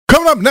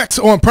up next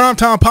on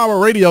Primetime Power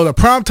Radio, the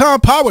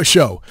Primetime Power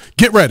Show.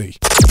 Get ready.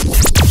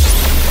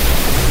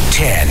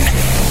 10,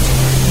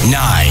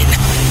 9,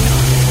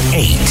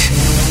 8,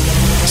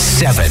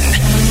 7,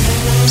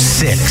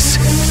 6,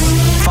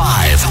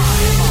 5,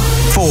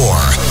 4,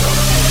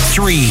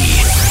 3,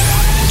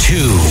 2,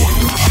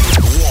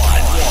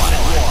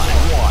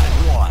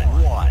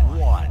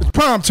 1. It's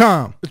prime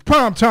time. It's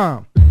prime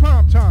time. It's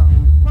prime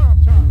time.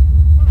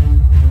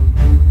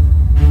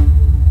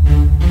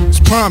 It's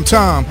prime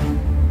time.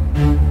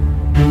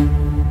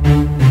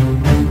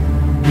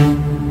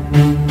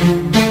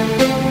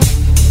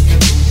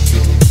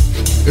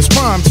 It's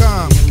prime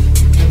time.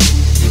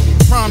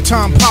 Prime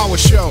time power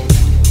show.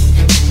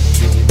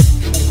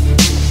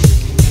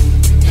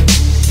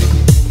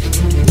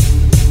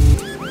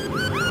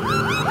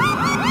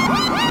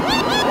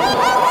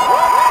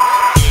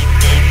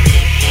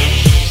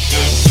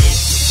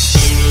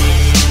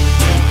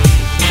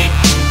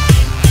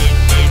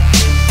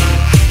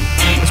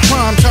 It's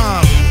prime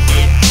time.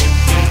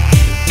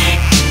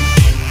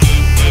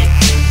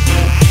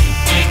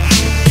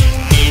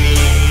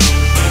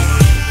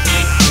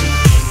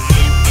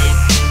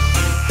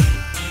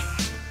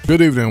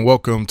 Good evening.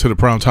 Welcome to the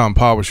Primetime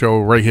Power Show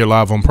right here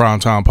live on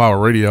Primetime Power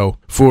Radio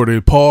for the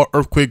Paul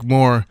Earthquake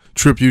Moore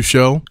Tribute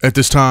Show. At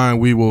this time,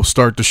 we will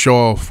start the show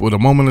off with a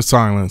moment of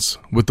silence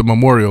with the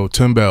memorial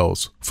 10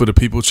 bells for the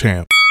People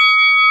Champ.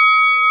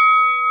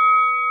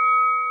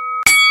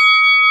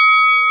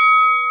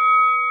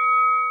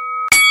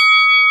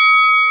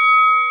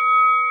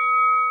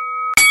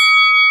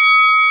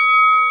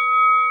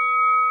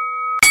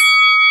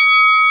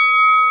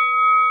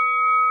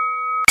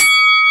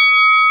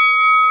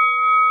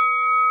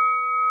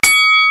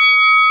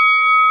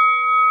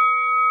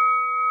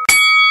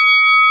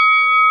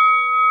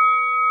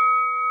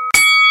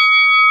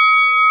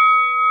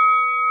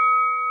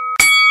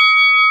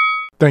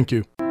 Thank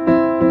you.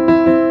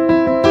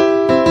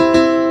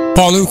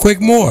 Paul Earthquake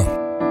Moore.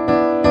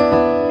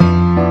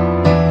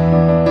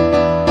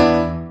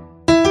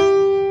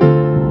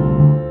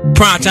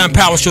 Primetime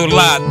Power Show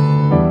live.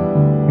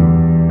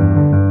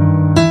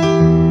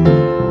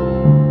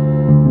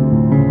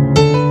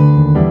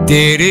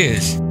 There it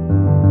is.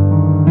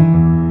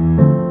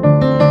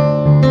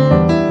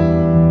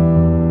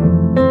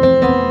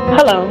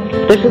 Hello,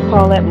 this is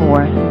Paulette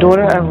Moore,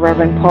 daughter of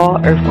Reverend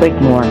Paul Earthquake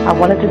Moore. I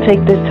wanted to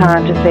take this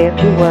time to say a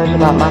few words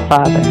about my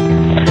father.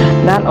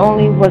 Not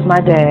only was my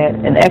dad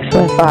an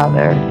excellent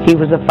father, he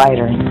was a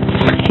fighter.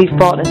 He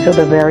fought until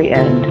the very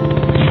end.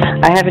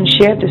 I haven't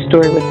shared this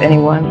story with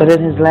anyone, but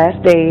in his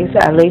last days,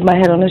 I laid my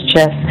head on his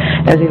chest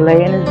as he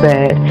lay in his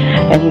bed,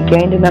 and he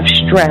gained enough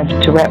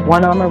strength to wrap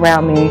one arm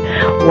around me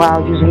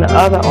while using the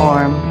other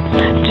arm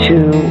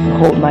to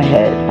hold my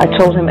head. I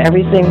told him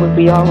everything would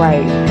be all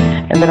right,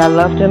 and that I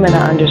loved him and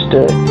I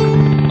understood.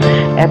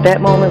 At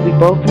that moment, we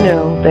both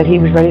knew that he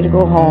was ready to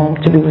go home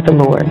to be with the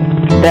Lord.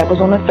 That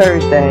was on a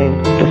Thursday,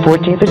 the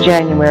 14th of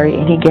January,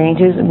 and he gained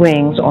his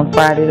wings on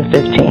Friday the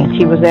 15th.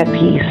 He was at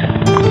peace.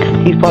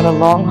 He fought a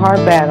long,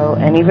 hard battle,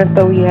 and even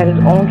though he had his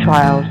own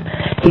trials,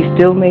 he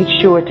still made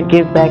sure to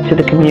give back to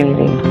the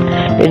community,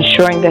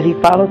 ensuring that he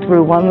followed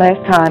through one last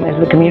time as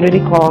the community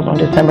calls on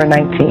December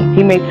 19th.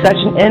 He made such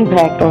an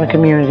impact on the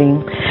community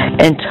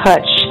and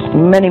touched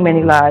many,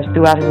 many lives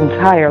throughout his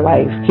entire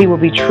life. He will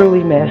be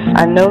truly missed.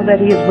 I know that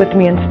he is with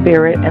me in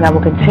spirit, and I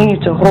will continue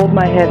to hold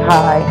my head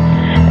high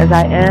as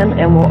I am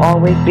and will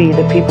always be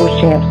the People's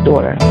Champ's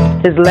daughter.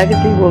 His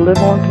legacy will live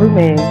on through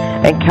me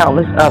and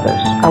countless others.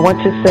 I want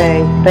to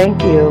say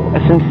thank you, a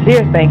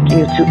sincere thank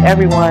you to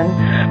everyone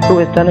who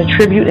has done a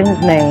tribute in his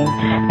name,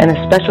 and a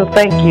special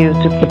thank you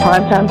to the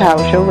Primetime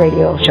Power Show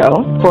radio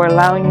show for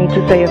allowing me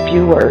to say a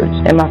few words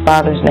in my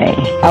father's name.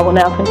 I will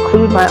now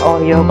conclude my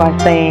audio by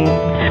saying,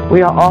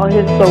 we are all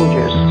his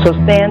soldiers, so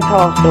stand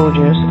tall,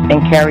 soldiers,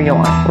 and carry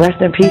on.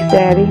 Rest in peace,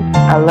 Daddy.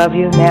 I love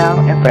you now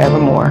and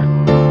forevermore.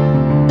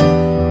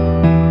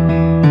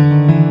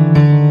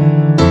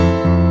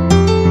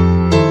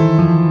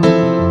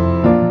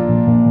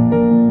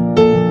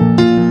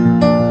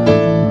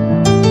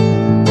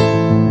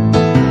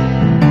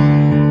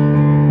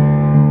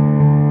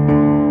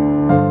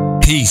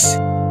 Peace.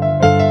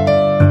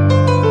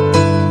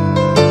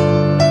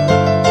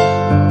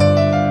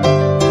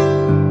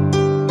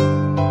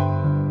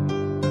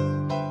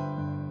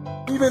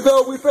 Even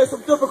though we face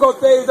some difficult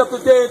days up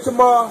today and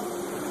tomorrow,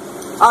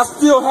 I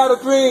still had a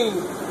dream.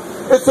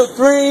 It's a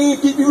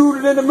dream deeply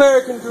rooted in the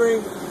American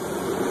dream.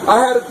 I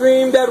had a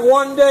dream that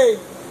one day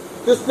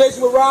this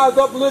nation will rise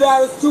up, lit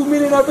out its 2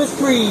 million of its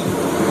creed.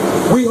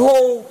 We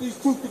hold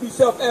these truths to be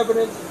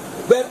self-evident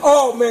that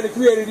all men are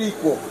created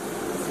equal.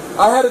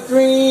 I had a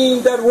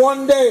dream that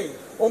one day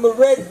on the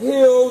red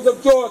hills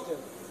of Georgia,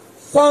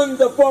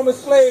 sons of former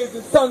slaves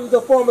and sons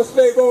of former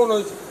slave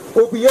owners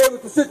will be able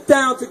to sit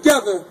down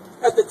together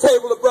at the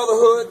table of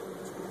brotherhood.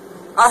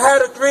 I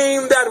had a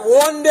dream that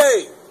one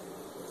day,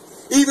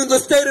 even the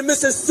state of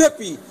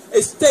Mississippi,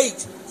 a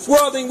state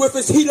sweltering with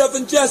its heat of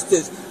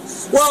injustice,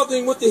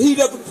 sweltering with the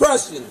heat of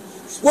oppression,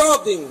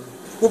 sweltering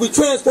will be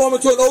transformed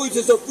into an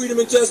oasis of freedom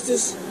and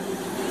justice.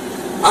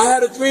 I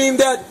had a dream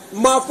that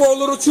my 4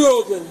 little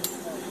children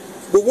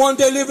will one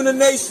day live in a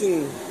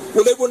nation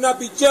where they will not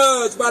be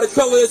judged by the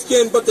color of their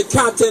skin, but the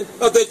content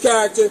of their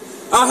character.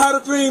 I had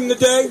a dream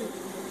today.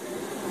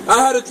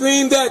 I had a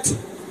dream that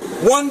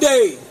one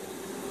day,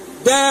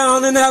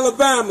 down in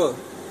Alabama,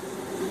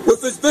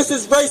 with his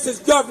vicious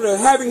racist governor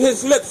having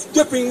his lips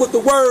dripping with the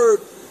word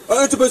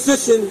of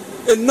interposition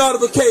and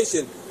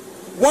notification.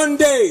 One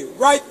day,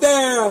 right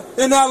there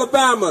in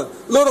Alabama,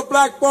 little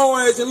black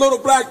boys and little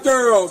black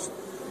girls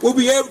will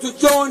be able to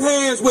join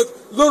hands with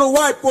little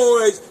white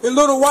boys and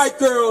little white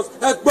girls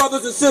as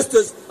brothers and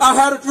sisters. I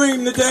had a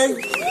dream today.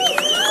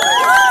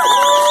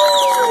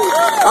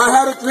 I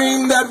had a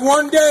dream that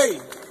one day,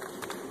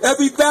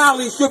 every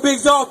valley should be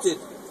exalted.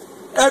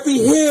 Every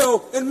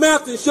hill and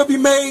mountain should be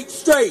made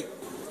straight.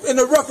 And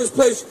the roughest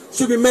place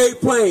should be made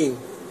plain.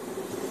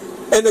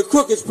 And the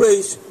crookedest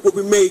place will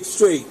be made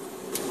straight.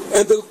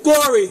 And the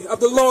glory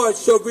of the Lord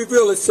shall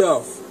reveal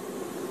itself.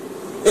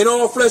 And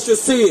all flesh shall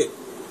see it.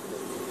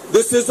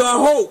 This is our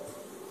hope.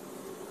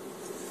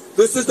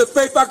 This is the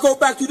faith I go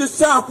back to the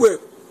South with.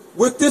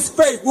 With this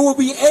faith, we will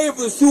be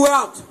able to shoot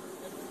out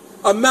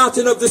a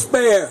mountain of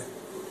despair,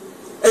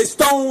 a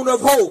stone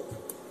of hope.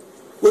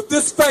 With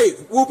this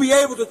faith, we'll be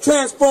able to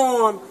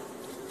transform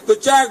the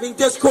jagging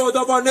discord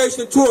of our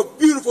nation to a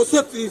beautiful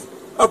symphony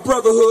of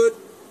brotherhood.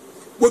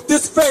 With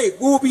this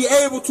faith, we will be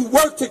able to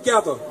work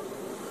together,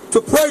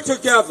 to pray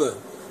together,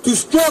 to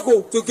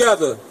struggle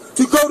together,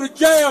 to go to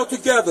jail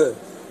together,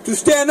 to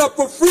stand up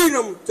for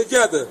freedom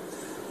together,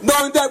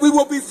 knowing that we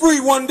will be free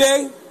one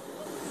day.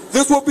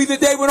 This will be the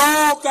day when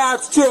all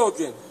God's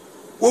children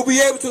will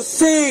be able to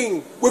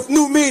sing with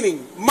new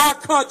meaning, my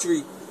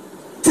country,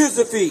 'tis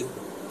of thee,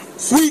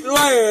 sweet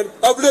land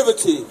of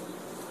liberty,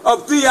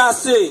 of thee I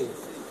sing,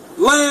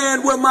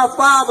 land where my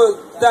father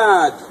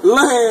died,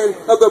 land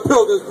of the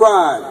pilgrim's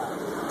pride.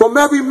 From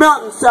every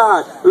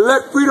mountainside,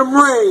 let freedom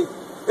ring,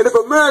 and if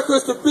America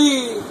is to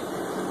be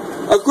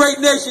a great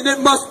nation,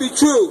 it must be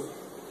true.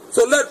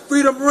 So let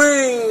freedom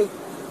ring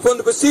from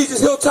the prestigious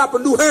hilltop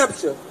of New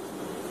Hampshire.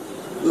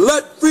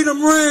 Let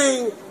freedom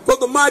ring from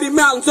the mighty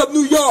mountains of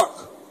New York.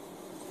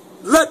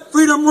 Let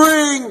freedom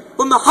ring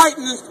from the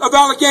heights of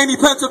Allegheny,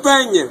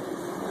 Pennsylvania.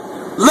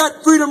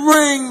 Let freedom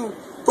ring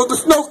from the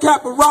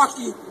snow-capped of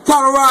Rocky,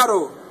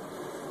 Colorado.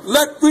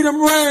 Let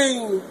freedom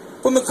ring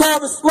from the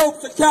carved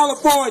slopes of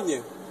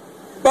California.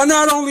 But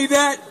not only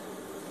that,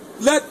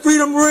 let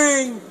freedom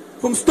ring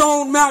from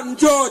Stone Mountain,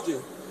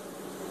 Georgia.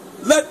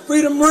 Let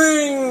freedom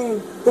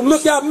ring from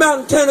Lookout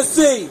Mountain,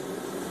 Tennessee.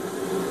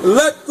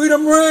 Let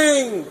freedom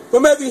ring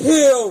from every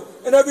hill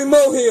and every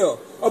molehill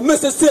of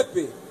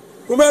Mississippi,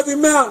 from every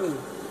mountain,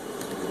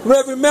 from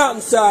every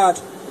mountainside.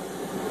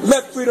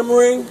 Let freedom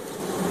ring.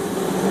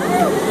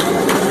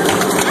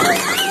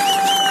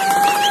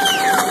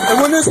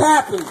 And when this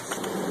happens,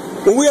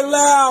 when we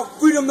allow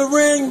freedom to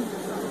ring,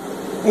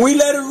 when we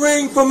let it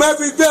ring from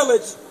every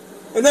village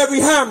and every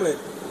hamlet,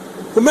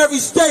 from every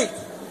state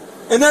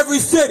and every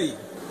city,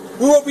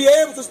 we will be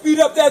able to speed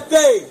up that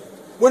day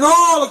when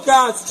all of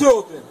God's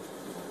children,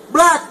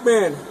 black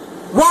men,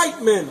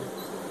 white men,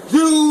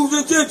 Jews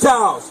and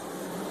Gentiles,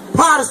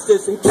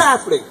 Protestants and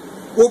Catholics,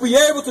 will be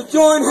able to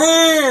join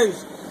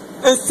hands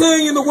and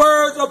sing in the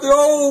words of the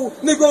old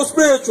Negro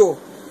spiritual,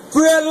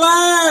 free at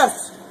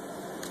last,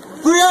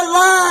 free at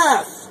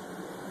last.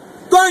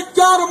 Thank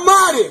God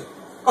Almighty,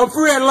 I'm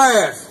free at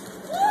last.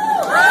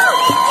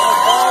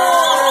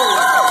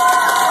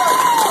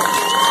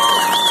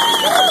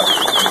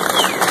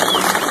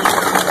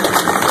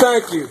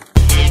 Thank you.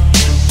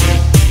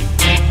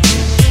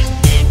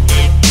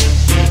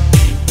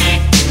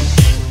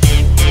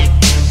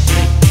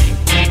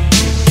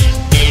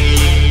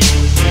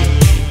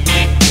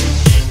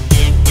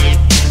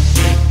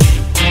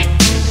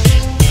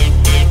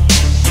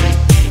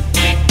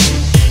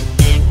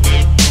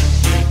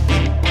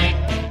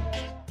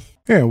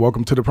 And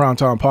welcome to the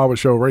Primetime Power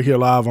Show right here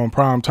live on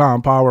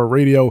Primetime Power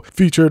Radio,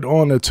 featured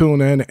on the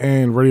TuneIn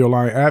and Radio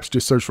Line apps.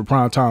 Just search for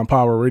Primetime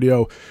Power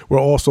Radio. We're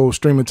also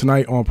streaming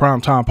tonight on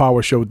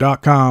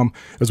PrimetimePowerShow.com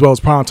as well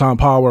as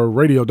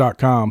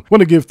PrimetimePowerRadio.com.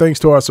 Want to give thanks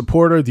to our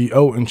supporter, the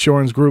O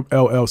Insurance Group,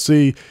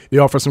 LLC. They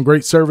offer some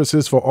great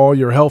services for all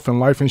your health and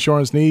life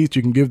insurance needs.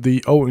 You can give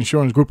the O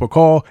Insurance Group a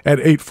call at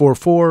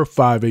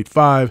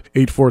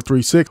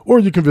 844-585-8436, or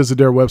you can visit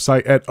their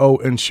website at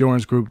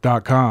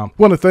oinsurancegroup.com.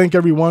 Want to thank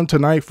everyone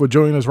tonight for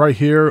joining us right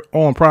here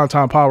on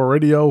Primetime Power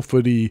Radio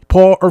for the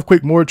Paul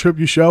Earthquake Moore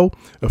Tribute Show,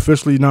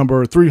 officially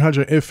number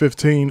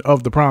 315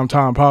 of the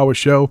Primetime Power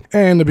Show.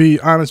 And to be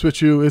honest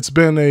with you, it's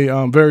been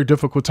a very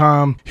difficult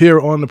time here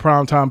on the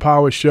Primetime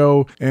Power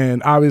Show.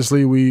 And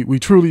obviously, we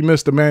truly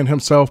miss the man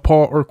himself,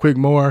 Paul Earthquake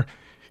Moore.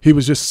 He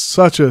was just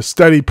such a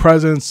steady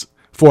presence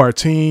for our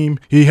team.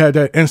 He had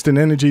that instant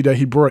energy that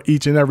he brought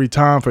each and every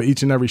time for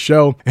each and every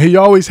show. And he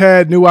always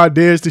had new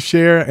ideas to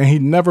share, and he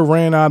never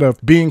ran out of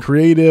being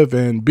creative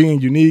and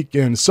being unique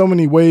in so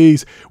many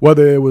ways,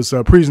 whether it was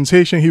a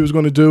presentation he was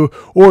going to do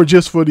or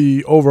just for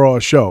the overall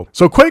show.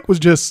 So Quake was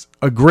just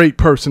a great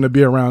person to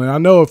be around. And I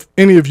know if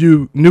any of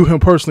you knew him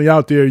personally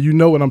out there, you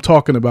know what I'm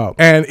talking about.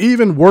 And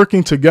even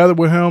working together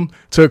with him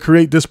to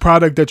create this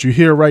product that you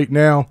hear right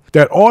now,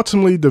 that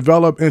ultimately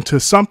developed into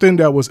something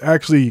that was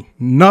actually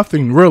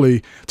nothing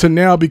really, to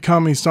now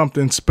becoming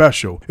something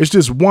special. It's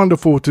just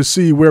wonderful to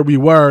see where we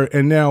were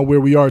and now where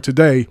we are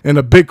today. And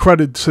a big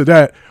credit to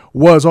that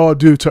was all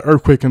due to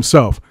Earthquake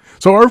himself.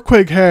 So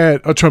Earthquake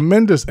had a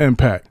tremendous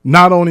impact,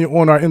 not only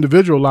on our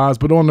individual lives,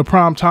 but on the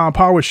Primetime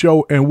Power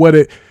Show and what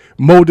it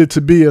molded to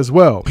be as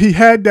well. He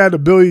had that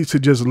ability to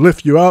just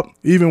lift you up,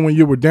 even when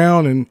you were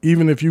down, and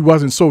even if you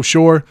wasn't so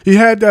sure. He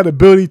had that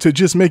ability to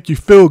just make you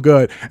feel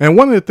good. And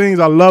one of the things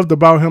I loved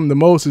about him the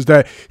most is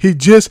that he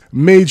just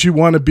made you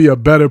want to be a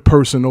better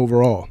person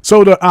overall.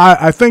 So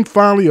I think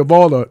finally of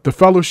all the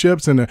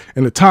fellowships and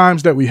the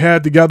times that we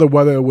had together,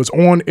 whether it was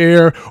on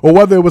air or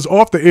whether it was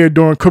off the air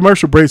during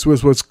commercial breaks,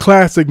 was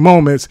classic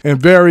moments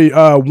and very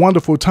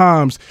wonderful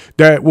times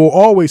that will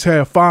always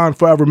have fond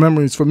forever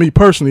memories for me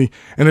personally.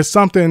 And it's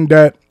something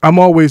that I'm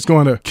always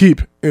going to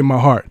keep in my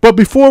heart. But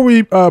before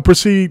we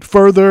proceed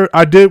further,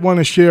 I did want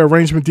to share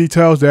arrangement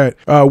details that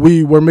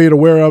we were made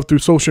aware of through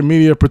social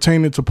media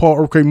pertaining to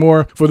Paul Earthquake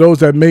Moore. For those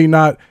that may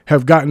not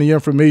have gotten the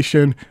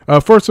information,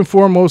 first and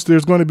foremost,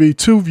 there's going to be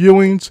 2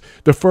 viewings.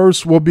 The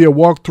first will be a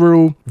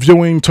walkthrough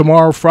viewing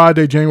tomorrow,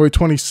 Friday, January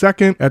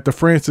 22nd at the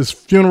Francis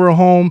Funeral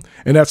Home,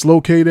 and that's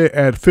located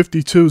at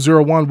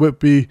 5201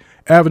 Whitby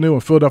Avenue in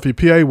Philadelphia,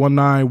 PA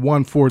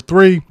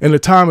 19143. And the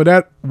time of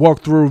that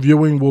walkthrough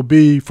viewing will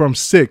be from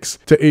 6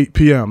 to 8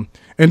 p.m.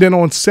 And then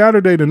on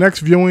Saturday, the next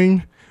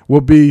viewing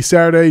will be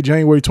Saturday,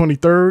 January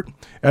 23rd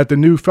at the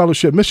New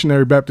Fellowship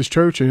Missionary Baptist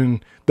Church,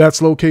 and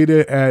that's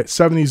located at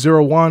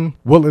 7001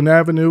 Woodland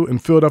Avenue in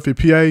Philadelphia,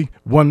 PA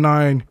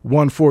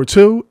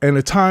 19142. And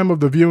the time of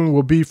the viewing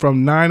will be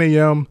from 9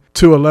 a.m.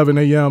 to 11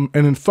 a.m.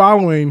 And then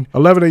following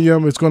 11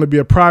 a.m. is going to be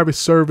a private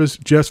service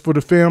just for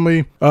the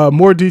family.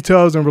 More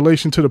details in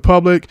relation to the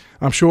public,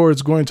 I'm sure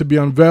it's going to be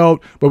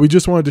unveiled, but we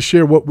just wanted to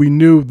share what we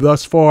knew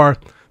thus far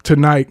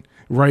tonight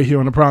right here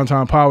on the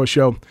Primetime Power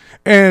Show.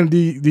 And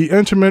the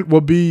instrument will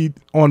be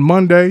on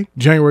Monday,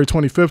 January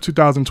 25th,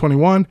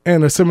 2021.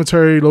 And the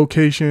cemetery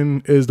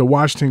location is the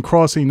Washington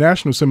Crossing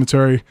National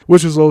Cemetery,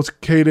 which is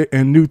located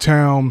in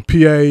Newtown,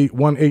 PA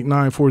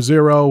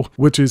 18940,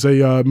 which is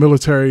a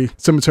military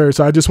cemetery.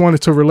 So I just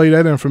wanted to relay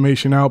that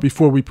information out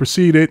before we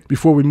proceeded,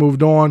 before we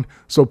moved on,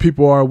 so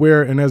people are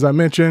aware. And as I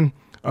mentioned,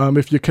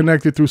 if you're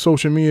connected through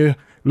social media,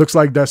 looks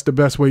like that's the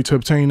best way to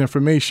obtain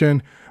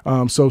information.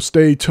 So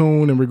stay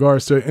tuned in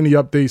regards to any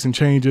updates and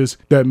changes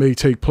that may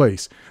take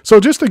place. So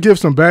just to give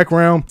some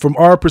background from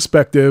our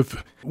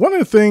perspective, one of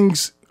the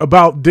things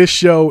about this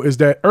show is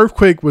that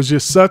Earthquake was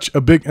just such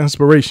a big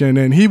inspiration,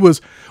 and he was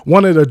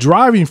one of the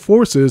driving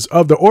forces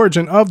of the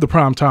origin of the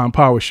Primetime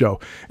Power Show.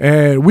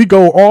 And we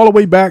go all the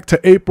way back to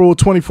April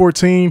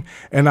 2014,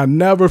 and I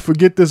never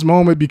forget this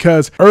moment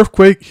because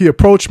Earthquake, he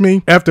approached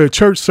me after a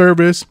church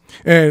service,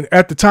 and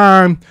at the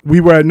time we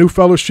were at New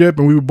Fellowship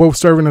and we were both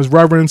serving as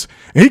reverends,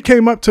 and he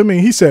came up to me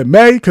and he said,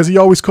 "May," because he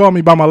always called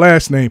me by my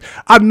last name.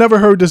 I'd never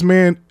heard this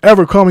man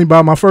ever call me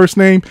by my first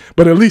name,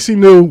 but at least he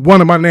knew one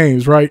of my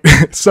names, right?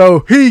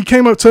 So he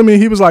came up to me,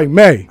 he was like,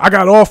 "May, I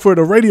got offered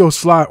a radio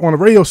slot on a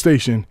radio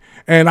station,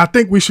 and I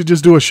think we should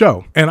just do a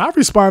show." And I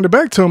responded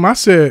back to him. I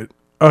said,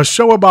 "A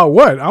show about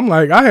what?" I'm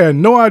like, I had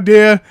no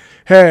idea,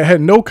 had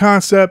no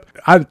concept.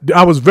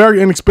 I was very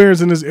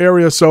inexperienced in this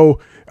area, so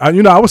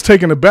I was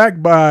taken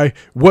aback by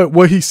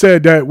what he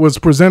said that was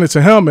presented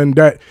to him, and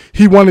that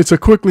he wanted to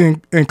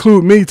quickly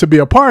include me to be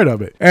a part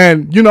of it.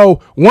 And,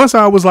 once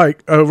I was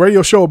like, a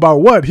radio show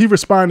about what, he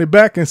responded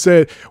back and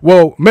said,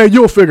 "Well, man,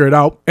 you'll figure it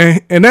out."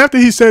 And after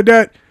he said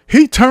that,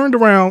 he turned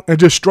around and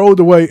just strolled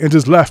away and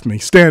just left me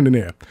standing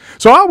there.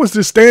 So I was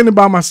just standing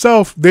by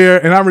myself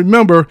there, and I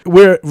remember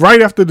we're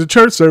right after the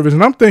church service,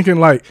 and I'm thinking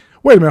like,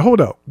 wait a minute,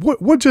 hold up.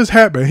 What just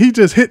happened? He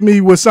just hit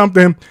me with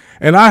something,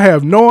 and I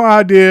have no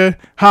idea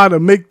how to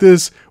make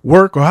this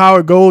work or how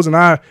it goes, and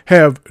I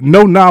have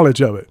no knowledge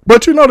of it.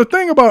 But the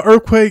thing about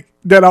Earthquake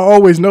that I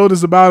always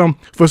noticed about him,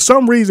 for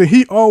some reason,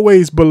 he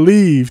always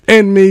believed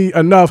in me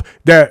enough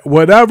that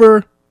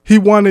whatever he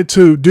wanted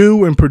to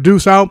do and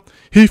produce out,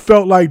 he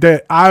felt like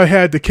that I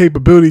had the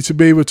capability to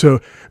be able to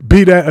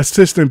be that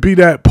assistant, be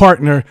that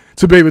partner,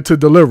 to be able to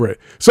deliver it.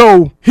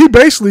 So he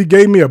basically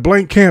gave me a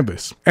blank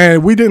canvas,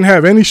 and we didn't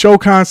have any show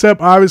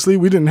concept. Obviously,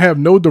 we didn't have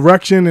no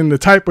direction in the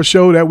type of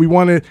show that we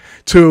wanted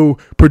to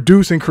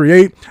produce and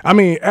create. I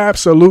mean,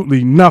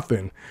 absolutely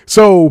nothing.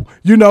 So,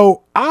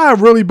 I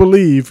really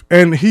believe,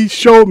 and he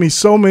showed me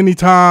so many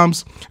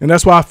times, and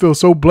that's why I feel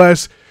so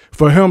blessed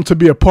for him to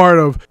be a part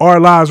of our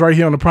lives right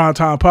here on the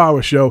Primetime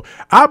Power Show.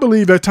 I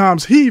believe at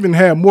times he even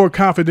had more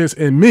confidence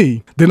in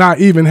me than I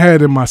even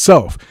had in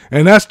myself.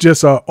 And that's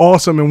just an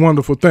awesome and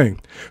wonderful thing.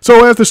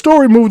 So as the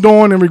story moved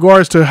on in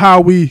regards to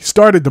how we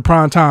started the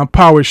Primetime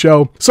Power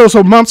Show,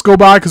 so months go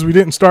by because we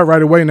didn't start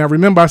right away. Now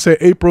remember I said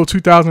April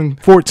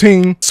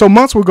 2014. So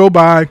months will go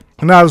by.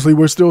 And obviously,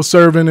 we're still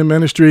serving in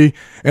ministry.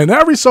 And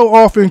every so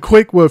often,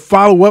 Quick would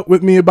follow up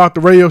with me about the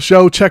radio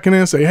show, checking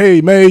in, say, "Hey,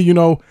 May,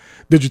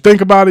 Did you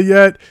think about it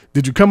yet?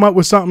 Did you come up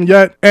with something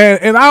yet?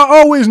 And I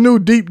always knew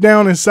deep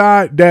down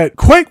inside that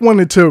Quake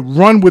wanted to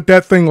run with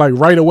that thing like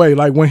right away.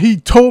 Like when he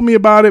told me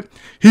about it,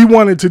 he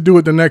wanted to do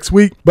it the next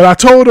week. But I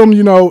told him,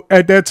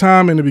 at that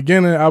time in the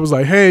beginning, I was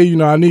like,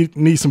 hey, I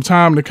need some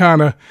time to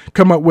kind of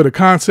come up with a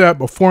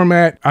concept, a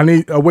format. I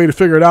need a way to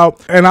figure it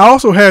out. And I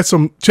also had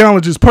some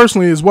challenges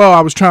personally as well.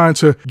 I was trying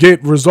to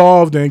get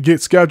resolved and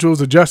get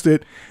schedules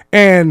adjusted.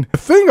 And the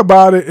thing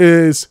about it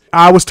is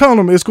I was telling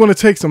him it's going to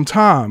take some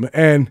time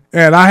and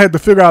I had to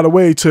figure out a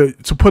way to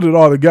put it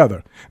all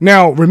together.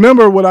 Now,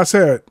 remember what I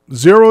said,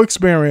 0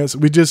 experience.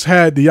 We just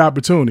had the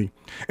opportunity.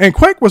 And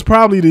Quake was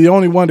probably the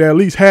only one that at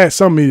least had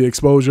some media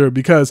exposure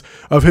because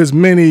of his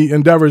many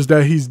endeavors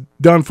that he's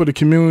done for the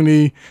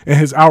community and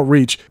his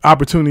outreach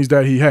opportunities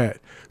that he had.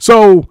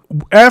 So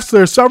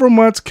after several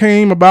months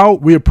came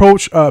about, we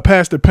approached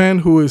Pastor Penn,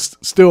 who is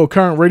still a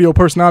current radio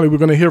personality. We're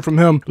going to hear from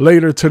him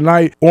later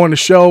tonight on the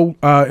show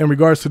in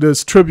regards to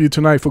this tribute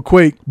tonight for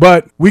Quake.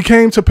 But we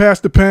came to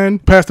Pastor Penn.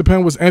 Pastor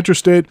Penn was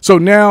interested. So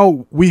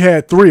now we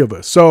had 3 of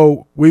us.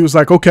 So we was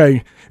like,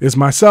 okay, it's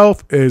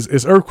myself,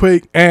 it's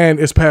Earthquake, and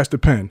it's Pastor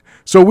Penn.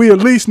 So we at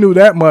least knew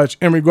that much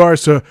in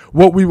regards to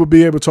what we would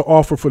be able to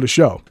offer for the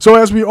show. So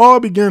as we all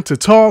began to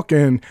talk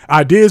and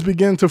ideas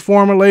began to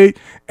formulate,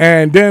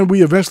 and then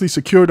we eventually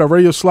secured a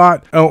radio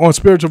slot on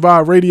Spiritual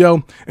Vibe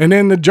Radio, and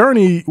then the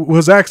journey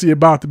was actually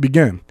about to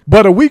begin.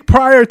 But a week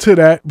prior to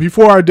that,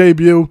 before our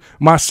debut,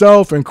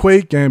 myself and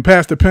Quake and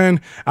Pastor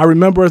Penn, I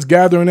remember us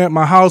gathering at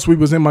my house. We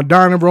was in my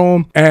dining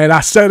room, and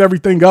I set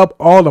everything up,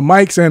 all the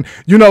mics, and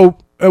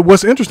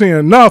what's interesting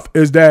enough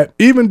is that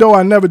even though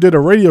I never did a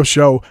radio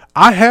show,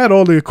 I had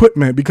all the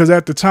equipment because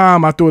at the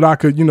time I thought I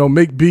could,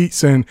 make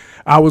beats and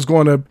I was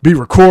going to be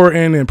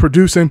recording and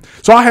producing.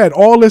 So I had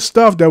all this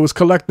stuff that was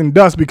collecting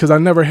dust because I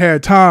never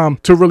had time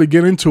to really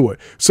get into it.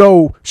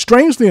 So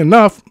strangely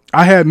enough,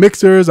 I had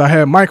mixers, I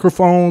had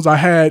microphones, I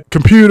had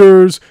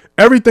computers,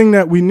 everything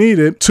that we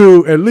needed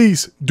to at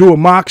least do a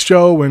mock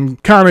show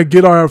and kind of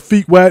get our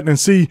feet wet and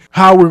see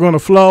how we're going to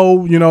flow,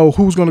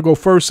 who's going to go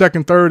first,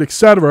 second, third,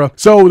 etc.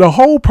 So the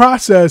whole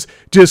process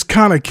just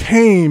kind of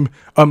came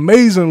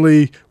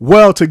amazingly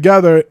well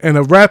together in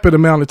a rapid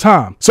amount of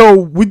time. So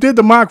we did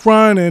the mock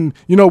run and,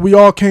 we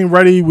all came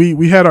ready.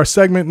 We had our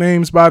segment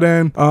names by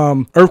then.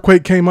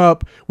 Earthquake came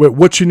up with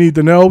What You Need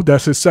to Know.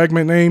 That's his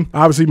segment name.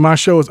 Obviously, my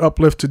show is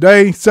Uplift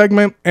Today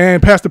segment.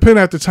 And Pastor Penn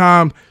at the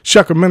time,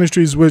 Shepherd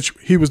Ministries, which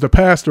he was the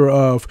pastor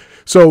of.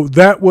 So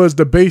that was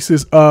the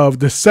basis of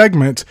the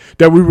segment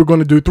that we were going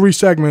to do 3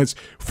 segments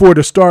for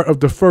the start of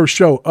the first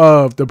show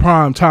of the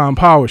Prime Time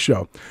Power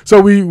Show.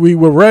 So we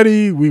were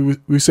ready.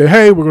 We said,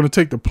 hey, we're going to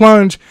take the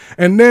plunge.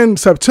 And then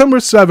September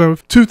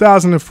 7th,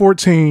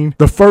 2014,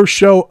 the first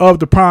show of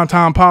the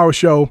Primetime Power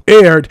Show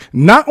aired,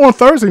 not on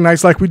Thursday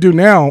nights like we do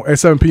now at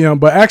 7 p.m.,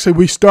 but actually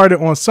we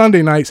started on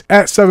Sunday nights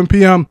at 7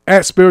 p.m.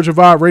 at Spiritual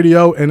Vibe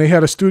Radio, and they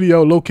had a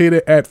studio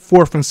located at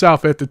 4th and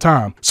South at the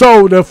time.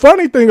 So the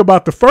funny thing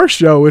about the first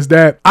show is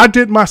that I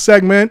did my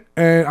segment,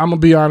 and I'm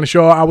going to be honest,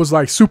 y'all, I was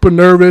like super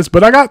nervous,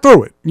 but I got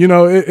through it.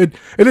 It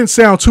didn't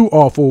sound too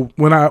awful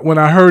when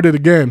I heard it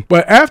again.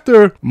 But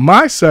after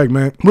my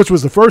segment, which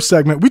was the first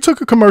segment, we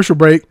took a commercial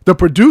break. The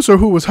producer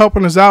who was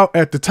helping us out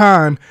at the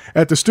time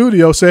at the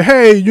studio said,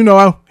 hey,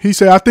 he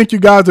said, I think you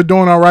guys are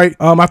doing all right.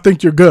 I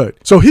think you're good.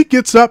 So he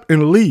gets up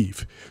and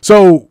leave.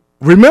 So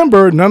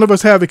remember, none of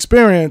us have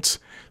experience.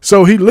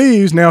 So he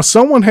leaves. Now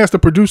someone has to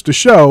produce the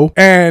show.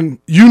 And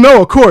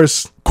of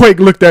course,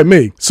 Quake looked at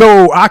me.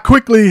 So I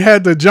quickly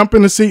had to jump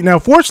in the seat. Now,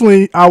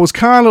 fortunately, I was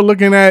kind of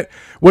looking at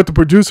what the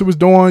producer was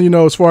doing,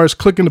 as far as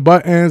clicking the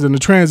buttons and the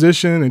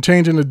transition and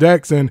changing the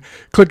decks and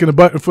clicking the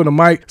button for the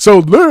mic. So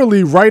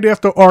literally right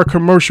after our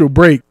commercial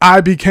break,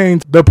 I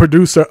became the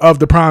producer of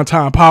the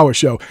Primetime Power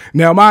Show.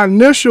 Now, my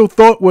initial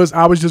thought was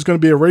I was just going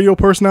to be a radio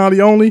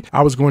personality only.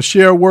 I was going to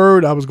share a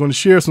word. I was going to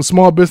share some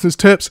small business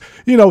tips,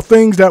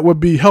 things that would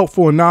be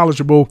helpful and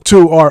knowledgeable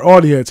to our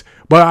audience.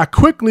 But I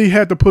quickly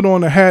had to put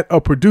on the hat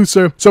of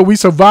producer. So we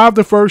survived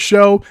the first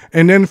show.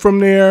 And then from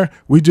there,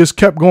 we just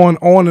kept going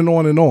on and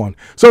on and on.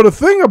 So the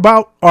thing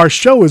about our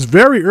show is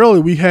very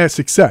early we had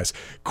success.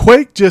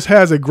 Quake just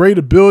has a great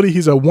ability.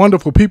 He's a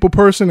wonderful people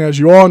person, as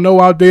you all know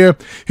out there.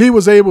 He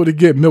was able to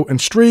get Milton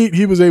Street.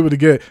 He was able to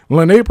get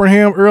Len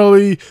Abraham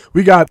early.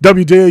 We got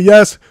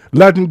WJS,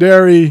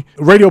 legendary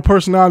radio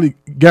personality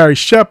Gary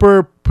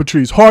Shepard,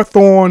 Patrice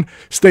Hawthorne,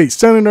 state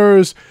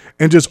senators,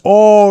 and just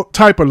all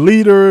type of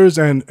leaders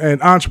and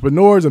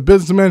entrepreneurs and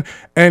businessmen.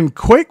 And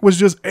Quake was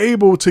just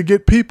able to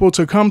get people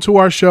to come to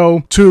our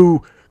show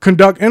to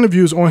conduct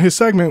interviews on his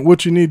segment,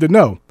 What You Need to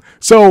Know.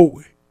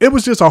 So it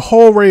was just a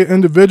whole array of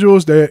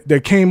individuals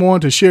that came on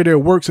to share their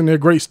works and their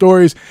great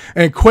stories.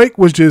 And Quake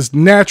was just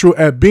natural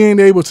at being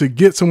able to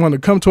get someone to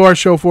come to our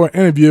show for an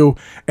interview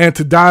and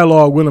to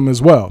dialogue with them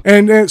as well.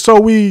 And so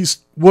we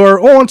were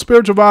on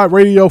Spiritual Vibe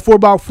Radio for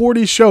about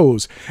 40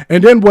 shows.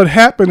 And then what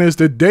happened is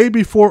the day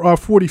before our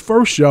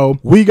 41st show,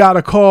 we got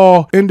a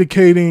call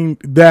indicating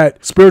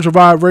that Spiritual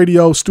Vibe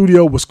Radio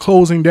studio was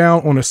closing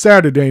down on a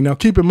Saturday. Now,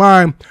 keep in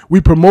mind,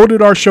 we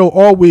promoted our show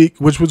all week,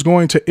 which was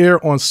going to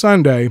air on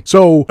Sunday.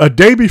 So a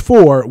day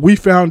before, we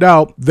found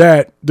out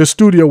that the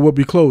studio would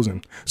be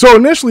closing. So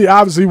initially,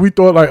 obviously, we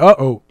thought like,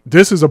 uh-oh,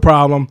 this is a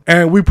problem.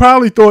 And we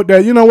probably thought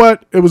that, you know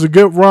what, it was a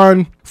good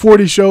run,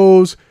 40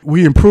 shows,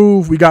 we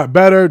improved, we got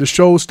better, the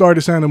shows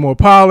started sounding more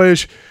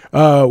polished.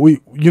 We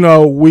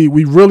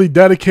really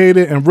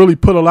dedicated and really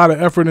put a lot of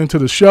effort into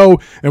the show,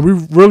 and we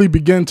really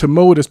began to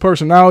mold as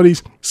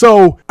personalities.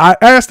 So I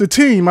asked the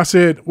team, I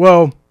said,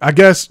 well, I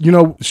guess,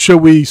 should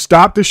we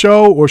stop the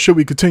show or should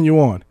we continue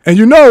on? And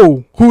you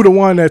know who the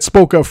one that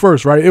spoke up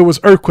first, right? It was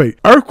Earthquake.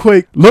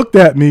 Earthquake looked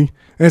at me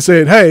and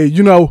said, hey,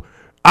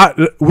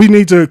 we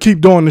need to keep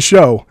doing the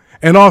show.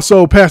 And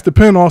also Pastor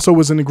Penn also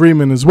was in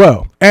agreement as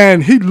well.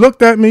 And he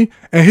looked at me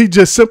and he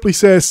just simply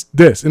says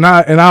this, and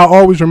I'll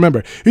always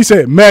remember. He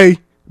said, May,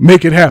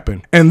 make it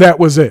happen. And that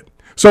was it.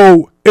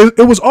 So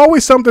it was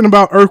always something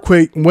about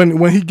Earthquake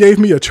when he gave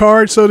me a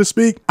charge, so to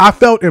speak. I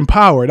felt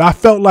empowered. I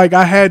felt like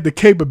I had the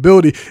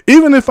capability,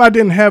 even if I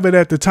didn't have it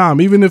at the time,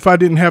 even if I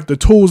didn't have the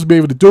tools to be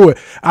able to do it.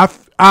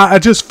 I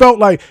just felt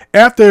like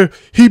after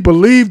he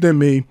believed in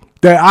me,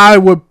 that I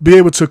would be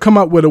able to come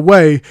up with a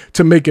way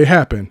to make it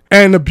happen.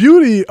 And the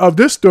beauty of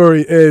this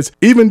story is,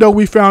 even though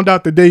we found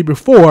out the day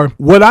before,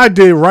 what I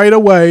did right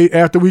away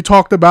after we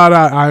talked about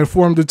it, I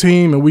informed the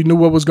team and we knew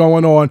what was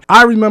going on.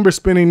 I remember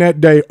spending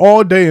that day,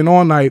 all day and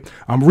all night.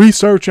 I'm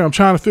researching, I'm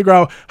trying to figure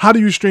out how do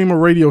you stream a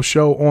radio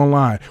show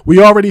online.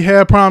 We already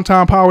had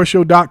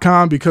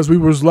PrimetimePowerShow.com because we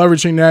was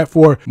leveraging that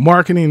for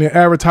marketing and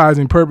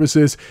advertising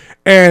purposes.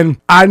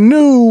 And I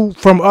knew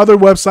from other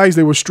websites,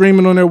 they were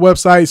streaming on their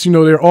websites,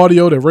 their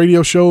audio, their radio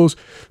shows.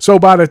 So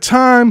by the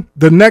time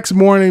the next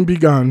morning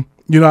begun,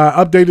 I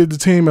updated the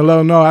team and let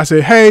them know. I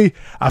said, hey,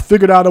 I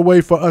figured out a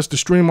way for us to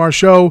stream our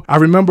show. I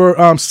remember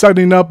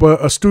setting up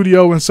a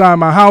studio inside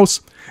my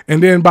house.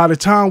 And then by the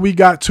time we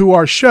got to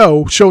our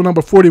show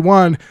number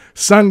 41,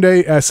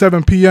 Sunday at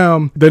 7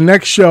 p.m., the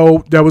next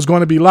show that was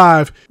going to be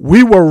live,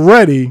 we were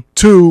ready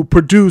to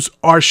produce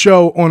our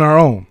show on our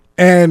own.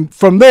 And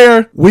from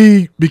there,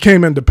 we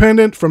became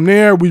independent. From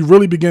there, we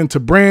really began to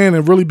brand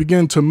and really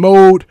begin to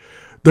mold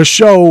the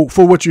show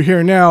for what you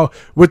hear now,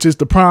 which is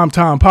the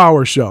Primetime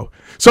Power Show.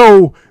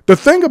 So the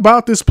thing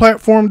about this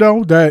platform,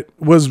 though, that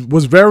was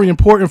very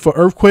important for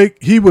Earthquake,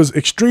 he was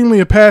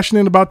extremely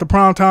passionate about the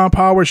Primetime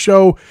Power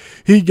Show.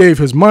 He gave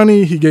his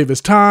money, he gave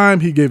his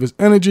time, he gave his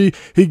energy,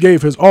 he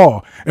gave his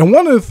all. And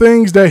one of the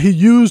things that he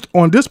used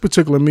on this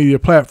particular media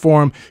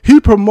platform,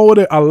 he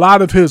promoted a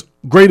lot of his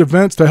great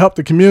events to help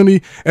the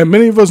community. And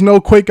many of us know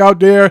Quake out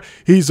there.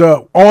 He's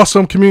an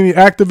awesome community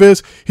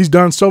activist. He's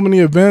done so many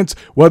events,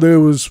 whether it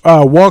was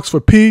Walks for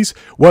Peace,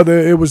 whether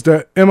it was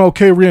the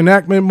MLK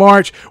Reenactment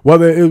March,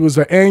 whether it was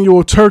the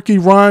annual turkey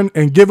run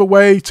and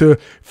giveaway to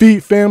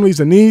feed families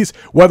in needs,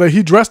 whether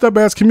he dressed up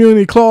as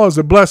Community Claus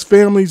to bless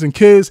families and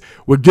kids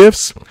with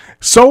gifts.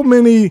 So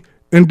many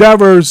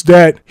endeavors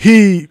that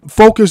he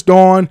focused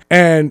on,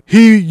 and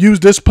he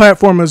used this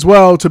platform as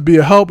well to be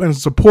a help and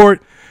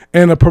support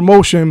and a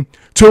promotion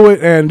to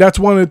it. And that's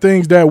one of the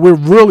things that we're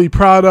really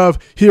proud of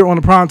here on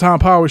the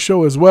Primetime Power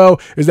Show as well,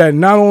 is that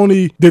not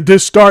only did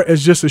this start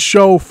as just a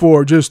show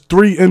for just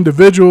 3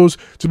 individuals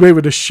to be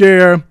able to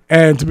share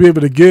and to be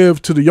able to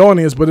give to the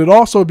audience, but it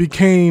also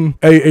became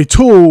a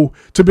tool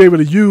to be able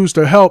to use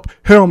to help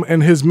him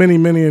and his many,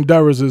 many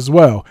endeavors as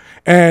well.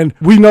 And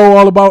we know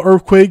all about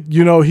Earthquake.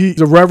 He's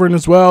a reverend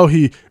as well.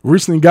 He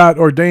recently got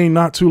ordained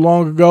not too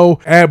long ago.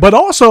 But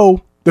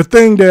also, the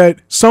thing that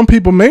some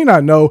people may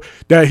not know,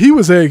 that he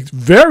was a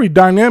very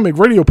dynamic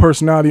radio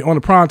personality on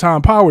the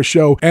Primetime Power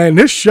Show. And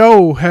this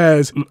show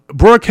has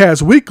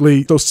broadcast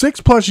weekly. So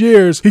 6+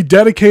 years, he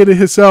dedicated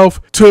himself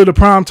to the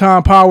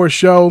Primetime Power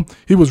Show.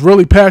 He was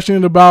really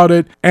passionate about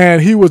it.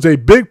 And he was a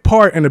big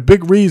part and a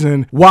big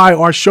reason why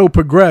our show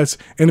progressed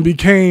and it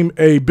became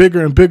a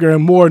bigger and bigger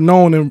and more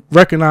known and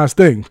recognized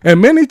thing. And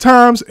many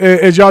times,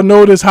 as y'all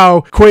notice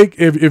how Quake,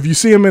 if you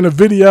see him in a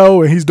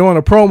video and he's doing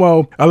a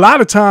promo, a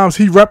lot of times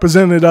he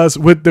represented us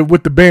with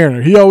the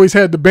banner. He always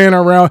had the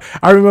banner around.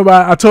 I remember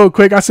I told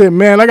Quake, I said,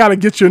 man, I got to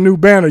get you a new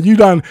banner. You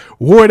done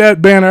wore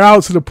that banner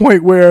out to the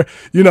point where,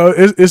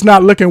 it's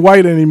not looking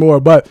white anymore.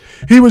 But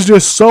he was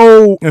just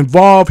so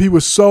involved. He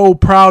was so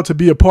proud to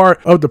be a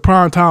part of the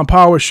Primetime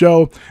Power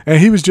Show.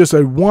 And he was just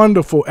a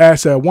wonderful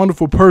asset,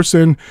 wonderful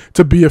person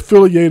to be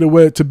affiliated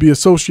with, to be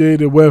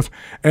associated with.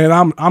 And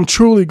I'm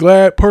truly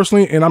glad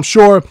personally. And I'm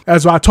sure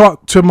as I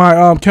talk to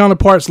my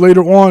counterparts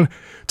later on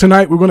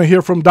tonight we're going to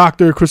hear from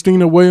Dr.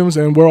 Christina Williams,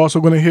 and we're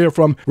also going to hear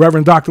from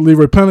Reverend Dr.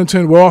 Leroy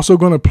Pennington. We're also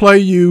going to play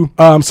you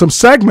some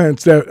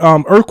segments that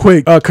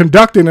Earthquake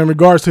conducted in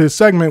regards to his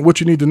segment, What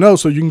You Need to Know,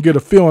 so you can get a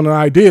feel and an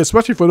idea,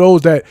 especially for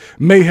those that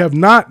may have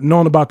not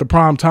known about the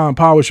Primetime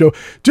Power Show,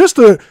 just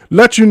to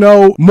let you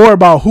know more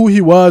about who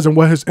he was and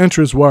what his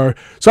interests were.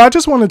 So I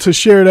just wanted to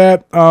share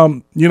that.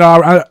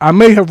 I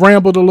may have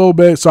rambled a little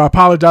bit, so I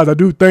apologize. I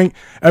do thank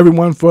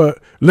everyone for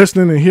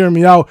listening and hearing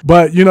me out.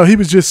 But, he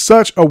was just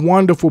such a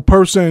wonderful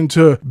person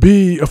to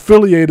be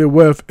affiliated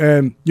with.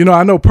 And,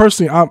 I know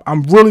personally,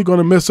 I'm really going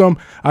to miss him.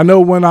 I know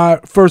when I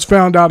first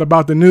found out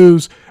about the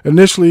news,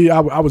 initially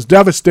I was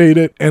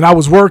devastated, and I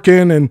was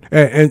working, and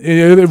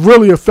it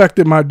really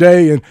affected my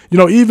day. And,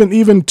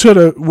 even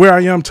to where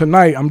I am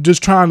tonight, I'm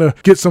just trying to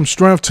get some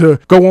strength to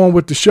go on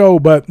with the show.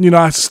 But,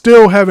 I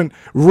still haven't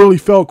really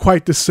felt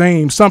quite the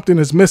same. Something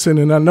is missing,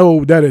 and I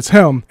know that it's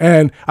him.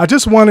 And I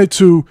just wanted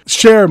to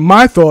share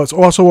my thoughts.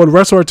 Also, the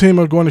rest of our team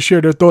are going to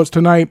share their thoughts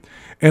tonight.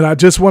 And I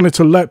just wanted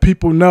to let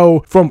people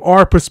know from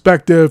our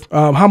perspective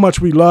how much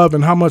we love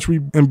and how much we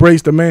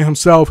embrace the man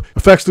himself,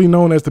 affectionately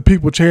known as the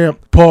People Champ,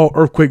 Paul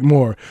Earthquake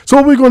Moore. So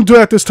what we're going to do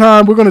at this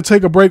time, we're going to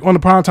take a break on the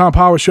Primetime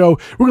Power Show.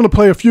 We're going to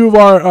play a few of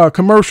our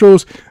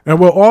commercials, and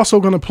we're also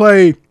going to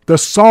play the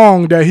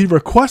song that he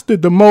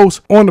requested the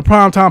most on the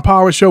Primetime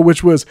Power Show,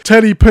 which was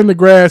Teddy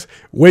Pendergrass,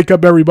 Wake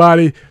Up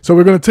Everybody. So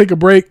we're going to take a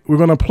break. We're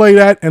going to play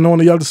that. And on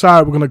the other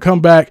side, we're going to come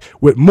back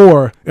with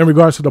more in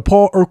regards to the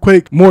Paul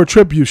Earthquake Moore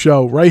Tribute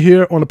Show right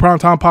here on the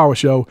Primetime Power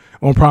Show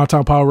on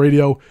Primetime Power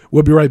Radio.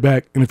 We'll be right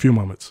back in a few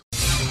moments.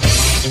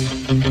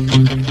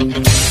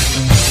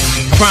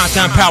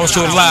 Primetime Power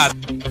Show Live.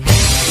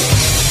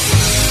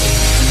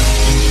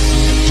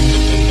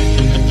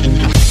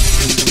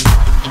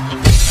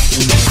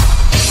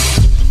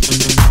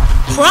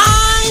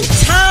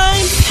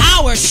 Primetime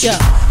Power Show.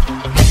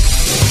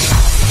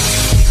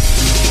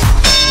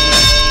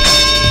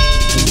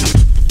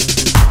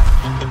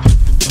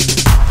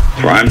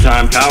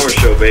 Primetime Power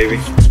Show, baby.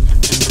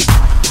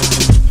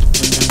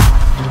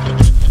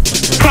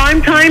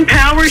 Primetime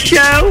Power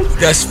Show.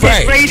 That's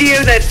right.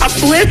 Radio that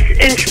uplifts,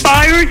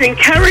 inspires,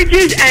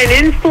 encourages, and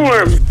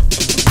informs.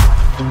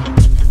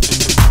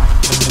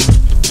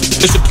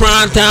 It's the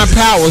Primetime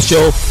Power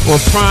Show on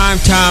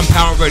Primetime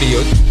Power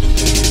Radio.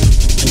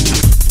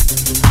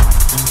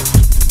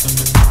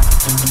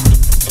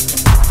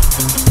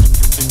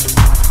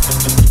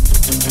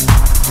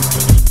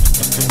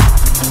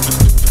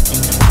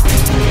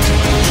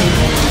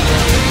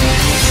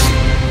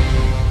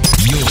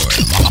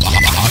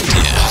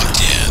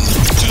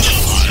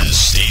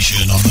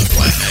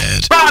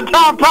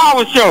 Primetime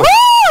Power Show.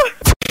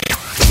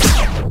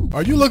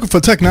 Are you looking for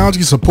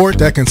technology support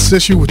that can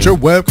assist you with your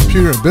web,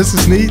 computer, and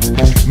business needs?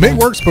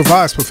 MakeWorks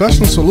provides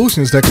professional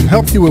solutions that can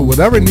help you with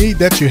whatever need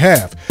that you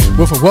have.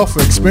 With a wealth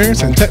of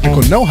experience and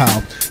technical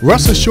know-how,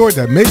 rest assured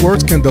that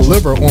MakeWorks can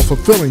deliver on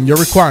fulfilling your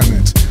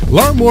requirements.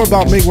 Learn more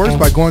about MakeWorks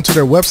by going to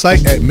their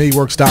website at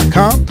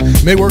MakeWorks.com.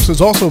 MakeWorks is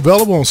also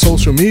available on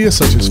social media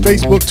such as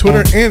Facebook,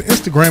 Twitter, and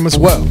Instagram as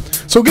well.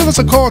 So give us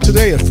a call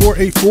today at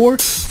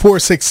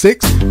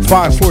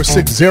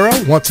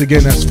 484-466-5460. Once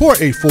again, that's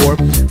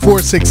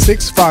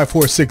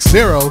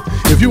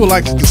 484-466-5460 if you would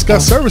like to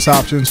discuss service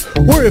options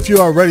or if you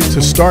are ready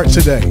to start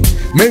today.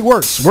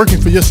 MakeWorks, working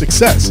for your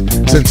success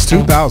since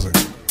 2000.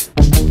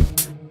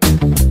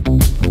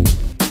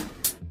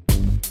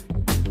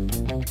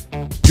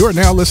 You are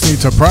now listening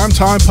to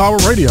Primetime Power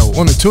Radio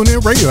on the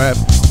TuneIn Radio app,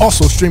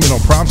 also streaming on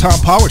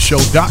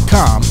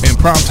PrimetimePowerShow.com and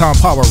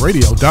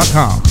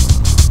PrimetimePowerRadio.com.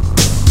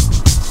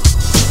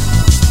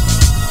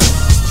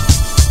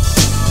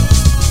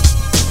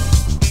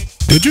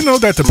 Did you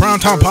know that the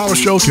Primetime Power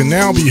Show can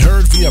now be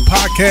heard via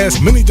podcast?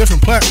 Many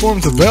different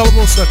platforms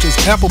available, such as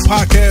Apple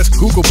Podcasts,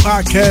 Google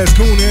Podcasts,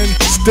 TuneIn,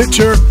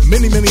 Stitcher,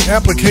 many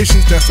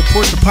applications that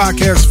support the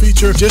podcast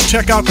feature. Just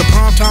check out the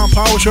Primetime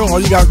Power Show. All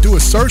you got to do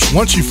is search.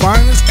 Once you find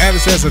us, add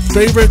us as a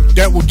favorite.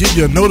 That will give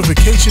you a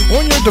notification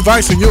on your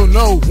device, and you'll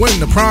know when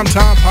the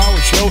Primetime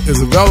Power Show is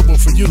available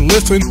for you to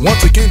listen.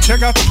 Once again, check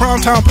out the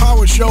Primetime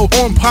Power Show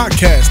on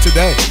podcast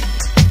today.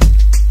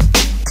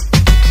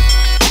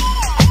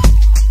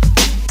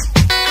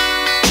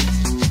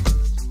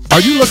 Are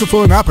you looking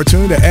for an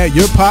opportunity to add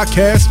your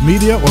podcast,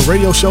 media, or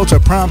radio show to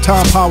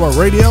Primetime Power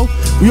Radio?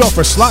 We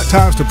offer slot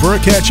times to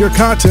broadcast your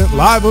content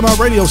live on our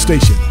radio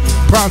station.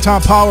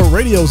 Primetime Power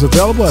Radio is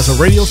available as a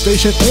radio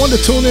station on the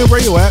TuneIn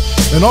Radio app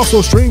and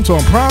also streams on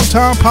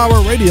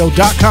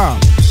PrimetimePowerRadio.com.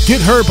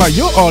 Get heard by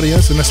your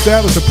audience and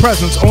establish a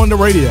presence on the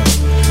radio.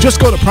 Just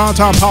go to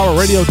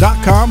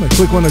PrimetimePowerRadio.com and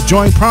click on the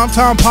Join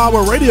Primetime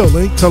Power Radio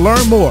link to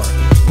learn more.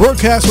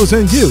 Broadcast was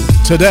in you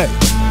today.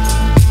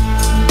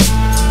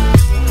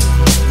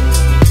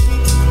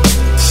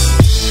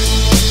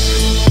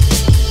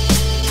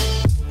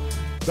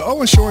 The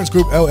O Insurance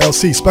Group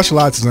LLC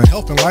specializes in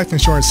health and life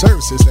insurance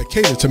services that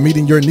cater to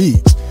meeting your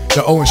needs.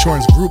 The O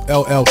Insurance Group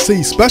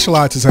LLC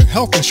specializes in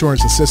health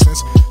insurance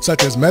assistance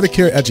such as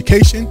Medicare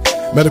education,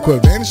 medical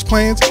advantage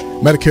plans,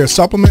 Medicare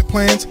supplement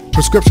plans,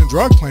 prescription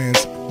drug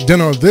plans,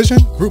 dental vision,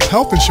 group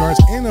health insurance,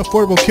 and the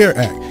Affordable Care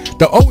Act.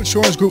 The O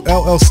Insurance Group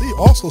LLC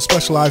also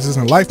specializes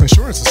in life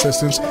insurance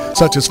assistance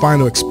such as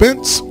final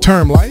expense,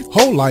 term life,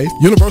 whole life,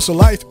 universal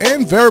life,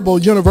 and variable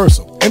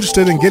universal.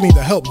 Interested in getting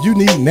the help you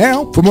need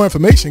now? For more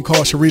information,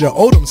 call Sharita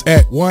Odoms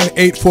at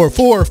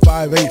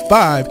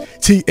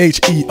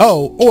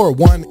 1-844-585-THEO or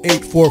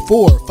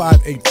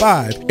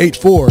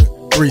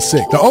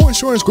 1-844-585-8436. The O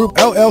Insurance Group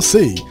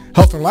LLC,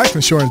 health and life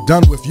insurance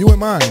done with you in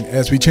mind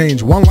as we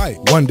change one life,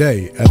 one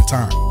day at a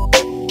time.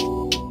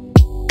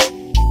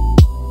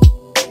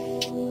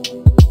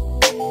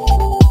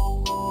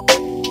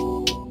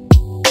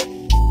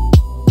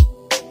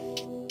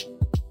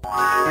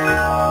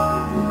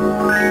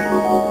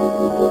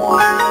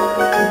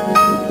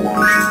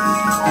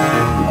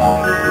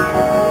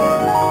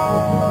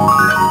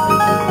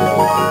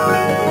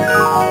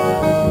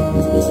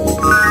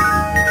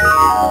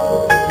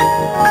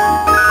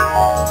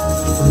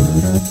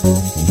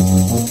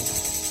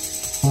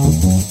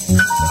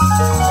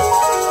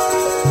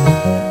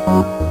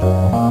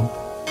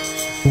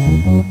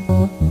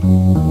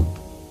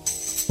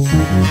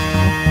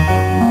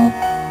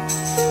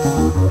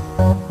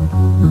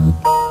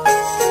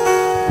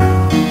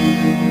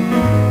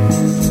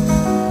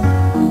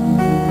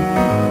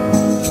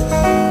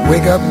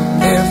 Wake up,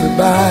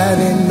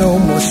 everybody, no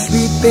more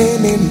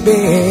sleeping in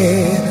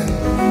bed.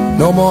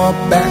 No more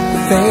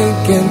back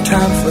thinking,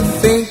 time for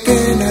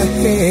thinking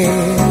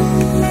ahead.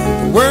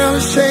 The world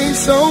has changed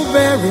so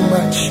very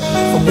much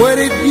from what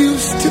it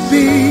used to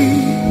be.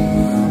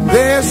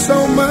 There's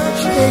so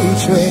much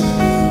hatred,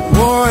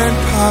 war and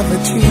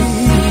poverty.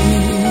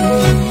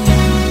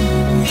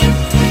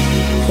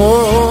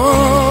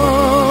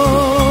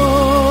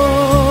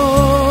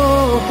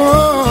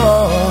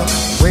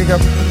 Wake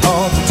up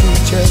all the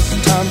teachers,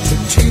 time to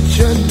teach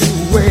a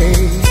new way.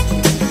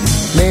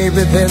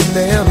 Maybe then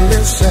they'll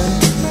listen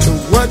to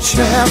what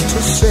you have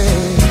to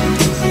say.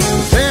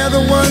 They're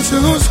the ones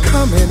who's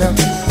coming up,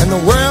 and the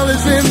world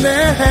is in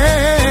their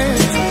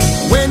hands.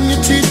 When you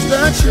teach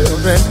the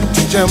children,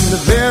 teach them the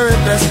very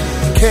best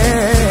you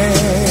can.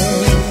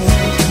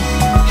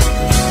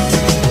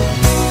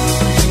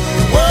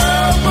 The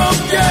world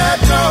won't get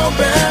no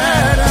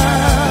better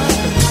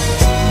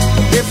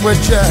if we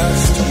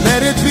just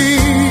let it be.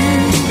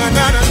 Na,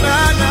 na, na, na,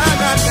 na,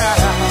 na, na.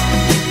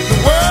 The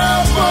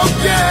world won't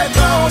get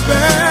no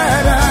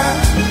better.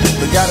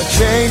 We gotta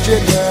change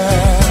it,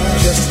 girl,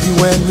 just you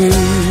and me.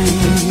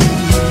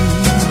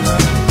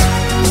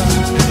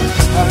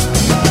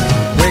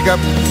 Wake up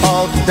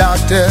all the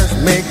doctors,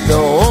 make the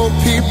old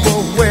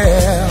people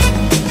well.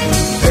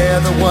 They're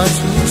the ones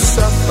who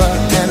suffer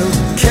and who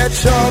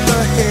catch all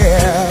the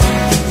hair.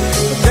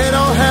 But they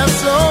don't have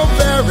so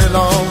very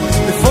long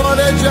before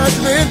their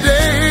judgment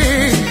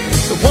day.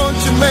 So won't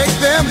you make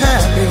them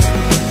happy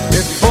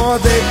before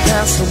they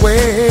pass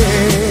away?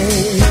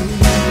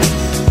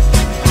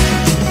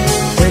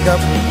 Wake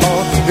up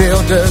all the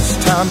builders,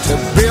 time to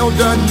build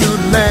a new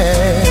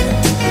land.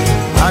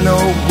 I know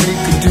we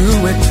could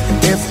do it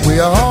if we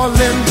all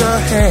lend a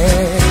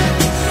hand.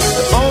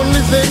 The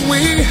only thing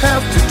we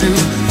have to do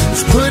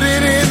is put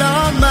it in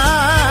our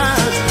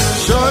minds.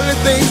 Surely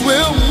things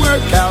will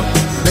work out,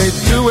 they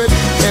do it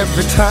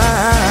every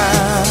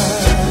time.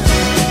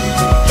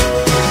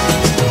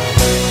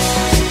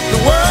 The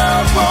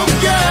world won't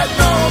get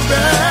no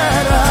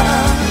better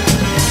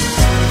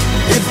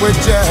if we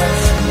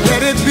just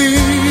let it be.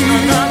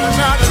 Na, na,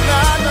 na, na,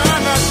 na,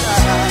 na, na.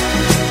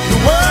 The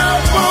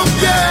world won't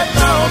get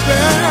no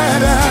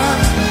better.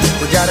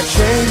 We gotta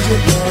change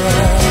it,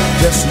 girl,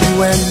 just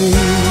you and me.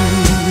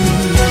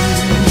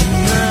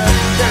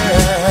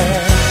 Yeah.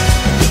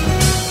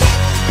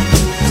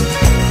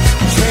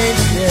 Change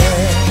it, yeah,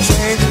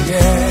 change it,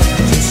 yeah,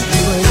 just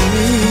you and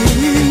me.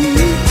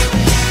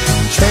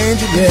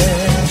 Change it, yeah,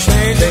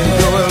 change it. Can't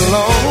do it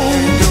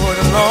alone, do it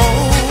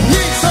alone.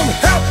 Need some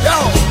help,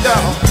 y'all,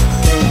 y'all.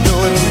 Can't do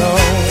it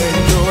alone,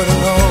 can't do it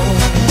alone.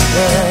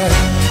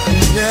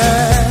 Yeah,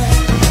 yeah.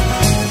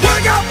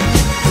 Wake up,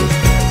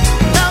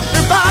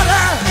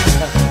 everybody.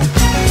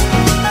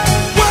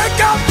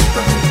 Wake up,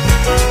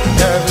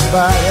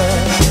 everybody.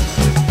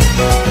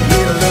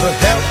 Need a little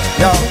help,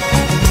 y'all.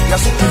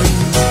 Yes, we do.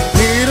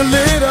 Need a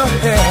little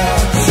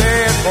help. Say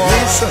it, boy.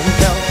 Need some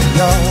help,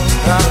 y'all.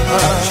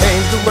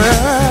 Change the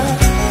world,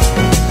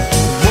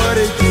 what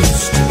it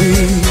used to be.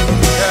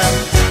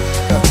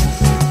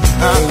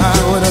 Can't do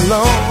it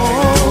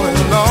alone. Do it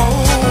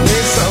alone.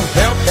 Need some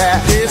help, yeah.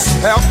 Need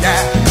some help,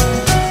 yeah.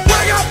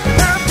 Wake up,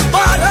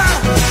 everybody.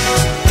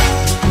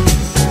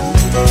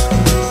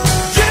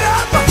 Get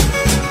up,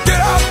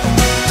 get up,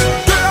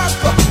 get up,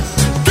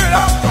 get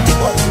up.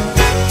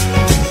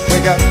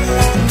 Wake up.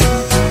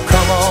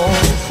 Come on,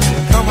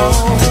 come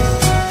on.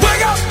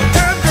 Wake up,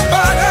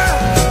 everybody.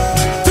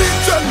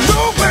 Teach a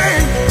new way.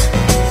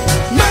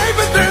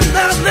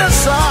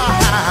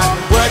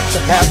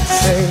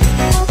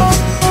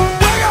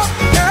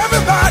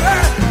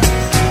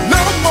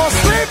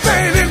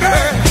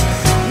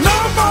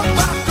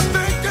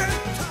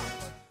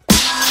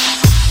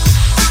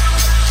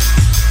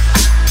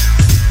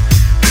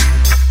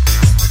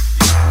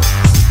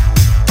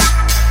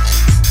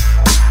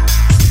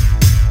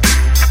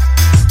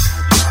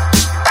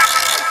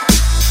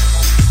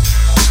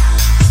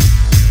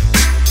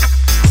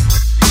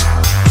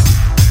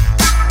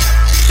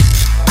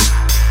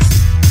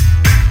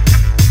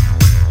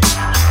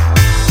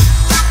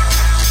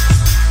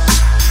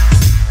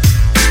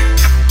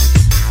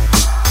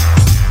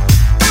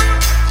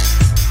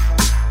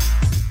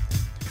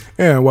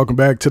 And welcome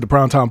back to the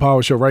Primetime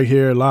Power Show right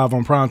here, live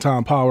on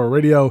Primetime Power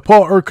Radio.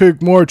 Paul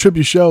Earthquake Moore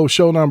Tribute Show,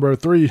 show number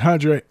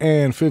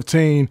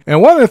 315.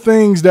 And one of the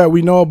things that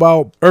we know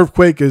about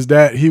Earthquake is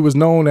that he was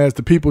known as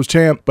the People's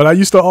Champ. But I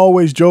used to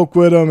always joke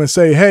with him and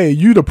say, hey,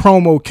 you the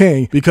promo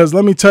king. Because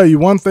let me tell you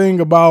one thing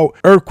about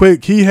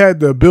Earthquake, he had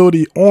the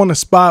ability on the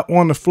spot,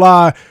 on the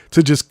fly,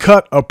 to just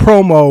cut a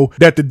promo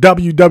that the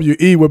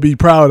WWE would be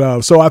proud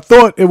of. So I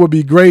thought it would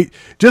be great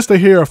just to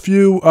hear a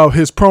few of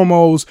his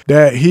promos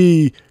that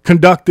he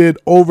conducted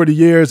over the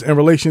years in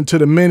relation to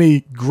the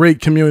many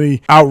great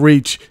community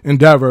outreach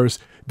endeavors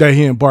that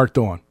he embarked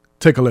on.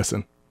 Take a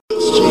listen.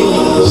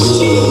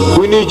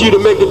 We need you to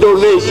make a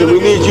donation.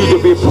 We need you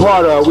to be a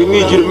part of. We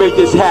need you to make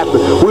this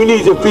happen. We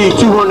need to feed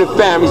 200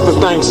 families for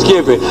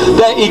Thanksgiving.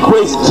 That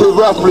equates to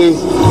roughly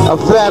a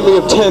family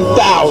of 10,000.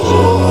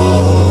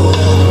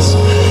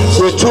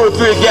 With 2 or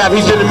 3 gap,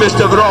 he's in the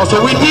midst of it all.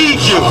 So we need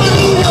you.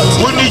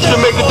 We need you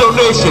to make a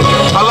donation.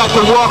 I'd like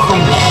to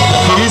welcome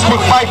the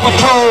Eastwood Bike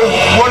Patrol,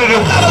 one of the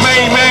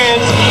main men.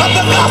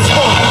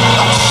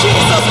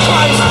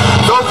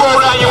 Don't go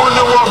down your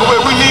window and walk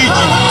away. We need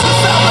you.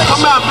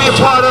 Come out, be a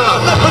part of it.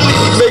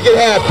 Make it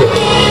happen.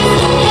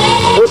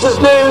 What's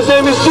his name? His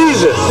name is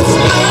Jesus.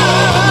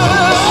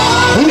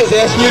 We just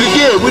asking you to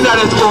give. We're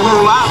not asking for a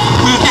whole lot.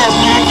 We just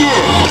asking you to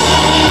give.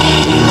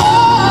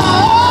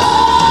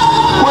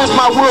 Where's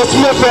my Will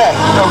Smith at?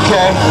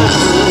 Okay.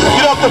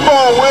 Get off the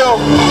phone, Will.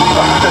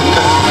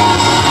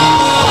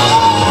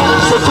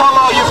 So tell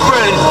all your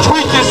friends,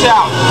 tweet this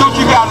out. Do what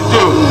you gotta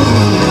do.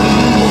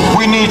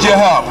 We need your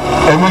help,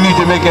 and we need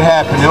to make it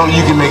happen. Only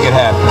you can make it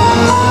happen.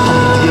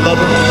 You love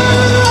it?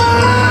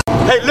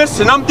 Hey,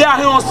 listen, I'm down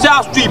here on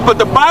South Street, but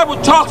the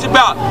Bible talks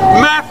about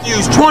Matthew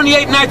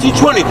 28, 19,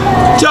 20.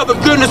 Tell the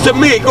goodness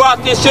of me, go out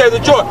there and share the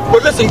joy.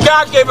 But listen,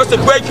 God gave us a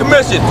great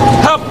commission.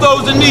 Help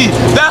those in need.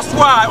 That's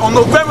why on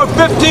November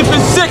 15th and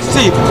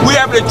 16th, we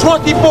have a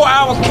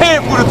 24-hour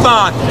camp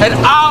food-a-thon at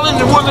Island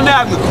and Woodland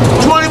Avenue.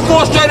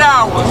 24 straight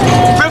hours.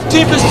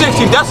 15th and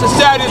 16th. That's a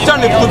Saturday and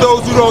Sunday for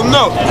those who don't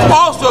know.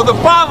 Also, the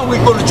following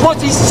week, on the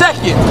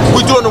 22nd,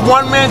 we're doing a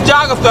one-man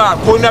jog-a-thon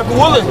from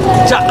Woodland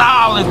to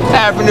Island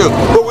Avenue.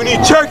 But we need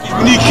turkeys,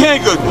 we need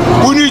canned goods,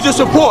 we need your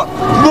support.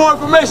 For more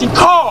information,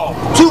 call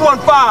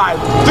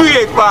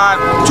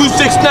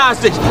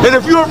 215-385-2696. And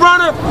if you're a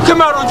runner,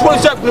 come out on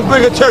 22nd and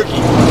bring a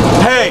turkey.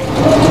 Hey,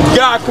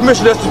 God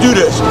commissioned us to do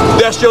this.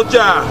 That's your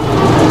job.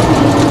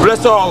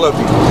 Bless all of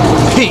you.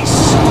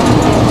 Peace.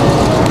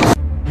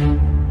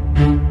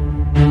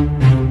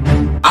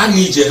 I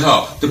need your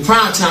help. The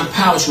Primetime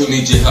Power Show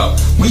needs your help.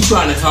 We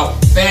trying to help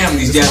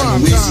families down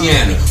in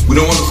Louisiana. We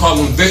don't want to call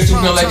them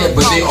victims, not like that,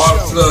 but they are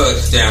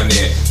floods down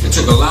there. It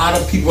took a lot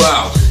of people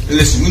out. And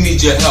listen, we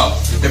need your help.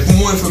 And for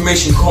more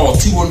information, call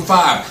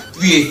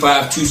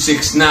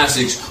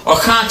 215-385-2696 or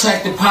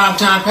contact the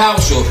Primetime Power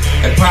Show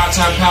at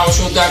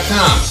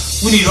primetimepowershow.com.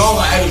 We need all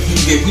the items we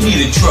can get. We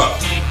need a truck.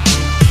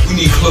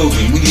 We need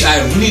clothing. We need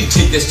items. We need to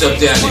take that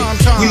stuff down there.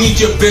 We need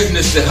your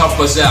business to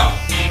help us out.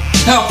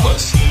 Help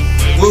us.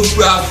 We'll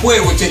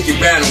take your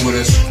banner with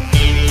us.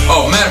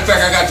 Oh, matter of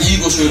fact, I got the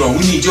Eagle shirt on.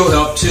 We need your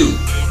help too.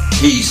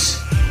 Peace.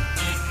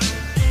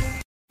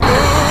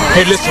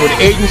 Hey, listen, with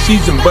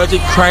agencies and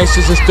budget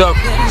crisis and stuff,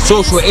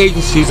 social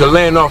agencies are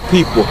laying off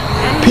people.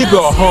 People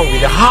are hungry.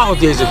 The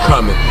holidays are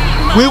coming.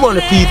 We want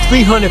to feed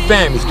 300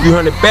 families,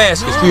 300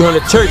 baskets,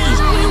 300 turkeys.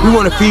 We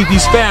want to feed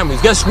these families.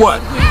 Guess what?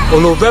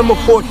 On November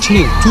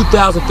 14th,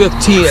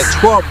 2015 at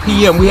 12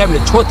 p.m., we're having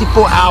a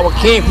 24-hour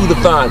canned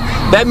food-a-thon.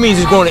 That means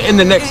it's going to end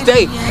the next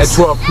day at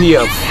 12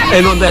 p.m.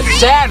 And on that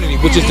Saturday,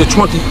 which is the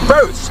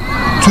 21st,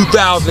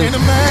 2015,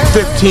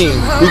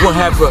 we're going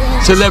to have a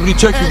celebrity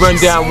turkey run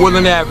down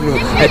Woodland Avenue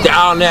at the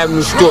Island Avenue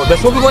store.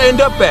 That's what we're going to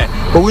end up at.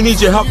 But we need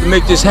your help to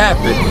make this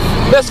happen.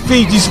 Let's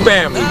feed these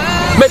families.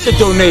 Make a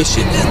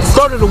donation.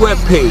 Go to the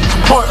webpage,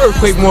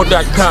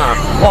 PaulEarthquakeMore.com,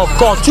 or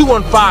call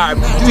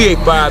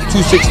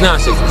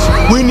 215-385-2696.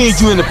 We need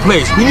you in the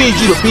place. We need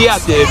you to be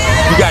out there.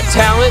 You got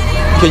talent?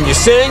 Can you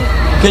sing?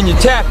 Can you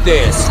tap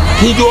dance?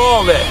 Can you do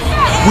all that?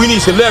 We need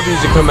celebrities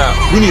to come out.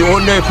 We need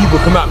ordinary people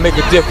to come out and make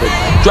a difference.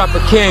 Drop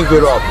a canned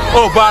good off.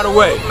 Oh, by the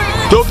way,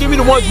 don't give me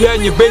the ones you had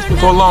in your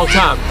basement for a long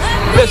time.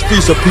 Let's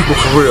feed some people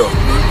for real.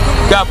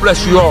 God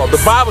bless you all.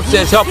 The Bible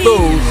says help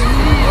those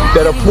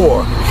that are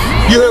poor.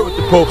 You heard what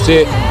the Pope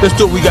said. Let's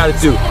do what we gotta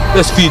do.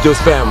 Let's feed those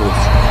families.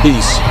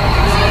 Peace.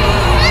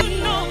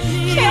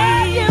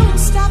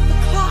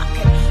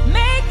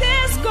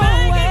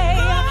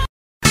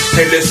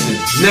 Hey, listen,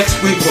 next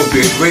week will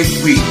be a great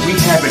week. We're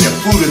having a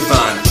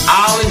food-a-thon,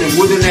 Island and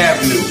Woodland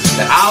Avenue.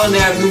 The Island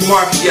Avenue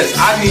Market, yes,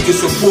 I need your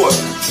support.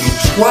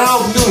 From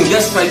 12 noon,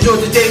 that's right, you know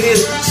what the date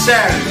is?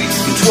 Saturday,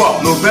 the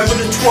 12th, November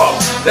the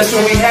 12th. That's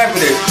when we having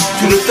it.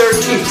 To the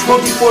 13th,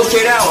 24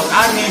 straight hours.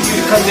 I need you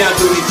to come down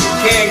to me some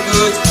canned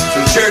goods,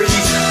 some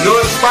turkeys, no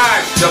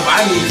expired stuff.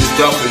 I need the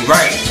stuff and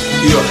right.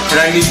 You know, and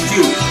I need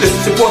you. Listen,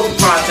 support the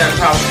Primetime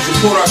Power,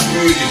 support our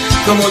community.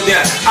 Come on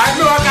down. I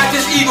know I got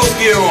this Eagles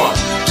gear on,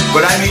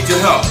 but I need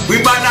your help.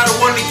 We might not have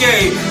won the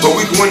game, but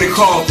we can win the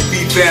call to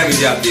feed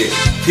families out there.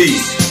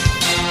 Peace.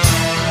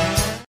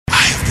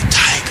 I am the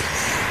tiger.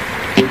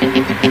 You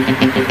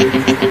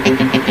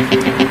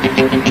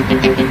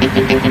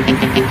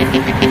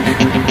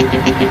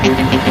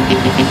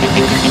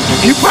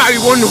probably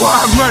wonder why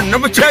I'm running.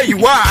 I'm gonna tell you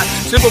why.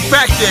 Simple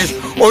fact is,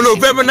 on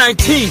November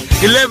 19th,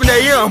 11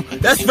 a.m.,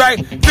 that's right,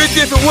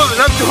 50th and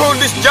Woodland, I'm holding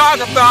this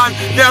jog-a-thon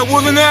down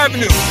Woodland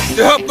Avenue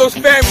to help those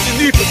families in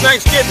need for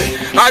Thanksgiving.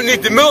 I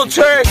need the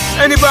military,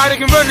 anybody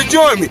can run to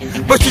join me,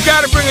 but you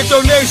gotta bring a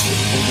donation,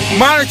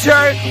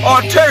 monetary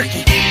or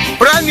turkey.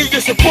 But I need your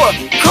support.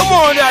 Come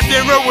on out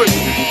there and run with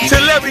me.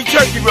 Celebrity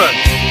Turkey Run.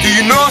 Do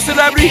you know a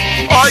celebrity?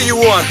 Are you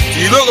one? Do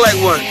you look like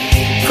one?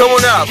 Come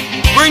on out.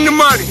 Bring the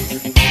money.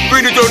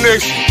 Bring the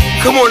donation.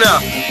 Come on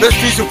out. Let's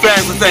feed some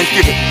families for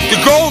Thanksgiving.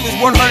 The goal is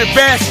 100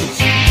 baskets.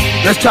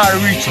 Let's try to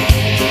reach it.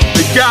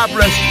 May God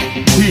bless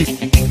you.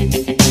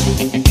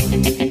 Peace.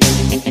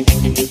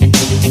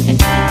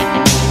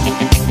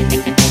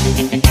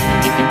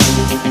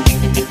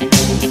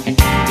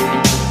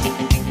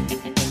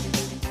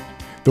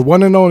 The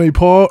one and only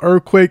Paul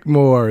Earthquake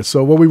Moore.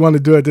 So what we want to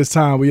do at this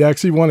time, we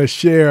actually want to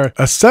share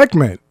a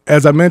segment.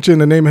 As I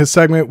mentioned, the name of his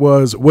segment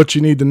was What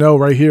You Need to Know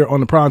right here on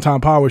the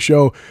Primetime Power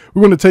Show.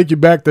 We're going to take you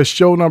back to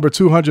show number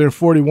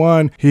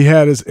 241. He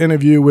had his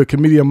interview with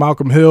comedian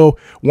Malcolm Hill,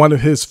 one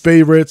of his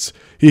favorites.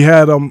 He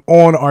had him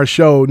on our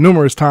show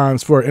numerous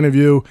times for an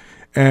interview,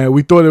 and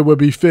we thought it would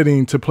be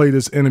fitting to play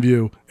this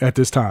interview at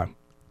this time.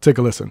 Take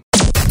a listen.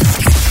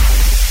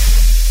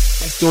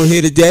 On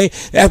here today,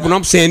 that's what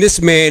I'm saying. This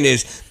man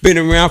has been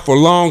around for a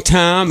long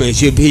time, and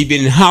he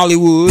been in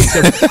Hollywood.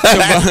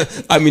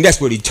 I mean, that's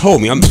what he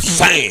told me. I'm just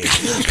saying.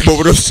 But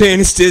what I'm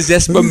saying is this: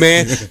 that's my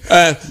man.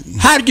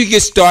 How did you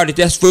get started?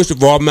 That's first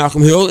of all,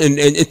 Malcolm Hill,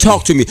 and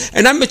talk to me.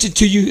 And I mentioned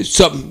to you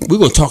something. We're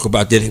gonna talk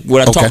about that.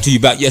 What I talked to you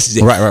about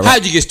yesterday. Right. How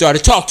did you get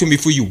started? Talk to me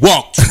before you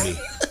walk to me.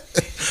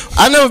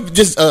 I never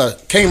just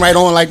came right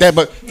on like that,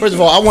 but first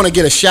of all, I want to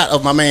get a shot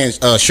of my man's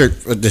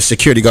shirt, the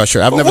security guard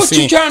shirt. I've never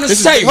seen. What you trying to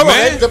say,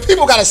 man? The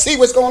people got to see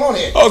what's going on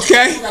here.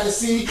 Okay. People got to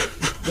see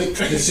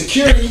the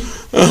security,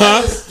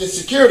 the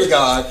security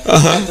guard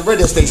at the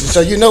radio station.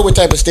 So you know what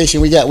type of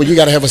station we got. Well, you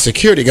got to have a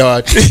security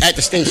guard at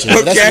the station.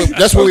 Okay.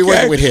 That's what we're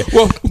working with here.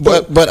 Well,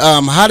 but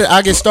how did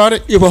I get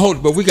started? Yeah, but hold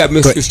it. But we got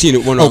Miss Christina.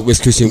 Miss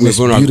Christina. Miss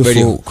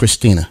beautiful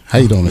Christina. How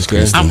you doing, Miss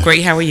Christina? I'm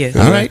great. How are you?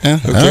 All right, all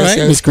right,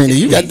 Miss Christina.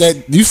 You got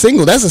that? You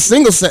single? That's a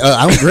single.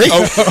 I'm great.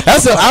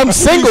 That's a I'm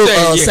single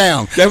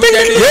sound.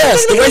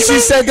 Yes, the way she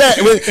said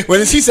that.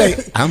 When she say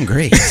I'm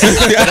great,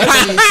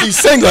 that means she's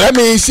single. That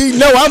means she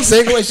know I'm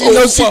single and she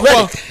knows she's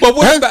ready. But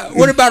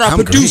what about our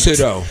producer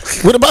though?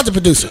 What about the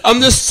producer?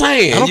 I'm just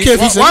saying. I don't care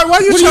if he's why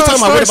you trying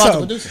to what about the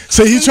producer?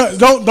 So he try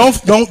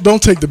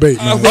don't take the bait,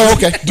 man. Oh,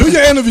 okay. Do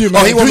your interview,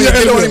 man. Oh, he want me to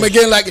get on him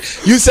again like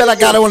you said I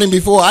got on him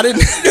before. I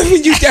didn't.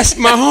 That's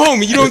my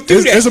homie. You don't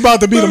do that. It's about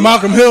to be the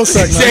Malcolm Hill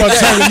segment. I'm about to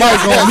turn the mic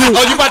on you.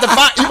 Oh,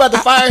 you about to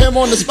fire him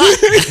on the spot?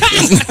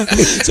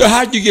 So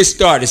how did you get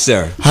started,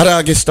 sir? How did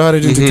I get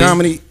started into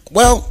comedy?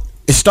 Well,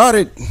 it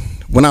started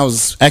when I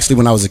was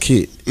a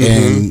kid,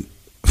 and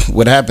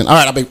what happened? All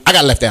right, I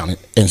got left out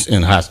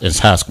in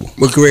high school.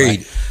 What grade?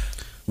 Right?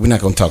 We're not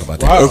going to talk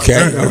about that. Wow. Okay,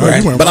 all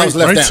right. But I was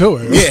left out. To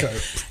it. Yeah. Okay.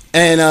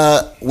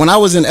 And when I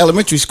was in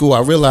elementary school,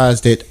 I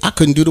realized that I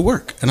couldn't do the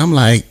work, and I'm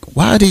like,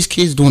 why are these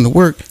kids doing the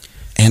work,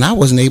 and I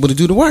wasn't able to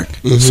do the work?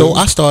 So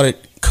I started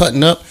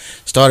cutting up,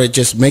 started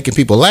just making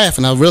people laugh,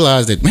 and I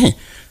realized that, man,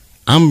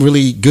 I'm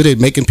really good at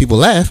making people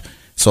laugh.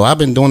 So I've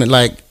been doing it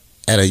like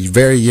at a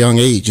very young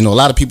age. You know, a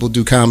lot of people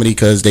do comedy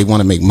because they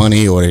want to make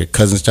money or their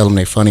cousins tell them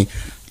they're funny.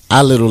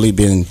 I literally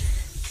been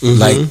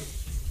like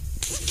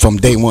from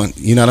day one,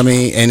 you know what I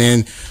mean? And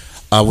then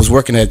I was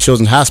working at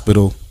Children's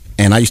Hospital,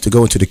 and I used to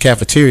go into the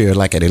cafeteria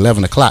like at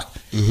 11 o'clock.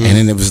 And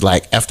then it was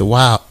like, after a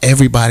while,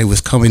 everybody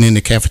was coming in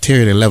the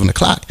cafeteria at 11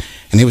 o'clock.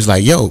 And it was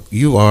like, yo,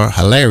 you are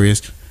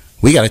hilarious.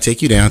 We got to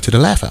take you down to the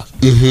Laugh House.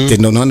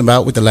 Didn't know nothing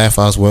about what the Laugh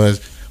House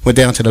was. Went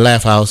down to the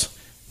Laugh House,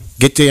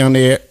 get down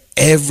there,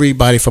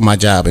 everybody from my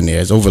job in there.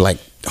 It's over like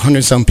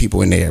 100-something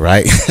people in there,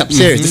 right? I'm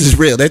serious. This is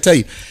real. They tell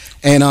you.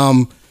 And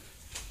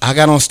I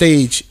got on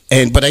stage,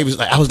 but I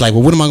was like,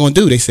 well, what am I going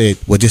to do? They said,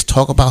 well, just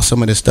talk about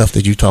some of the stuff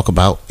that you talk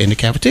about in the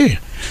cafeteria.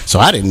 So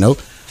I didn't know.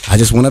 I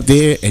just went up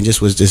there and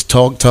was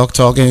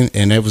talking,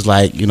 and it was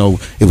like, you know,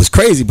 it was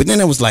crazy. But then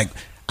it was like,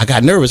 I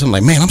got nervous. I'm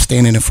like, man, I'm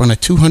standing in front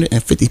of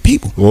 250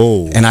 people.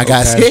 Whoa. And I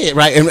got scared,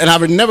 right? And I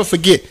would never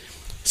forget,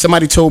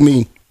 somebody told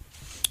me,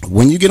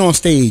 when you get on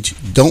stage,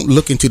 don't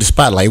look into the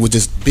spotlight. It was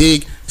this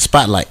big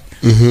spotlight.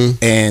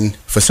 And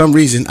for some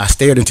reason, I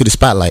stared into the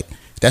spotlight.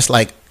 That's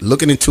like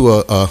looking into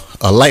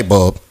a light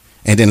bulb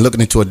and then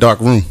looking into a dark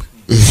room.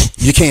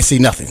 You can't see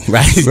nothing,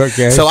 right?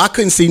 Okay. So I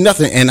couldn't see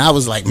nothing, and I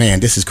was like,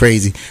 man, this is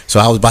crazy. So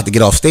I was about to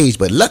get off stage,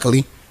 but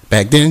luckily,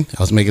 back then,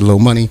 I was making a little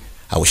money.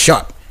 I was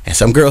sharp. And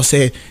some girl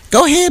said,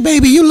 go ahead,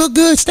 baby, you look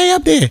good, stay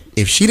up there.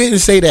 If she didn't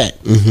say that,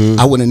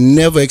 I would have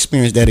never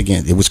experienced that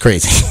again. It was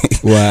crazy.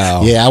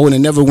 Wow. Yeah, I would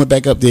have never went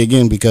back up there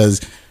again because,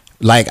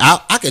 like,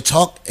 I could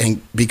talk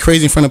and be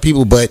crazy in front of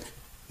people, but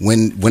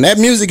when that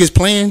music is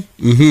playing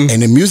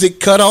and the music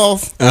cut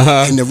off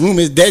and the room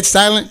is dead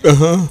silent,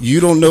 you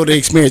don't know the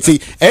experience.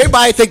 See,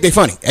 everybody think they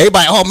funny.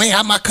 Everybody, oh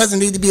man, my cousin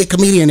need to be a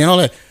comedian and all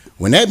that.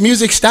 When that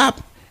music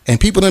stop and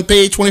people done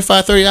paid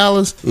 $25,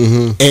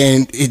 $30,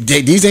 and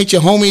these ain't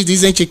your homies,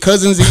 these ain't your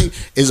cousins,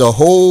 is a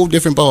whole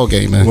different ball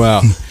game, man.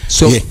 Wow.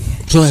 So have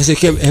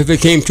it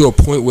came to a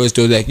point where it's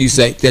though that you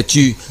say that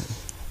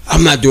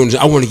I'm not doing this.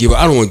 I want to give up.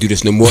 I don't want to do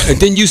this no more. And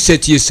then you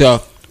said to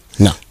yourself,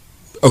 no.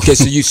 Okay,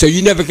 so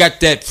you never got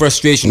that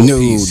frustration.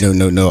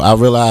 No. I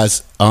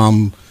realized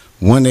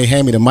when they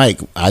hand me the mic,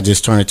 I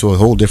just turned into a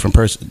whole different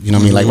person. You know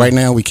what I mean? Like right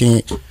now, we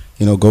can't,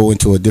 go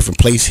into a different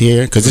place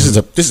here because this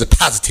is a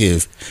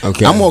positive.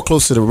 Okay, I'm more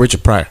close to the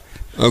Richard Pryor.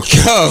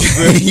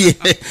 Okay.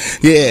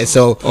 yeah.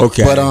 So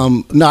okay, but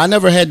no, I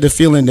never had the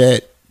feeling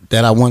that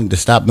I wanted to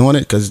stop doing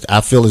it because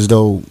I feel as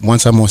though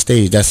once I'm on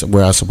stage, that's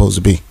where I'm supposed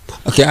to be.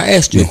 Okay, I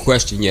asked you a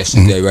question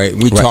yesterday, right?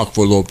 We talked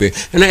for a little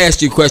bit, and I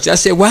asked you a question. I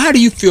said, well, how do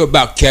you feel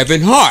about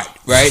Kevin Hart,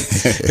 right?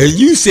 And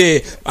you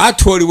said, I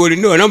totally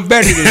wouldn't know, and I'm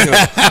better than him.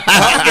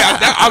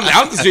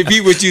 I'm just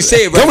repeating what you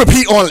said. Don't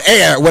repeat on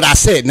air what I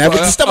said. Now,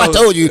 the stuff I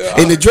told you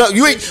in the drug,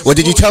 you ain't. Well,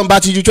 did you tell him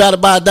about you try to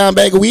buy a dime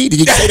bag of weed? Did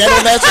you say that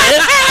on that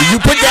air? Did you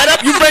put that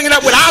up? You bringing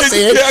up what I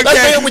said. Let's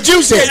bring up what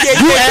you said.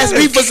 You asked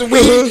me for some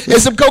weed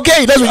and some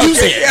cocaine. That's what you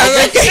said.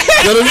 Okay?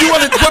 So if you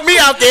want to put me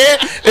out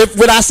there, if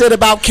what I said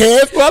about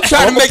Kev, well, I'm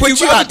trying to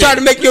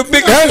make you a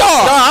bigger star.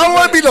 No, I don't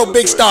want to be no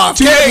big star.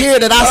 Kev here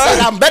that I said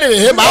I'm better than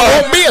him.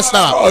 I won't be a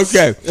star.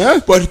 Okay.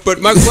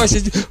 But my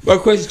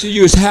question to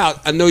you is how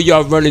I know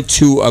y'all run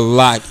into a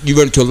lot. You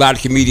run into a lot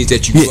of comedians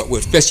that you grew up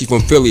with, especially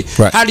from Philly.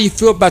 Right. How do you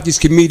feel about these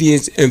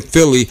comedians in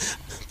Philly?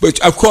 But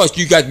of course,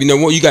 you got to be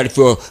number one. You got to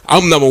feel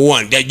I'm number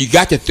one. That you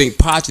got to think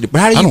positive.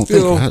 But how do you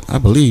feel? I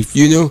believe.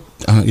 Yeah,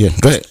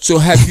 go ahead. So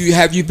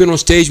have you been on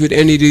stage with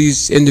any of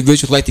these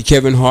individuals like the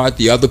Kevin Hart,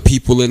 the other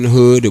people in the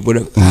hood, or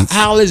whatever?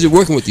 How is it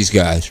working with these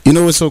guys? You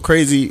know what's so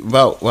crazy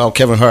about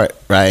Kevin Hart,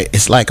 right?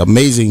 It's like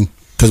amazing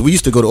because we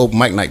used to go to open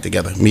mic night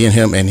together, me and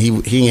him, and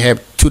he had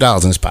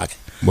 $2 in his pocket.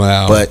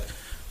 Wow. But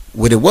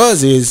what it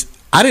was is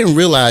I didn't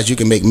realize you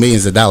can make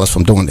millions of dollars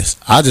from doing this.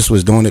 I just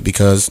was doing it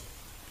because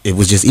it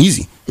was just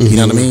easy. You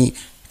know what I mean?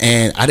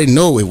 And I didn't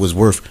know it was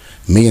worth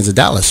millions of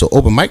dollars. So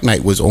open mic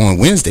night was on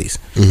Wednesdays.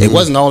 It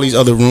wasn't all these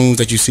other rooms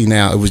that you see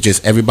now. It was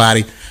just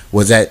everybody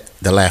was at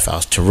the Laugh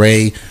House.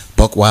 Teray,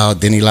 Buck Wild,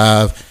 Denny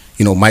Live,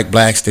 Mike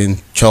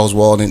Blackston, Charles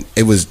Walden.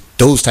 It was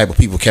those type of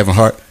people, Kevin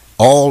Hart,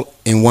 all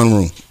in one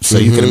room. So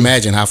you can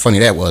imagine how funny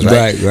that was,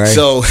 right? Right.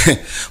 So,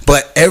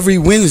 but every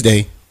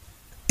Wednesday,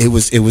 it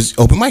was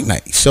open mic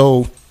night.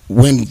 So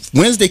when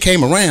Wednesday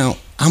came around,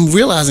 I'm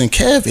realizing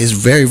Kev is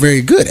very,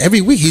 very good.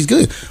 Every week he's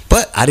good.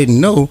 But I didn't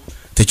know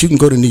that you can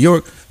go to New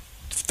York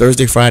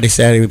Thursday, Friday,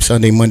 Saturday,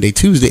 Sunday, Monday,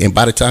 Tuesday. And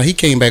by the time he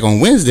came back on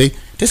Wednesday,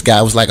 this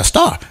guy was like a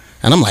star.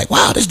 And I'm like,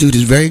 wow, this dude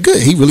is very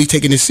good. He really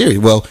taking this serious.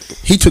 Well,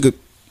 he took it,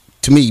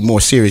 to me, more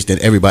serious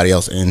than everybody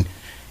else in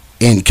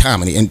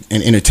comedy and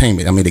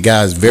entertainment. I mean, the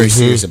guy is very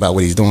serious about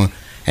what he's doing.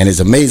 And it's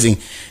amazing.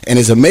 And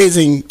it's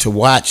amazing to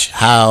watch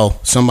how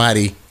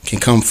somebody can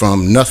come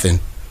from nothing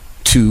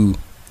to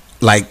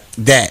like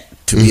that.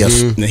 To be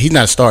he's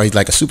not a star, he's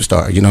like a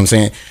superstar, you know what I'm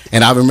saying?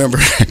 And I remember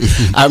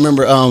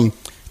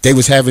they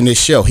was having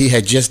this show. He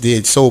had just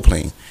did Soul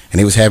Plane and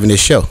they was having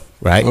this show,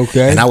 right?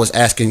 Okay. And I was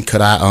asking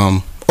could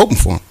I open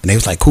for him? And they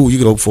was like, cool, you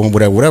could open for him,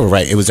 whatever,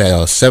 right? It was at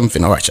 7th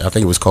and Arch. I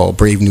think it was called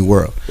Brave New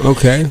World.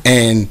 Okay.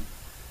 And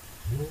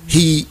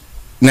he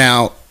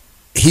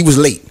was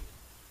late.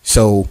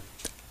 So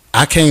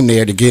I came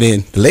there to get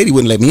in. The lady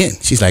wouldn't let me in.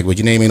 She's like, well,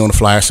 your name ain't on the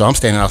flyer. So I'm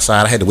standing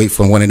outside. I had to wait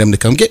for one of them to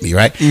come get me,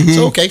 right?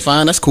 So okay,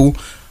 fine, that's cool.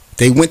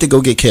 They went to go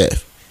get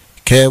Kev.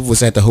 Kev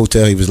was at the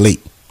hotel. He was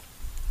late.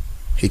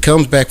 He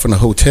comes back from the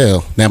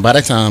hotel. Now, by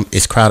that time,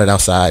 it's crowded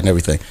outside and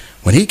everything.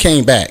 When he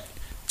came back,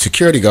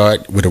 security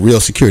guard with a real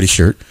security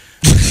shirt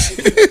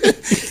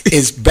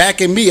is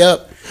backing me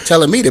up,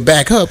 telling me to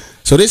back up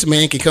so this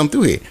man can come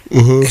through here.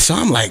 And so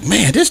I'm like,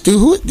 man, this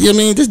dude,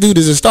 this dude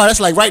is a star. That's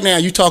like right now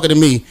you talking to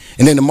me,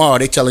 and then tomorrow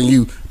they telling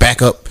you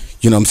back up.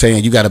 You know what I'm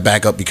saying? You got to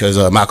back up because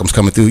Malcolm's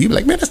coming through. You be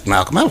like, man, that's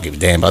Malcolm. I don't give a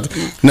damn about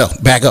that. No,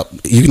 back up.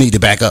 You need to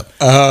back up.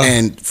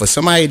 And for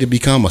somebody to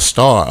become a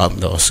star, a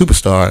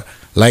superstar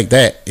like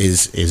that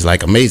is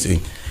like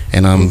amazing.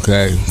 And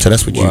so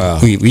that's what we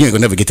ain't gonna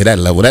never get to that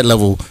level. That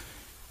level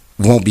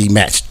won't be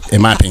matched, in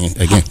my opinion.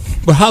 Again.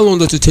 But how long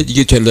does it take to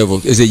get to that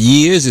level? Is it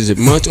years? Is it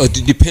months? Or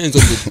it depends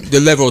on the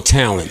level of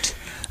talent?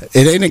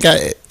 It ain't a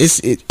guy.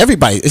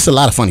 Everybody. It's a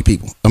lot of funny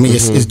people. I mean,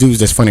 it's dudes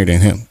that's funnier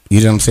than him. You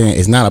know what I'm saying?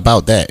 It's not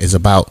about that. It's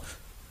about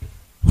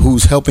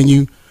who's helping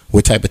you,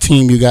 what type of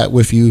team you got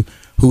with you,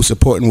 who's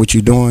supporting what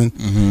you're doing,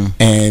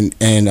 and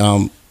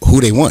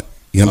who they want.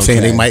 You know what I'm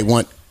saying? They might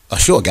want a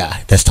short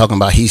guy that's talking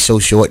about he's so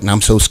short and I'm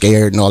so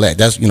scared and all that.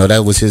 That's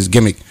that was his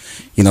gimmick.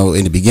 In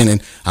the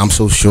beginning, I'm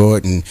so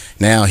short, and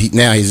now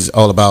he's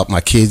all about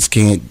my kids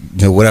can't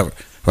whatever,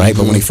 right?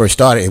 But when he first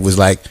started, it was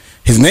like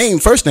his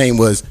first name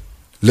was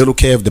Little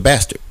Kev the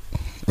Bastard,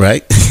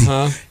 right?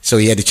 So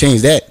he had to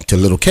change that to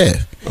Little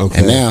Kev. Okay.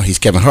 And now he's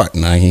Kevin Hart.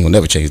 Now he ain't gonna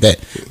never change that.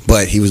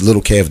 But he was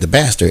Little Kev the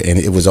Bastard, and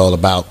it was all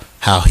about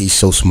how he's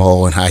so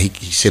small and how he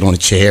sit on a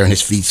chair and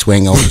his feet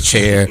swing on the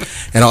chair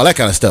and all that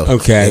kind of stuff.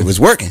 Okay. It was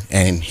working,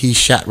 and he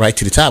shot right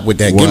to the top with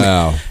that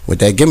Wow. gimmick. With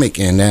that gimmick,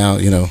 and now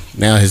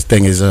now his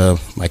thing is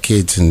my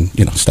kids and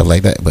stuff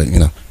like that. But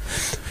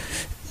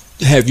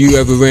Have you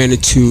ever ran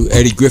into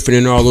Eddie Griffin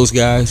and all those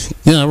guys?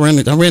 I ran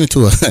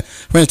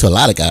into a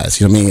lot of guys.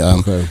 You know what I mean?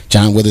 Okay.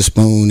 John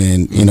Witherspoon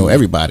and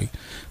everybody.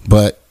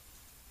 But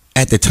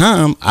at the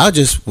time, I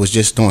was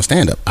just doing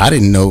stand up. I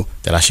didn't know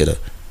that I should have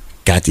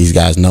got these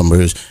guys'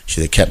 numbers.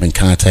 Should have kept in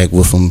contact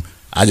with them.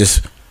 I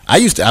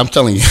used to. I'm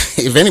telling you,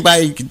 if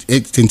anybody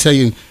can tell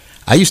you,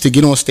 I used to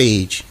get on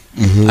stage.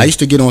 Mm-hmm. I used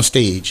to get on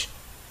stage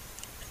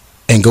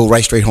and go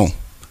right straight home,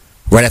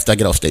 right after I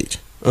get off stage.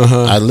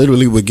 Uh-huh. I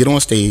literally would get on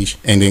stage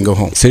and then go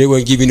home. So they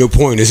wouldn't give you no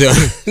pointers,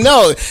 huh?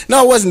 No,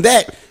 it wasn't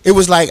that. It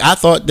was like I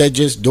thought that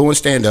just doing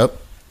stand up,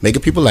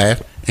 making people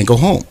laugh, and go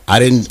home. I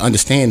didn't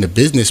understand the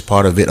business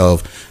part of it.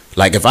 Of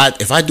like if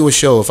I do a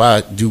show, if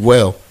I do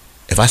well,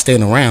 if I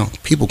stand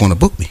around, people gonna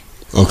book me.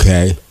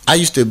 Okay. I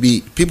used to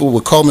be. People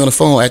would call me on the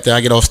phone after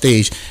I get off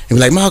stage and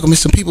be like, "Malcolm,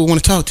 some people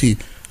want to talk to you."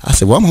 I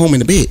said, "Well, I'm home in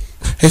the bed."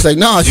 It's like,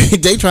 "No,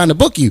 they trying to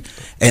book you,"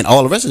 and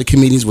all the rest of the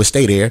comedians would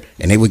stay there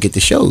and they would get the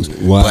shows.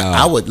 Wow. But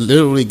I would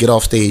literally get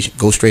off stage,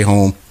 go straight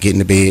home, get in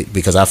the bed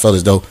because I felt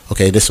as though,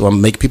 okay, this is what I'm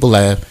gonna make people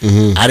laugh.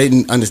 Mm-hmm. I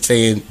didn't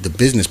understand the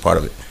business part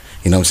of it.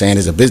 You know what I'm saying?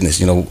 It's a business.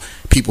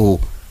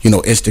 People.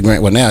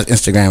 Instagram. Well, now it's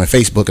Instagram and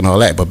Facebook and all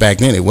that, but back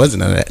then it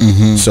wasn't none of that.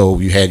 Mm-hmm. So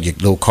you had your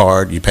little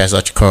card, you pass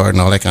out your card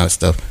and all that kind of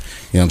stuff.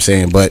 You know what I'm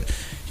saying? But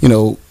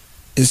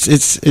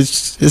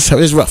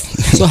it's rough.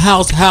 So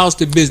how's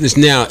the business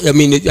now? I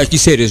mean, like you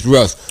said, it's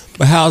rough.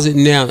 But how's it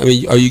now? I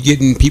mean, are you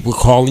getting people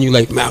calling you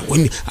like, "Man,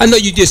 I know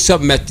you did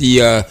something at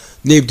the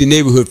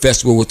neighborhood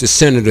festival with the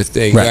senator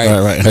thing, right?"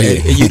 Right. And,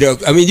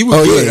 I mean, you were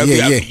Oh, good. yeah, I mean,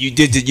 yeah. you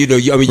did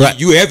it. Right.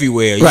 You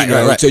everywhere.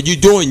 Right. So you're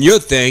doing your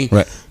thing.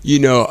 Right.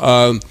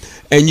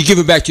 And you give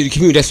it back to the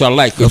community. That's what I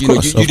like. 'Cause, Of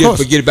course, you didn't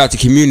forget about the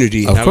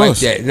community. Of I like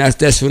course. that. And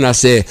that's when I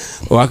said,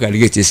 "Oh, I got to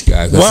get this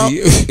guy." Well,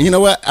 you know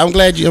what? I'm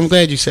glad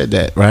you said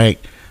that. Right.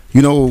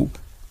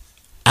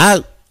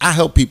 I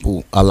help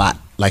people a lot.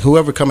 Like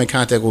whoever come in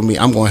contact with me,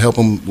 I'm going to help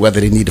them whether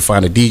they need to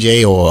find a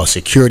DJ or a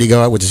security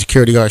guard with a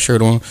security guard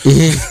shirt on.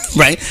 Mm-hmm.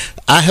 Right.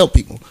 I help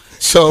people.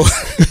 So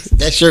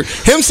that shirt,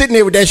 him sitting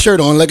there with that shirt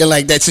on, looking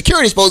like that.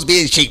 Security's supposed to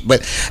be in shape,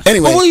 but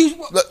anyway,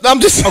 I'm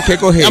just okay.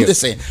 Go ahead. I'm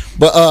just saying,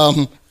 but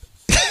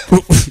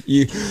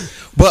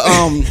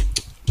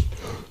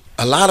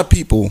a lot of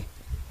people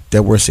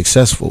that were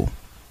successful,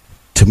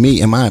 to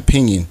me, in my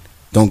opinion,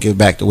 don't give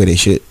back the way they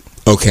should.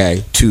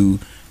 Okay.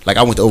 Like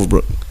I went to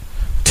Overbrook.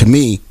 To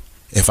me,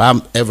 if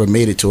I'm ever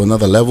made it to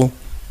another level,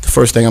 the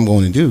first thing I'm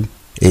going to do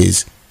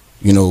is,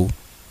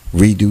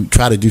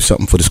 try to do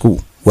something for the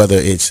school. Whether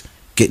it's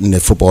getting the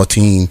football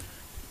team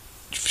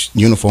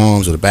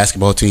uniforms or the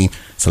basketball team.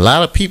 It's a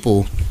lot of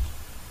people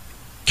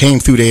came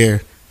through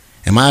there,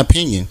 in my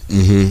opinion,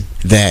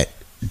 that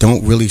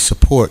don't really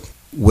support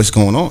what's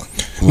going on.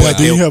 Now,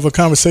 do you have a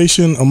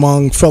conversation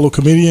among fellow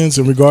comedians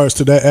in regards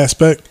to that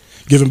aspect?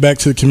 Giving back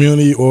to the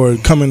community or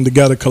coming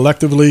together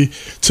collectively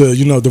to,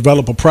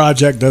 develop a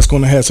project that's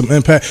going to have some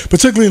impact,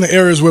 particularly in the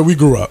areas where we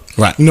grew up.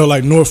 Right.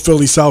 Like North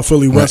Philly, South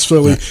Philly, West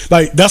Philly. Right.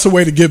 Like, that's a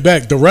way to give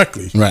back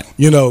directly. Right.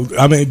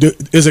 I mean,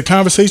 is it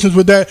conversations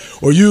with that,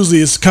 or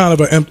usually it's kind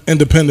of an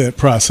independent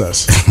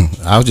process?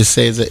 I would just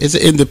say it's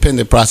an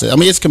independent process. I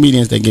mean, it's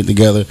comedians that get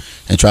together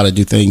and try to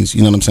do things,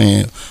 you know what I'm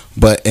saying?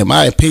 But in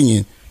my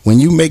opinion, when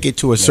you make it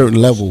to a certain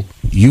level,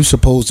 you're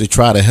supposed to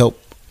try to help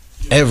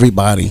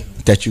everybody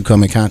that you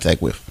come in contact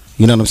with.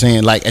 You know what I'm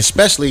saying? Like,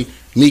 especially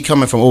me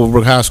coming from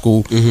Overbrook High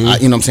School, you know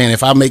what I'm saying?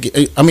 If I make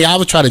it, I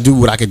would try to do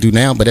what I could do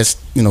now, but that's,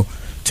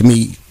 to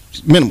me,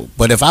 minimal.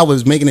 But if I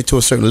was making it to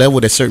a certain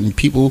level that certain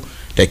people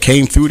that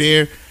came through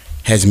there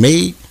has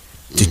made,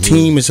 the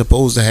team is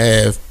supposed to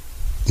have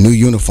new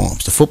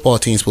uniforms. The football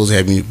team is supposed to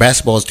have new,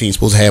 basketball team is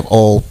supposed to have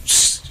all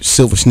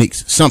silver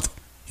sneaks, something.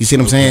 You see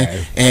what I'm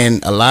saying?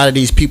 And a lot of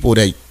these people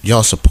that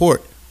y'all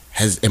support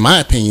has, in my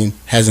opinion,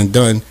 hasn't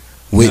done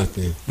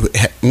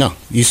no,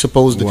 you're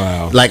supposed to.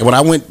 Wow. Like when I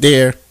went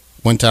there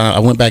one time, I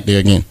went back there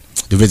again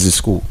to visit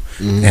school,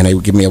 and they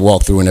would give me a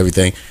walkthrough and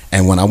everything.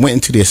 And when I went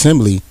into the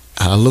assembly,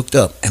 I looked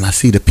up and I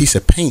see the piece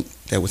of paint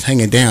that was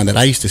hanging down that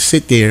I used to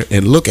sit there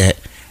and look at,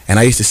 and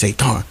I used to say,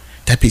 "Darn,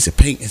 that piece of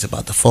paint is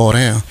about to fall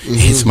down and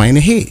hit somebody in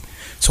the head."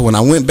 So when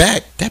I went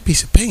back, that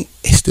piece of paint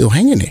is still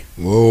hanging there.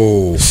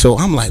 Whoa. So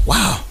I'm like,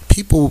 wow,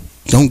 people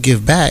don't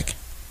give back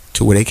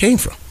to where they came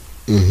from.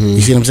 You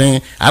see what I'm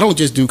saying? I don't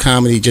just do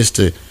comedy just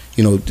to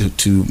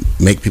to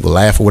make people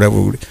laugh or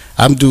whatever.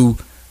 I'm to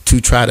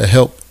try to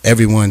help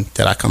everyone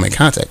that I come in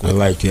contact with. I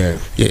like that.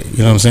 Yeah,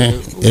 you know what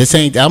I'm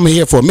saying? I'm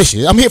here for a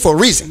mission. I'm here for a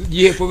reason.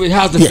 Yeah,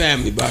 how's the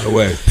family, by the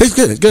way? It's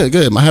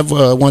good. I have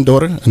one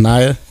daughter,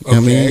 Anaya. You know what I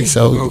mean?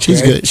 So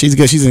she's good. She's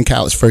good. She's in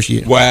college first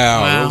year.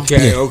 Wow.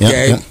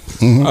 Okay.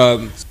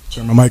 Yeah.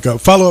 Turn my mic up.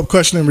 Follow-up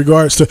question in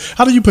regards to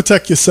how do you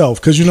protect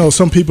yourself? Because,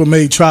 some people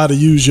may try to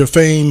use your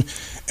fame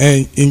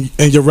and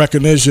your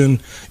recognition,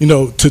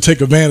 to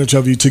take advantage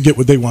of you to get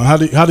what they want.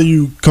 How do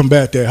you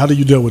combat that? How do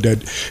you deal with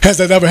that? Has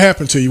that ever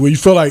happened to you where you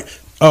feel like,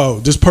 oh,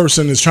 this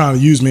person is trying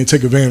to use me and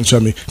take advantage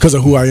of me because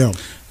of who I am?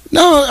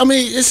 No, I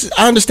mean,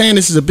 I understand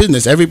this is a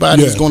business.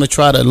 Everybody's going to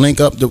try to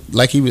link up.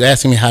 Like he was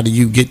asking me, how do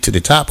you get to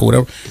the top or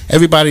whatever?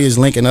 Everybody is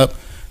linking up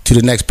to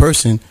the next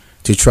person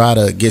to try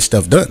to get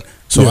stuff done.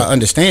 So I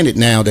understand it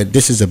now that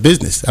this is a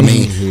business. I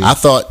mean, I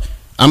thought,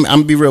 I'm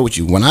gonna be real with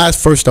you. When I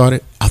first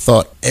started, I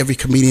thought every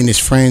comedian is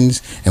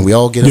friends and we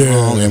all get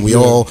along and we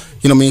all,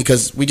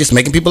 because we just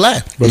making people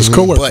laugh. But it's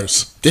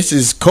coworkers. But this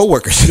is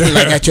coworkers,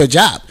 like at your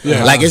job.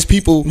 Like it's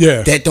people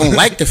that don't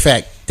like the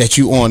fact that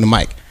you on the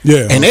mic.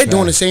 And they're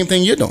doing the same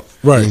thing you're doing.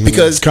 Right.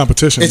 Because it's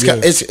competition.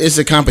 It's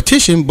a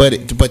competition, but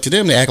to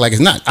them they act like it's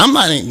not. I'm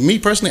not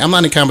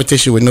in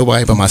competition with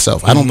nobody but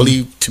myself. I don't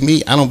believe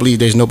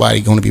there's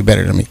nobody going to be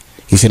better than me.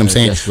 You see what I'm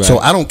saying? Right. So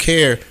I don't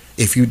care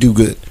if you do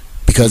good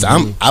because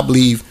I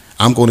believe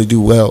I'm going to do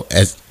well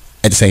at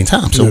the same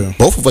time. So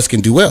both of us can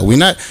do well. We're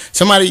not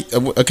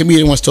a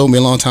comedian once told me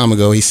a long time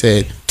ago. He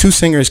said 2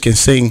 singers can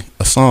sing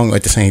a song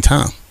at the same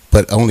time,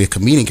 but only a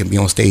comedian can be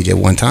on stage at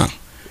one time.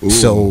 Ooh.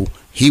 So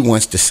he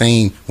wants the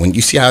same. When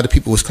you see how the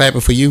people was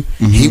clapping for you,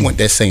 he want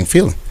that same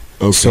feeling.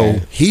 Okay. So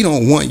he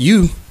don't want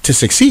you to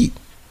succeed.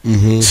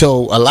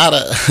 So a lot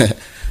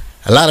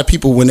of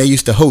people when they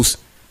used to host,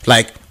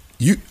 like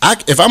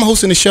if I'm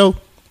hosting a show,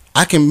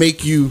 I can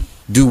make you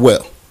do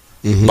well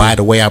by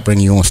the way I bring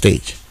you on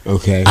stage.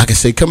 Okay. I can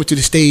say, coming to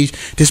the stage,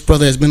 this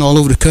brother has been all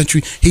over the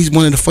country. He's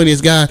one of the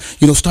funniest guys.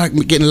 Start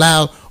getting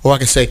loud. Or I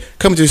can say,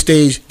 coming to the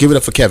stage, give it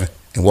up for Kevin.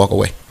 And walk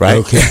away, right?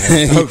 Okay.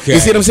 You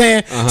see what I'm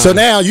saying? So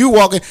now you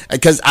walking,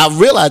 because I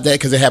realized that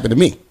because it happened to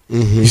me.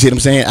 You see what I'm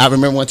saying? I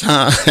remember one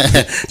time,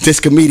 this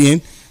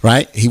comedian,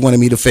 right? He wanted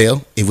me to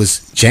fail. It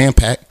was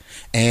jam-packed,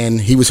 and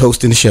he was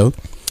hosting the show.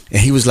 And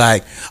he was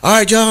like, all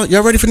right,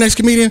 y'all ready for the next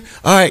comedian?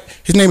 All right,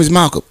 his name is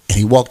Malcolm. And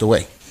he walked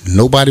away.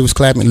 Nobody was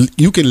clapping.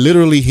 You can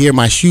literally hear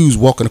my shoes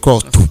walking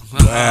across.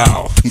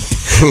 Wow.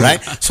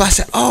 Right? So I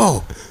said,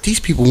 oh, these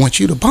people want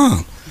you to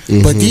bomb.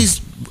 But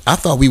I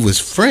thought we was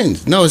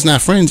friends. No, it's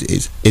not friends.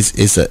 It's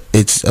a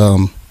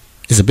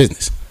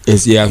business. You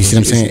see what I'm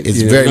saying?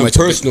 It's very much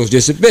personal. It's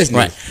just a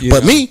business. Right.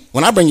 But me,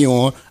 when I bring you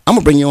on, I'm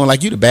gonna bring you on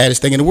like you the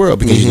baddest thing in the world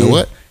because you know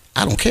what?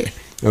 I don't care.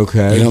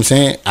 Okay. You know what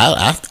I'm saying?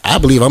 I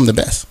believe I'm the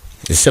best.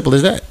 As simple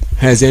as that.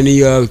 Has any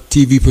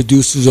TV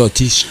producers or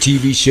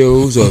TV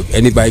shows or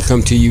anybody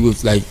come to you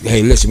with like,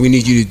 hey, listen, we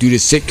need you to do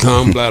this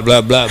sitcom, blah,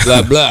 blah, blah,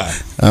 blah, blah?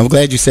 I'm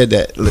glad you said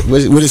that.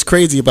 What is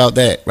crazy about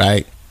that,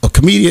 right? A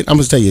comedian, I'm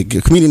going to tell you,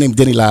 a comedian named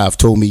Denny Live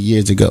told me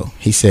years ago,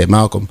 he said,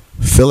 Malcolm,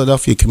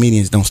 Philadelphia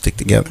comedians don't stick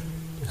together.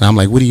 And I'm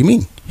like, what do you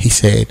mean? He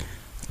said,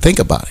 think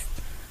about it.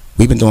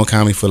 We've been doing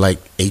comedy for like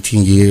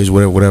 18 years,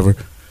 whatever.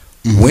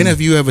 When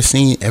have you ever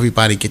seen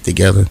everybody get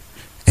together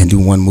and do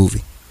one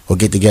movie? Or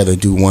get together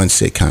and do one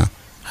sitcom?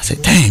 I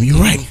said, damn, you're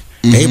right.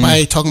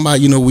 Everybody talking about,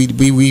 we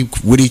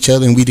with each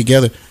other and we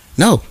together.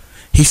 No.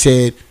 He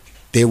said,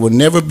 there will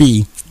never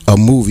be a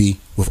movie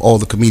with all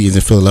the comedians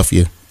in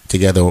Philadelphia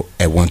together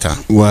at one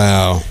time.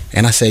 Wow.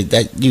 And I said,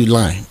 that you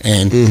lying.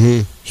 And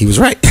he was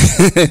right.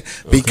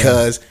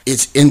 Because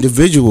it's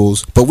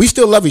individuals, but we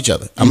still love each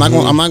other. I'm not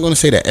going to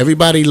say that.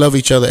 Everybody love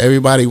each other.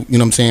 Everybody, you know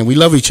what I'm saying? We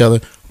love each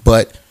other,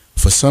 but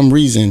for some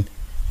reason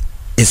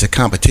it's a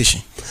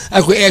competition.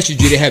 I could ask you,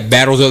 did they have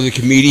battles of the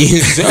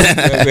comedians?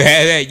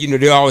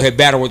 They always had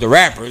battle with the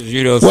rappers,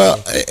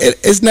 Well,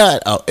 it's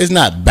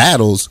not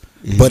battles,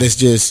 but it's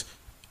just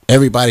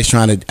everybody's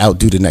trying to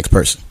outdo the next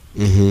person.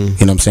 You know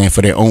what I'm saying?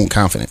 For their own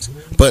confidence.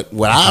 But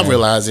what I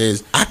realize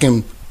is I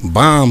can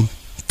bomb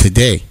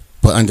today,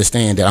 but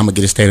understand that I'm going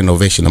to get a standing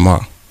ovation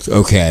tomorrow.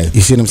 Okay.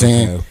 You see what I'm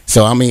saying? Okay.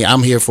 So, I mean,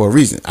 I'm here for a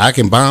reason. I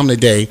can bomb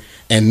today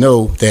and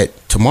know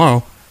that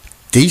tomorrow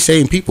these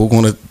same people are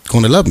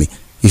going to love me.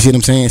 You see what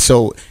I'm saying?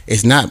 So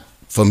it's not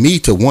for me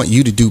to want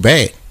you to do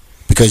bad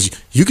because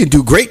you can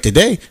do great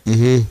today,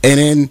 and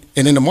then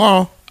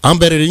tomorrow I'm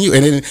better than you.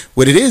 And then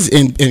what it is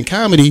in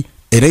comedy,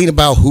 it ain't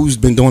about who's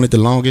been doing it the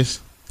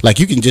longest. Like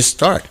you can just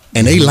start,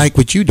 and they like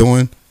what you're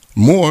doing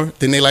more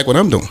than they like what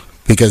I'm doing.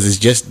 Because it's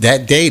just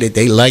that day that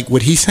they like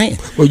what he's saying.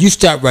 Well, you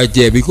stop right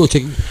there. We're going to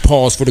take a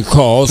pause for the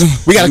calls.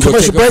 We got a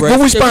commercial break. What are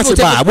we sponsored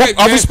by?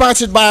 Are we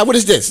sponsored by? What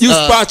is this? You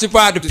sponsored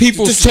by the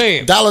People's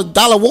Champ.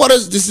 Dollar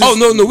Waters? This is, no.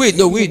 $10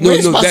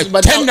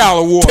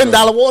 water.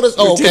 $10 Waters?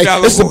 Oh, okay.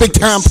 This is a big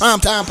prime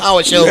time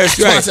power show. That's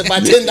right. Sponsored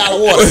by $10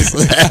 Waters.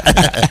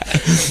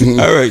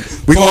 All right.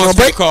 We going on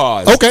break?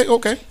 Calls. Okay.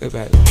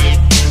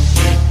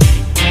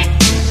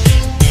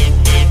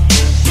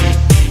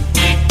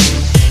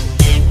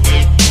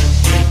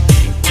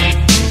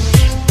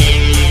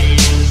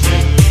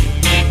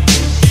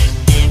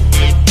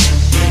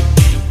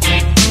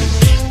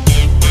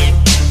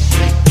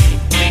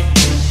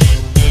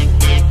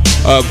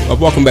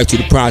 Welcome back to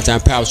the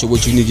Primetime Power Show.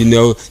 What you need to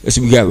know.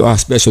 Listen, we got our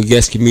special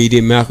guest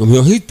comedian Malcolm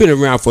Hill. He's been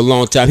around for a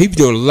long time. He's been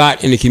doing a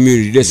lot in the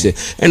community. Listen,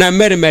 and I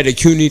met him at a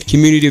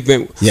community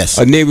event. Yes.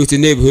 A neighborhood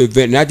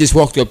event, and I just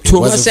walked up to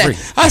him. I said,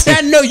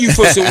 I know you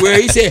from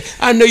somewhere. He said,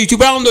 I know you too,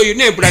 but I don't know your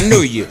name, but I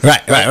know you.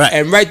 Right.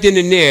 And right then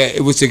and there,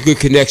 it was a good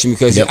connection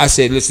because I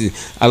said, listen,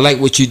 I like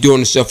what you're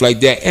doing and stuff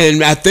like that.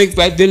 And I think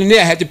right then and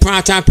there, I had the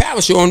Primetime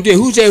Power Show on there.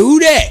 Who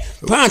that?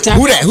 Primetime.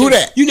 Who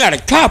that? You're not a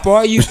cop,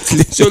 are you?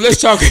 So let's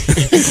talk.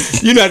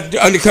 You're not an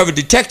undercover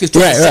detective.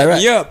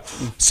 Right. Yep.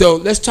 So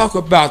let's talk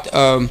about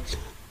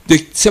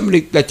some of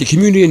the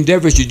community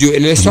endeavors you do,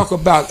 and let's talk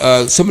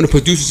about some of the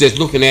producers that's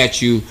looking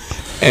at you,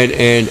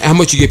 and how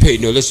much you get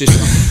paid. No, let's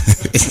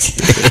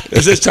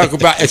just talk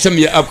about some of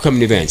your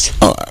upcoming events.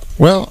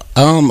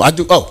 I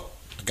do. I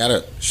got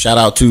to shout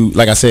out to,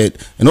 like I said,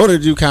 in order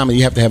to do comedy,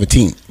 you have to have a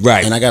team.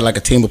 Right. And I got like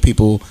a team of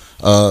people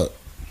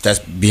that's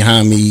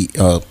behind me,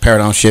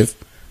 Paradigm Shift.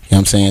 You know what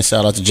I'm saying?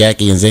 Shout out to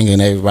Jackie and Zinga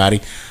and everybody.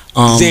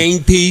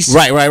 Zane Peace.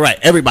 Right.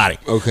 Everybody.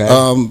 Okay.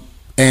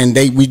 And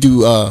we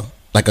do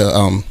like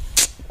a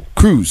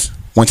cruise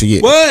once a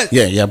year. What?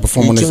 Yeah.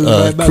 Perform on this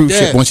cruise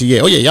ship once a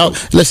year. Oh yeah, y'all.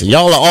 Listen,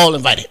 y'all are all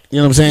invited. You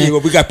know what I'm saying? Yeah,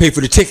 well, we got to pay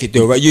for the ticket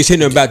though, right? You're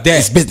saying about that.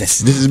 It's business.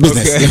 This is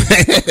business.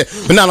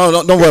 Okay. But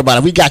no, don't worry about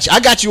it. We got you. I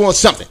got you on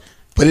something,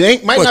 but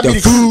it might not be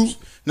the cruise.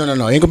 No, it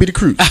ain't gonna be the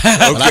cruise.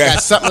 Okay. But I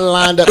got something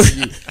lined up for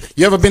you.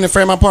 You ever been to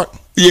Fairmount Park?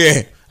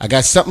 Yeah. I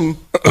got something,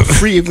 a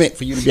free event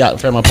for you to be out in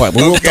Fairmount Park.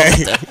 But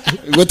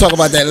we'll talk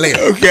about that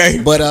later.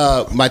 Okay.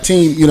 But my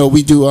team,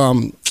 we do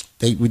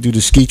we do the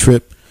ski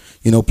trip,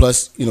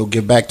 plus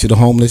give back to the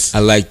homeless. I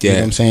like that. You know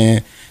what I'm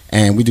saying?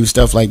 And we do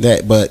stuff like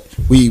that. But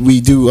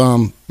we do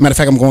matter of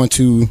fact, I'm going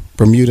to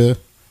Bermuda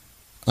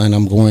and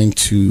I'm going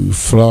to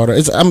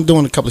Florida. I'm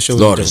doing a couple of shows.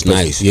 Florida's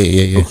nice.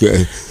 Yeah.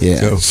 Okay.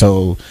 Yeah.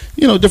 So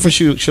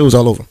different shows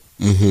all over.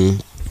 Mm-hmm.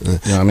 You know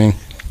what I mean?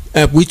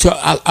 We talk.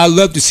 I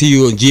love to see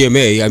you on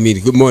GMA. I mean,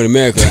 Good Morning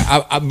America.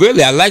 I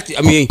like to.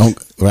 I mean,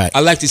 right. I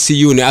like to see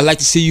you in there. I like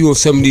to see you on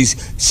some of these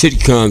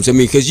sitcoms. I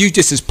mean, because you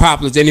just as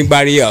popular as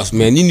anybody else,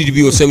 man. You need to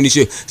be on some of these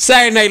shows.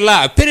 Saturday Night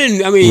Live. Put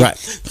in. I mean,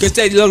 because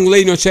that young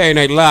lady on Saturday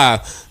Night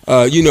Live.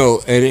 And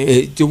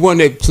the one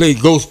that played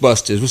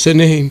Ghostbusters. What's her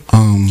name?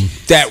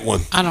 That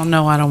one. I don't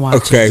know. I don't watch.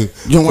 Okay.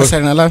 You don't watch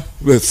Saturday Night Live?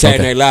 Well,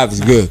 Saturday Night Live is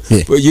good.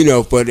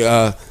 Yeah.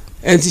 But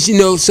and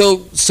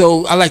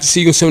so I like to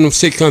see you on some of them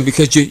sitcoms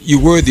because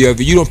you're worthy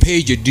of it. You don't pay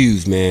your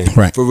dues, man.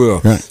 Right. For real.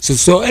 Right.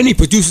 So any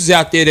producers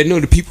out there that know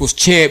the people's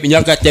champ and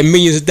y'all got that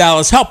millions of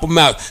dollars, help them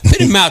out. Put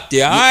them out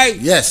there, all right?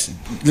 Yes.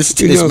 Listen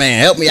to this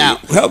man. Help me out.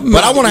 Help me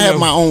but out, I want to have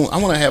my own. I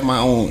want to have my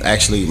own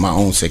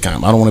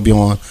sitcom. I don't want to be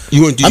on.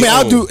 You want to do? I mean,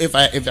 I'll do if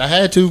I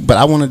had to, but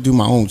I want to do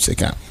my own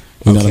sitcom.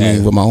 You know what I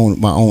mean? With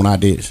my own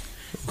ideas.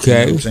 Okay. You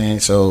know what I'm saying?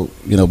 So,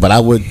 but I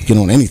would get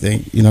on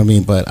anything, you know what I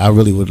mean? But I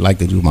really would like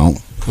to do my own.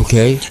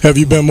 Okay. Have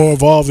you been more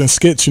involved in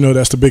skits?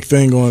 That's the big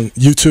thing on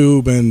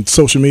YouTube and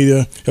social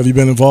media. Have you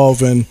been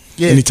involved in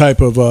any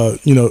type of,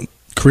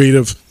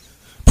 creative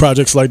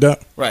projects like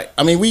that? Right.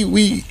 I mean,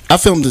 I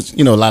filmed,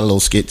 a lot of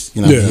little skits,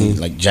 what I mean?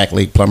 Like Jack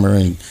Lake Plumber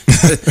and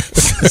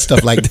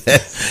stuff like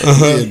that.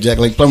 Yeah, Jack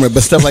Lake Plumber,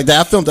 but stuff like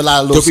that. I filmed a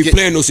lot of little skits. Don't be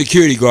playing no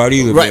security guard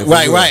either. Right.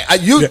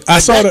 I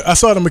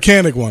saw the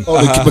mechanic one. Oh,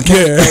 the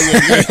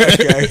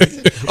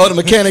mechanic. Oh, the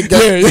mechanic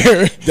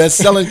that's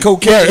selling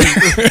cocaine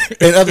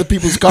in other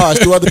people's cars,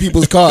 through other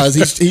people's cars.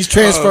 He's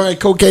transferring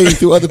cocaine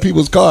through other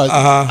people's cars.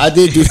 I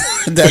did do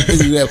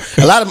that.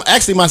 A lot of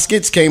actually my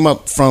skits came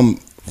up from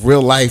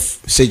real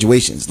life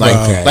situations,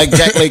 like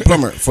Jack Lake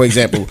Plumber, for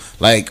example.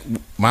 Like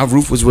my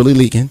roof was really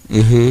leaking.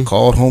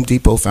 Called Home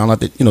Depot, found out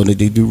that that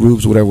they do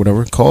roofs,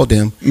 whatever. Called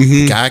them.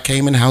 Guy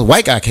came in the house.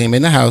 White guy came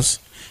in the house.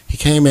 He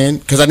came in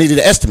because I needed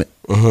an estimate.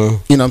 You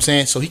know what I'm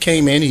saying? So he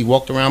came in. He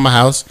walked around my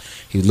house.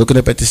 He was looking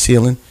up at the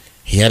ceiling.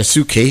 He had a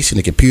suitcase and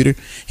a computer.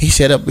 He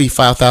said it'd be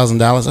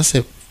 $5,000. I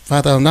said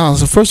 $5,000.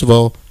 So first of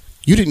all,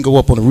 you didn't go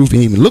up on the roof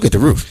and even look at the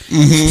roof.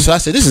 So I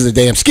said, this is a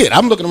damn skit.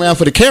 I'm looking around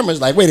for the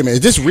cameras like, wait a minute, is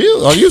this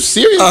real? Are you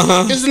serious?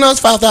 It's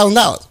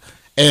 $5,000.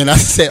 And I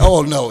said,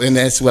 oh no. And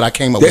that's what I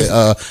came up with,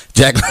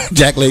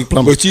 Jack Lake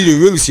Plumber. But you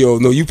didn't really say, oh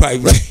no, you probably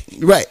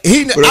right.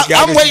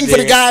 I'm waiting for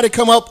the guy to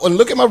come up and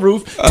look at my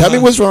roof, tell me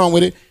what's wrong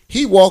with it.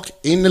 He walked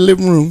in the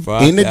living room,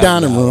 in the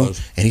dining room,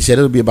 and he said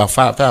it'll be about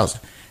 $5,000.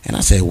 And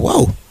I said,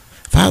 whoa.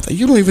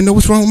 You don't even know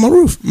what's wrong with my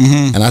roof.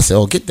 And I said,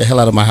 oh, get the hell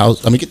out of my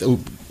house. I mean, get the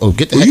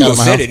heck out of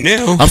my house. You said it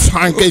now. I'm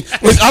sorry.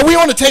 Are we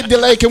on the tape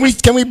delay? Can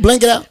we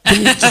blink it out?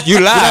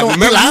 You live.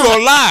 Remember, you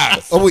on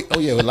live. Oh,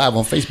 yeah, we're live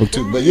on Facebook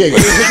too. But yeah,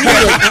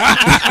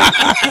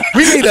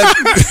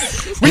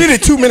 we need a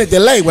 2-minute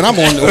delay when I'm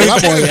on here.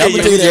 I'm gonna tell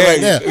you that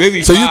right now.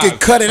 So you can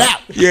cut it out.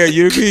 Yeah,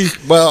 you know.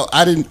 Well,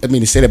 I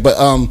mean to say that, but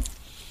a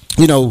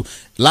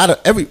lot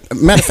of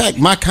matter of fact,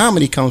 my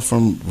comedy comes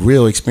from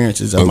real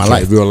experiences of my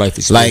life. Real life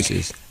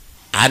experiences. Like,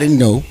 I didn't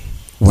know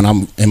when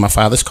I'm in my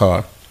father's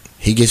car,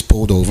 he gets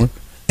pulled over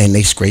and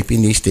they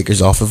scraping these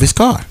stickers off of his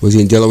car. Was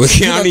he in Delaware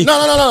County?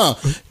 No.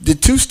 The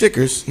 2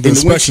 stickers, the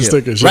inspection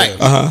stickers, right?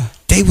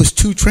 They was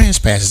 2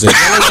 trespassers. The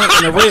yellow one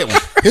and the red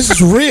one. This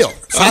is real.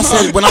 So I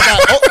said when I got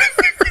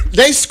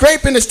they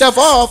scraping the stuff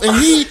off, and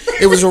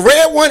it was a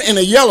red one and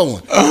a yellow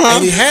one,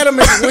 and he had them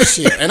in the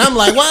windshield. And I'm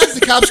like, why is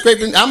the cop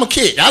scraping? I'm a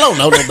kid, I don't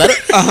know no better.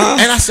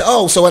 And I said,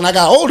 oh, so when I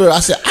got older, I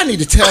said, I need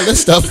to tell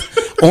this stuff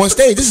on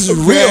stage. This is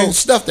real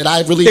stuff that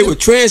I really. They were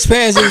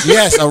trespassing.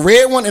 Yes, a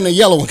red one and a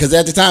yellow one, because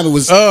at the time it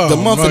was the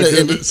month of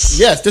the.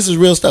 Yes, this is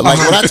real stuff. Like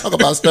when I talk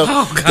about stuff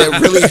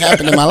that really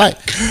happened in my life,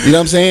 you know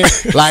what I'm saying?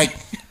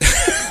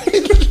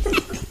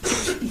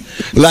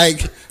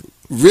 Like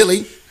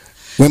really,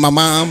 when my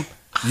mom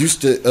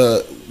used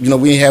to, we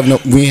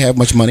didn't have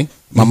much money.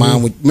 My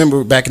mom would,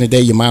 remember back in the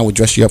day, your mom would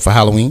dress you up for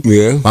Halloween.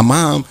 Yeah. My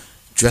mom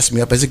dressed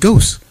me up as a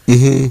ghost.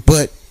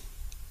 But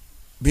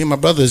me and my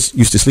brothers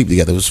used to sleep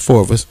together. It was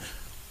 4 of us.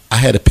 I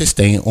had a piss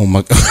stain on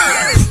my.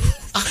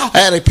 I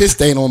had a piss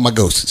stain on my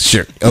ghost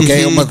shirt.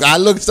 Okay, I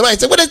looked. Somebody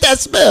said, "What does that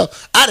smell?"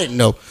 I didn't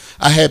know.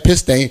 I had piss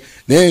stain.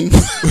 Then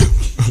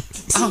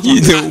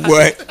you know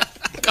what?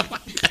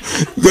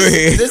 Go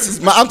ahead.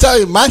 I'm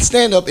telling you, my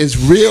stand up is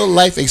real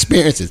life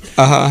experiences.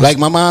 Like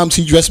my mom,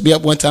 she dressed me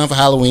up one time for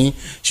Halloween.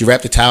 She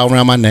wrapped a towel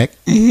around my neck,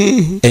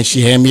 and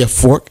she handed me a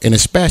fork and a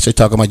spatula,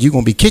 talking about, you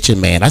gonna be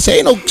Kitchen Man. I say,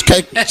 ain't no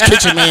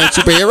Kitchen Man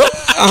superhero.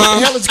 What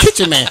the hell is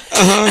Kitchen Man?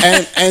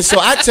 And so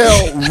I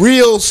tell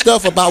real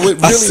stuff about what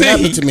really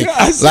happened to me.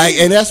 Like,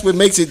 and that's what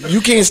makes it.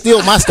 You can't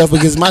steal my stuff,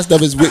 because my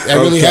stuff is what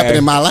really happened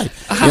in my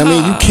life. You know what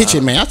I mean? You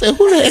Kitchen Man. I said,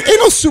 who the heck? Ain't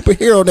no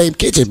superhero named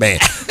Kitchen Man,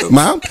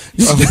 Mom.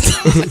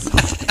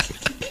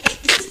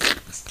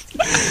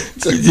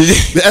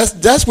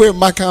 That's where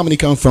my comedy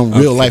comes from,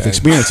 real life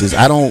experiences.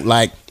 I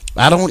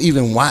don't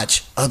even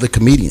watch other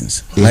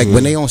comedians. Like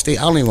when they on stage,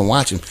 I don't even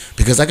watch them,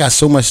 because I got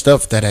so much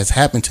stuff that has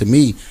happened to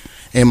me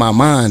in my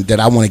mind that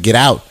I want to get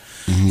out.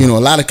 You know, a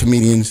lot of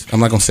comedians, I'm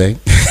not gonna say,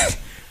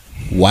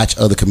 watch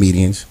other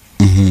comedians,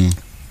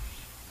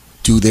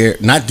 do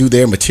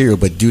their material,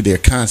 but do their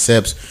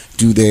concepts,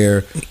 do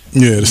their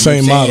the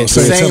same model,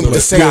 same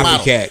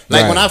model.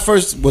 Like when I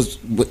first was.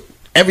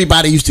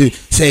 Everybody used to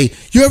say,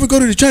 you ever go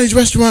to the Chinese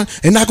restaurant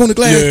and knock on the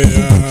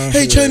glass?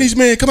 Hey, Chinese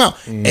man, come out.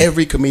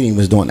 Every comedian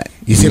was doing that.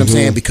 You see what I'm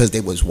saying? Because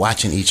they was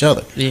watching each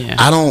other.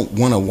 I don't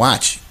want to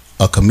watch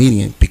a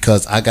comedian,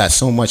 because I got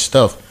so much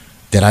stuff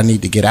that I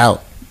need to get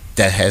out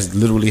that has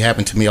literally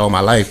happened to me all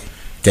my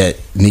life that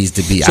needs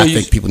to be, I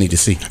think people need to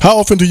see. How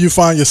often do you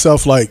find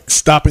yourself like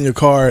stopping your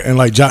car and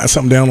like jotting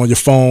something down on your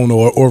phone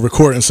or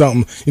recording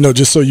something,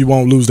 just so you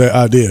won't lose that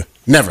idea?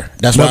 Never.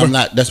 That's why I'm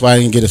not. That's why I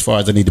didn't get as far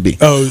as I need to be.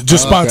 Oh,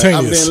 just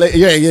spontaneous.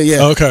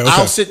 Yeah. Okay.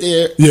 I'll sit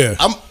there. Yeah.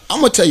 I'm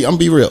gonna tell you. I'm gonna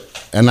be real.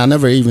 And I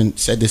never even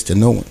said this to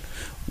no one.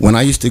 When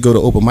I used to go to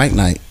open mic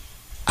night,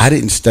 I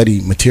didn't study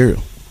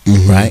material,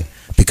 right?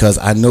 Because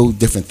I know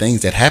different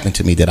things that happened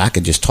to me that I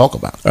could just talk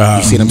about.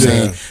 You see what I'm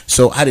saying?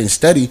 So I didn't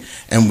study,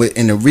 and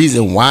the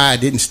reason why I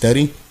didn't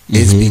study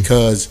is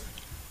because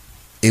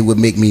it would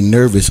make me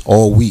nervous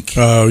all week.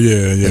 Oh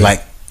yeah.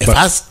 Like if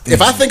I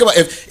think about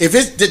if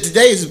it's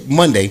today is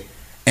Monday.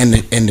 And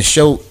the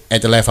show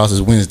at the Laugh House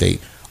is Wednesday.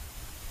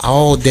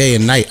 All day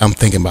and night, I'm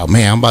thinking about,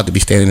 man, I'm about to be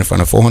standing in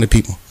front of 400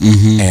 people,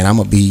 and I'm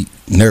gonna be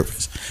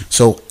nervous.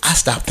 So I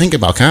stopped thinking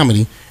about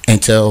comedy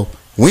until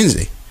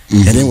Wednesday,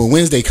 and then when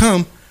Wednesday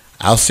come,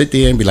 I'll sit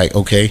there and be like,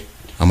 okay,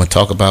 I'm gonna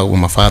talk about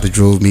when my father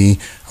drove me.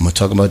 I'm gonna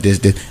talk about this,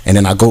 and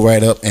then I go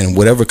right up, and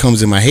whatever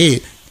comes in my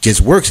head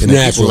just works. And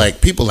then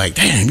people like,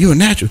 damn, you're a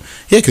natural.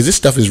 Yeah, because this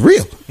stuff is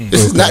real.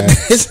 This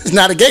is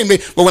not a game.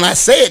 But when I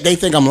say it, they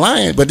think I'm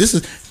lying. But this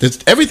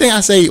everything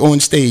I say on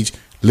stage.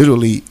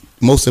 Literally,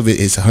 most of it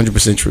is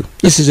 100% true.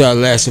 This is our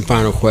last and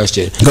final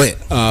question. Go ahead.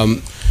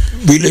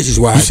 Religious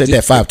wise, you said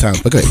that 5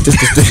 times. But go ahead.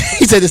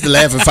 He said this is the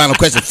last and final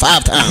question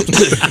 5 times.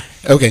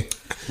 Okay.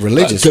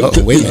 Religious.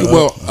 Wait a minute.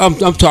 Well,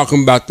 I'm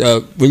talking about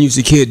when you was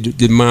a kid.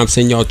 Did mom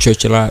send y'all to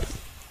church a lot?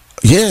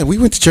 Yeah, we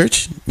went to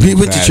church.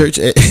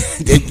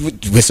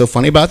 What's so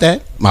funny about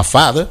that? My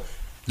father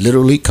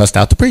literally cussed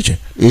out the preacher.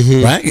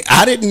 Right?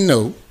 I didn't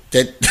know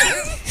that.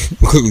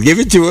 Give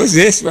it to us,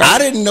 this right? I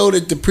didn't know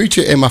that the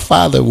preacher and my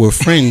father were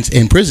friends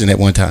in prison at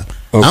one time.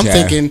 Okay. I'm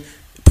thinking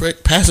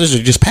pastors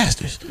are just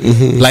pastors.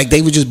 Like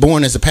they were just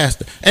born as a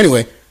pastor.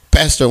 Anyway,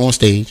 pastor on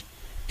stage.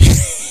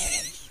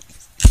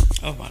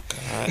 Oh my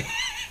God.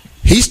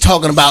 He's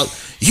talking about,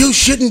 you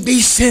shouldn't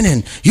be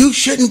sinning. You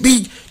shouldn't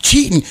be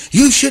cheating.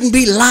 You shouldn't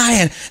be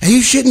lying. And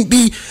you shouldn't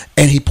be.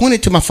 And he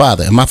pointed to my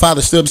father. And my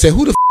father stood up and said,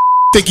 who the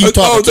think he's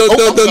talking to? No.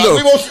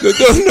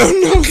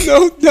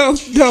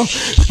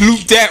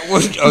 Loop that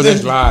one. Oh,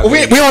 that's live.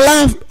 We on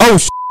live? Oh,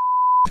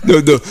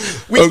 No.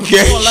 We on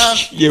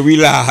live? Yeah, we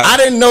live. I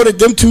didn't know that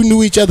them two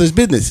knew each other's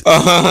business.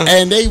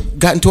 And they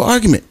got into an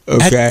argument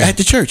at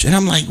the church. And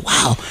I'm like,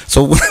 wow.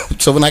 So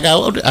when I got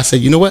older, I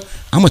said, you know what?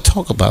 I'm going to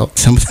talk about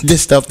some of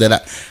this stuff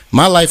that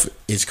my life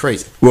is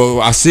crazy.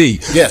 Well, I see.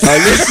 Yes.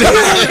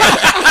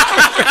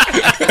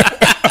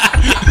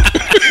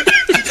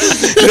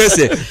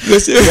 Listen.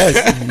 Yes.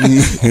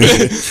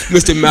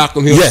 Mr.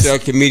 Malcolm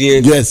himself,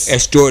 comedian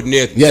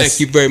extraordinaire. Thank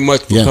you very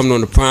much for coming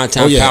on the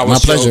Primetime Power my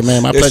Show. Pleasure,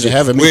 man. My pleasure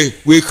having me.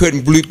 We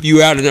couldn't bleep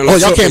you out.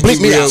 Y'all can't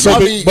bleep me out. So,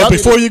 but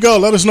before you go,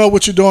 let us know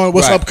what you're doing,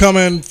 what's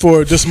upcoming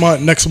for this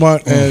month, next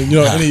month, and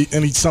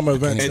any summer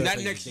events. And not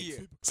next year.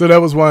 So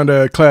that was one of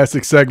the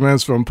classic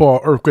segments from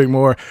Paul Earthquake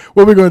Moore.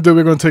 What we're going to do,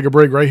 we're going to take a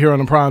break right here on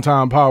the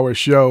Primetime Power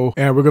Show,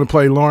 and we're going to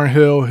play Lauryn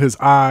Hill, His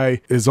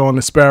Eye is on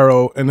the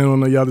Sparrow, and then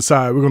on the other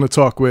side, we're going to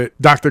talk with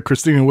Dr.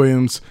 Christina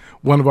Williams,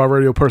 one of our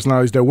radio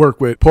personalities that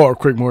work with Paul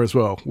Earthquake Moore as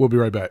well. We'll be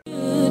right back.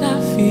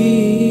 I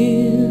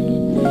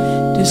feel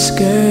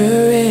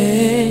discouraged.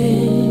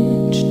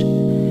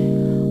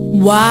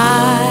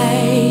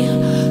 Why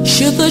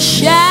should the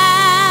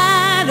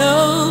shadows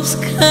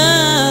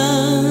come?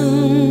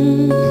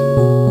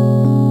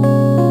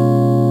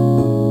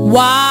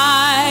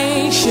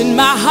 Why should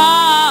my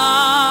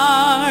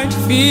heart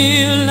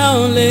feel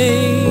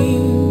lonely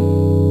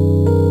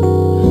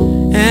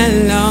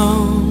and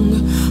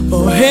long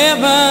for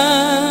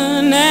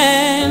heaven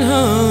and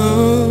home?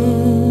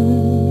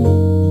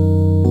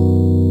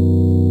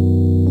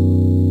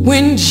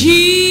 When Jesus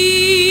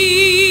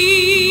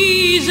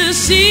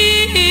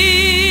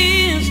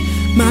is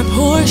my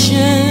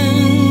portion,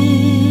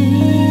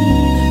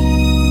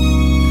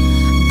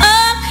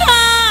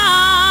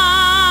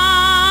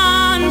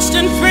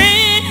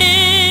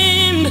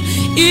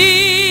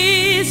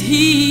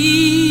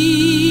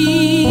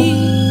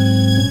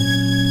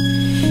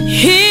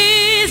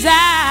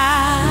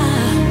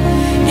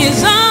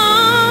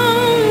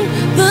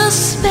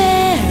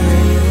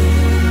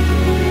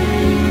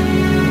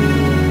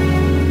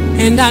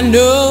 and I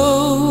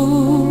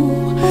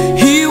know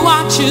He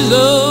watches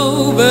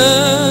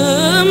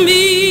over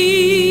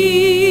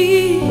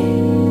me.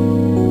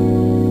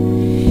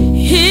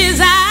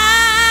 His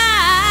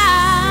eye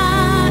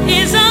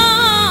is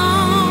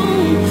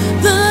on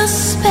the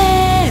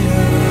sparrow,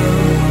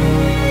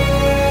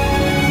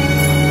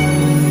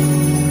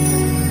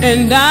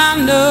 and I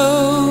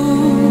know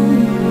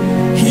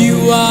He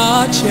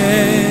watches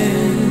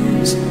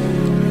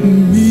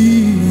me.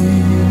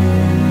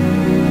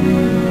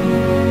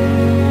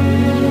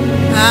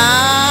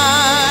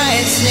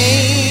 I sing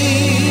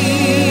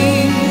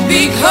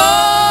because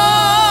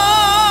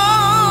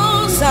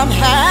I'm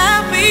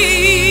happy.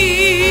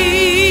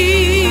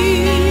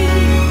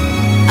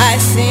 I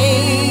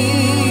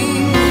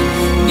sing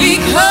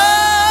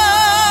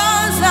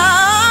because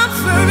I'm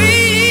free.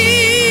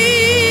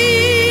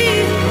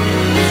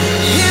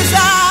 His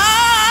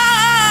eye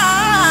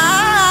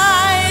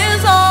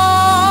is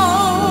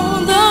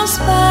on the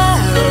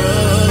sparrow,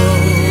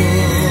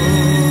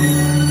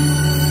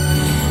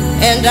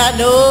 and I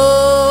know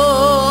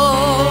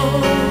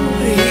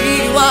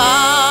He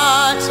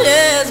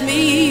watches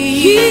me.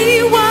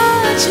 He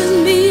watches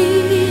me.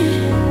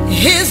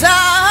 His eye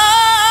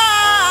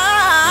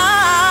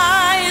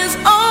is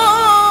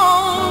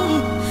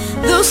on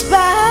the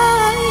sparrow,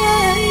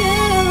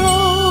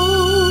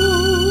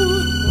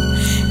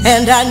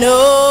 and I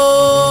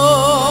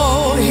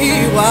know He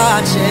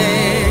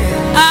watches.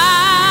 I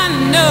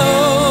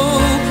know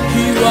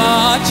He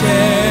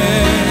watches.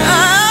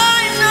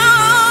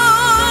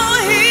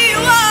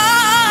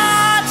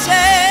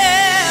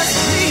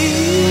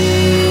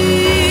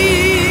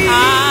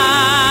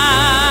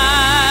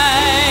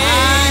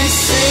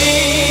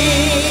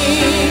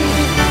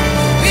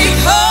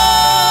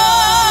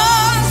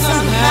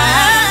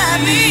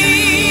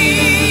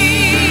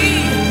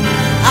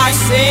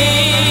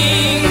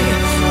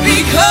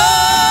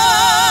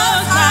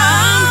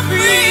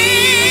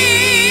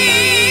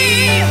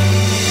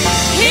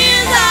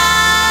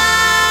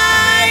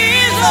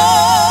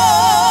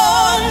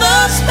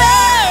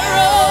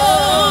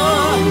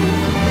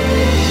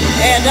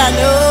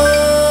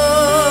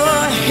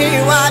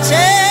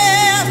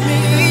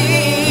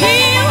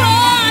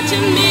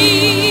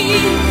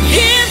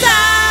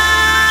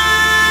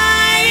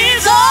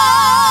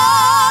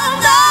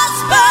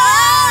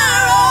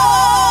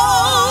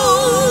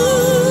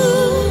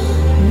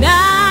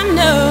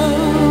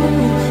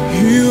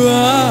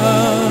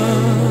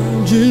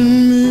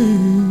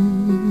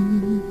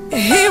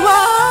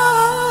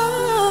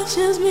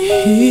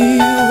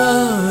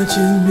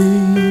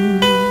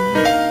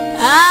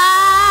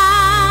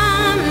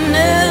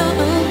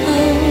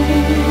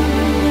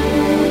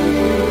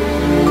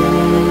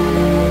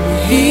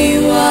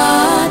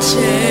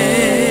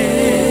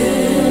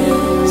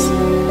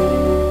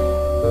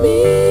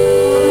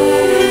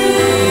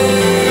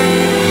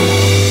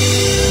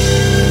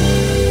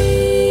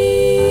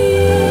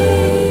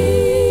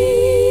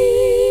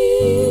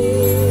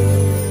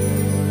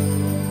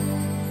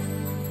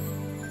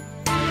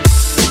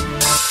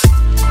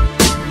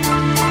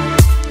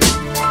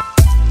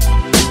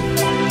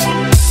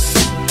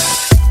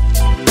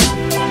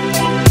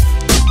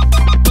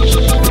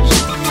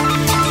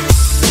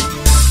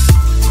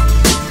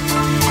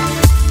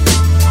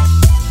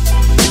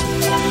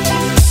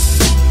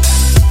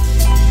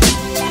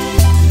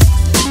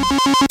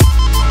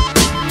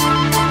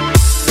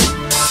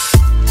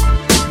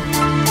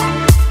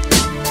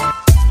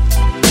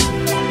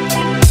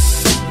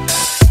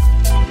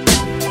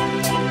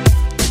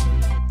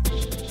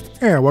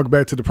 right, welcome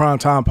back to the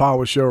Primetime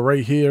Power Show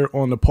right here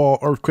on the Paul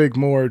Earthquake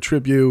Moore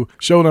Tribute,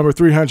 show number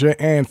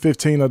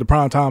 315 of the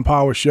Primetime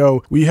Power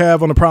Show. We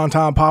have on the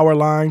Primetime Power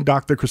line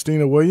Dr.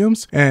 Christina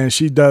Williams, and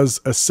she does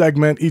a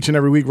segment each and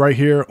every week right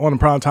here on the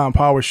Primetime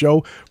Power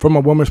Show from a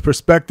woman's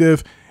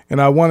perspective.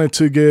 And I wanted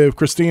to give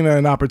Christina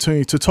an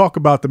opportunity to talk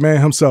about the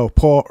man himself,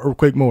 Paul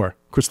Earthquake Moore.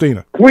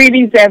 Christina.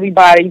 Greetings,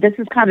 everybody. This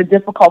is kind of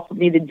difficult for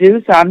me to do,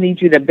 so I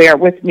need you to bear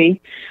with me.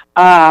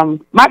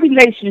 My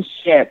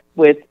relationship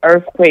with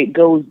Earthquake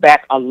goes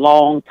back a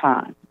long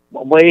time,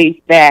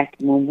 way back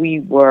when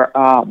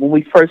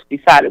we first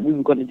decided we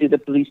were going to do the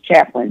police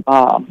chaplain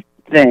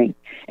thing.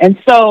 And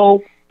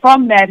so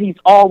from that, he's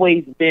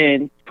always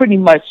been pretty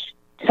much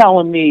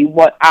telling me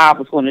what I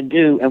was going to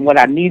do and what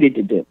I needed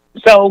to do.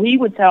 So he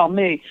would tell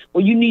me,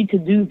 well, you need to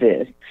do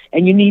this.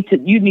 And you need to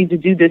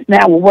do this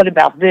now. Well, what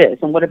about this?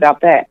 And what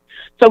about that?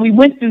 So we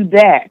went through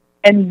that.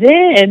 And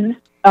then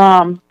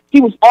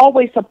he was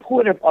always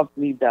supportive of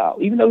me, though.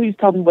 Even though he was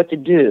telling me what to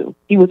do,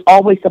 he was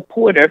always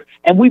supportive.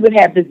 And we would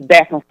have this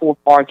back and forth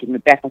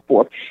argument, back and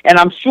forth. And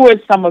I'm sure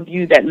some of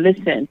you that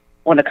listen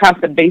on a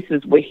constant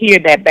basis will hear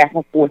that back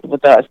and forth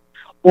with us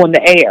on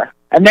the air.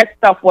 And that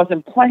stuff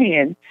wasn't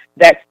planned.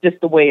 That's just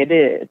the way it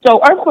is.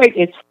 So Earthquake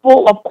is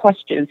full of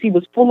questions. He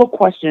was full of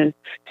questions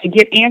to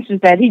get answers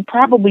that he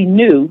probably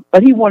knew,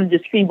 but he wanted to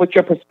see what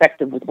your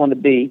perspective was going to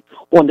be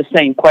on the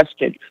same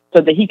question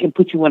so that he can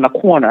put you in a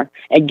corner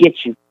and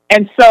get you.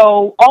 And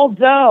so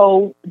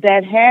although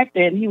that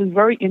happened, he was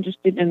very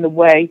interested in the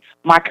way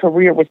my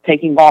career was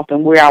taking off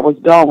and where I was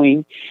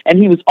going.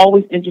 And he was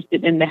always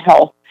interested in the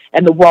health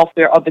and the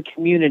welfare of the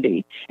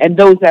community and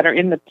those that are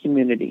in the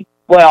community.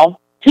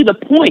 Well, to the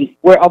point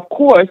where, of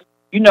course,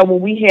 you know,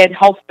 when we had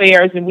health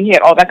fairs and we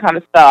had all that kind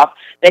of stuff,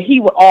 that he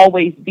would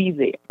always be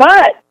there.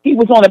 But he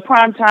was on the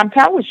Primetime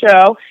Power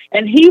Show,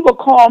 and he would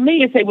call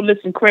me and say, well,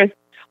 listen, Chris,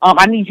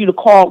 I need you to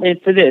call in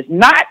for this.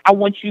 Not I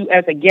want you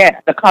as a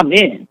guest to come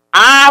in.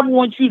 I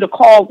want you to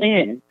call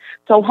in.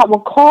 So I will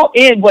call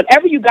in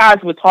whatever you guys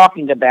were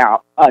talking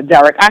about,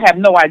 Derek. I have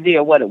no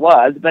idea what it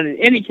was, but in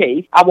any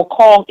case, I will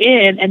call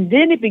in, and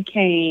then it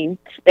became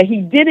that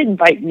he did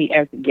invite me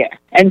as a guest.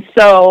 And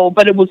so,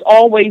 but it was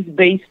always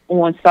based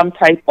on some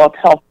type of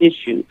health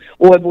issue,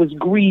 or if it was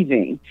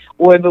grieving,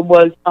 or if it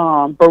was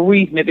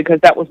bereavement, because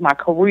that was my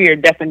career,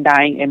 death and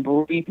dying and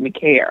bereavement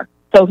care.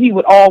 So he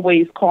would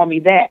always call me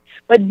that.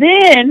 But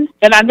then,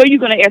 and I know you're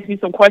going to ask me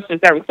some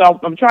questions, Derek, so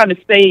I'm trying to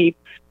save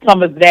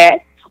some of that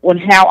on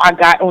how I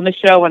got on the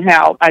show and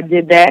how I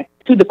did that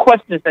to the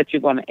questions that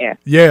you're going to ask.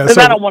 Yeah. Because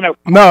I don't want to.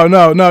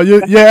 No.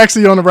 You're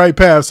actually on the right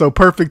path. So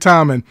perfect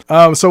timing.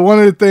 So one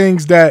of the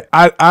things that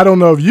I don't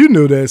know if you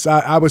knew this,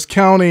 I was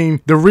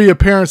counting the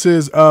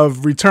reappearances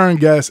of return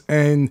guests,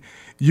 and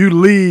you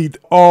lead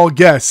all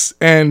guests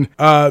and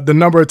the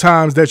number of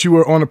times that you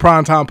were on the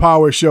Primetime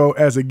Power Show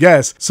as a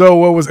guest. So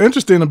what was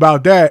interesting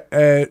about that,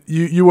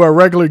 you were a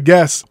regular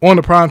guest on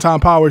the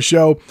Primetime Power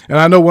Show, and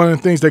I know one of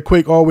the things that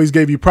Quake always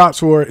gave you props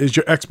for is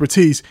your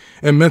expertise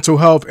in mental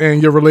health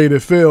and your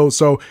related fields.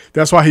 So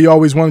that's why he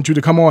always wanted you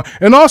to come on.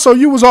 And also,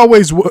 you was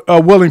always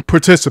a willing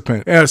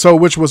participant, and so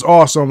which was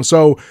awesome.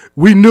 So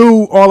we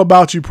knew all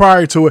about you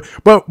prior to it.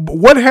 But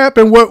what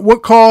happened?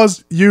 What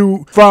caused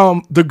you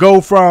to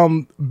go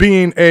from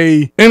being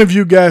a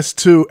interview guest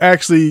to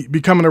actually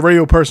becoming a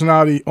radio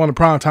personality on the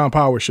Primetime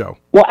Power Show?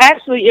 Well,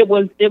 actually, it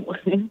was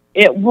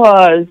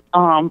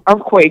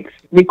Earthquake's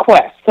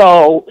request.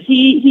 So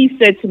he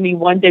said to me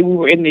one day, we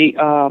were in the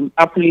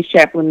our police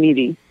chaplain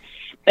meeting,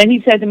 and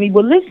he said to me,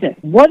 well, listen,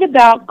 what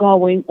about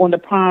going on the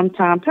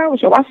Primetime Power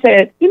Show? I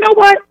said, you know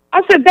what?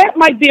 I said, that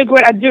might be a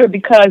great idea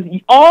because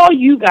all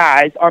you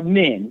guys are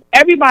men.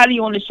 Everybody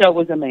on the show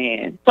is a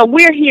man. So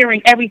we're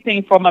hearing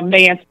everything from a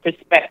man's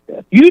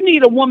perspective. You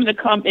need a woman to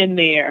come in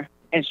there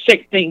and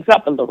shake things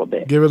up a little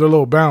bit. Give it a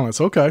little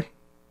balance. Okay.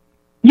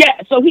 Yeah.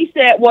 So he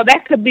said, well,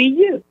 that could be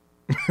you.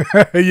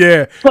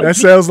 Yeah, so that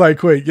sounds like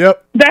Quake.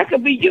 Yep. That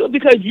could be you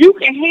because you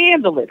can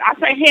handle it. I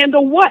say,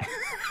 handle what?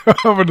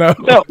 Oh, no.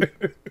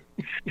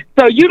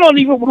 So you don't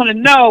even want to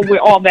know where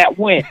all that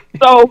went.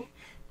 So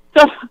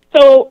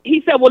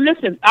he said, well,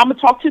 listen, I'm going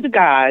to talk to the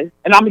guys,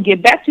 and I'm going to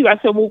get back to you. I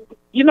said, well,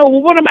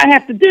 what am I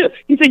have to do?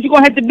 He said, you're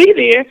going to have to be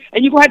there,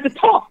 and you're going to have to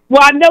talk.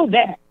 Well, I know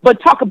that,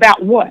 but talk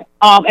about what?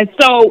 And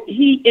so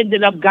he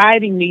ended up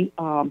guiding me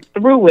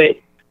through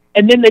it.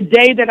 And then the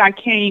day that I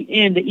came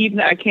in, the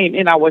evening I came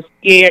in, I was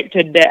scared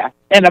to death.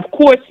 And, of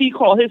course, he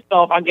called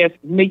himself, I guess,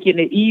 making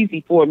it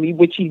easy for me,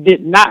 which he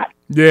did not.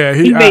 Yeah,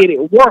 he made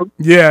it work.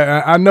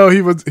 Yeah, I know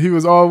he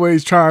was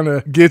always trying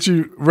to get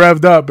you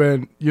revved up.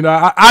 And,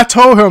 I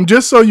told him,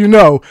 just so you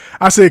know,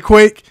 I said,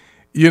 Quake,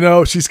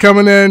 she's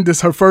coming in. This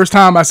is her first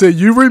time. I said,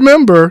 you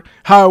remember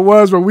how it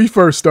was when we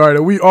first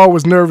started. We all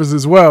was nervous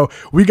as well.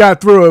 We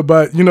got through it,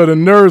 but, the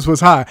nerves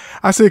was high.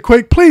 I said,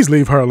 Quake, please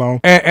leave her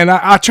alone. And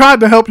I tried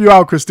to help you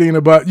out,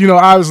 Christina, but,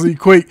 obviously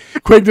Quake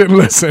didn't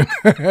listen.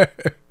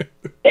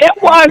 It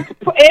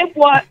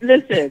was,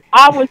 listen,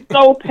 I was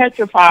so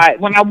petrified.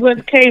 When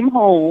I came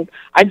home,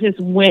 I just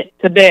went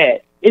to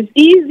bed. It's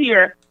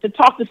easier to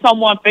talk to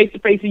someone face to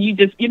face and you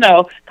just,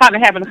 kind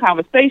of having a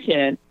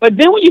conversation. But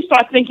then when you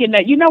start thinking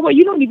that, you know what,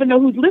 you don't even know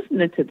who's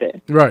listening to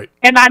this. Right.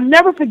 And I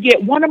never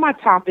forget, one of my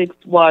topics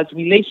was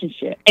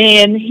relationship.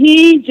 And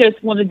he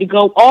just wanted to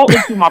go all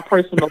into my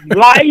personal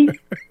life.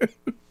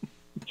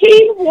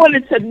 He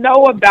wanted to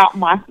know about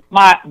my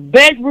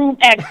bedroom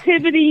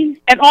activities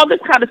and all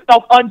this kind of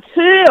stuff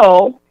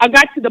until I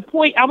got to the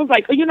point I was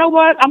like, oh, you know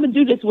what? I'm going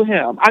to do this with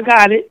him. I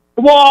got it.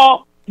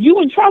 Well,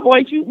 you in trouble,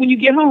 ain't you, when you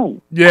get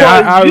home? Yeah,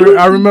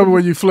 I remember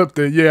when you flipped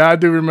it. Yeah, I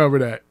do remember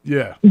that.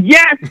 Yeah.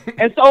 Yes.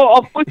 And so,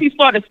 of course, he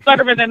started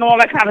stuttering and all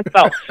that kind of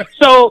stuff.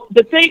 So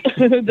the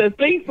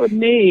thing for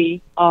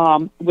me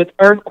with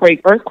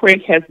Earthquake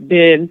has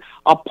been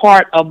a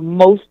part of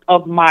most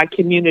of my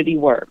community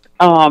work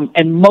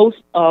and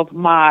most of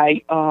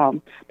my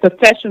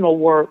professional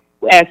work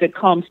as it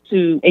comes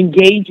to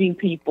engaging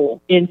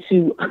people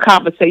into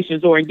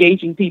conversations or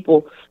engaging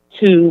people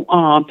to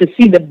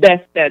see the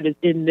best that is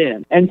in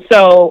them. And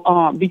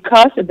so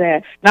because of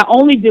that, not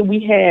only did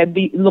we have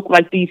look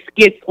like these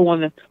skits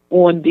on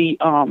the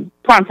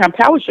Primetime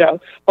Power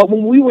Show, but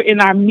when we were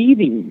in our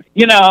meetings,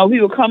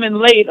 we would come in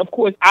late. Of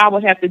course, I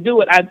would have to do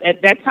it.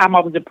 At that time,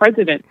 I was the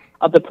president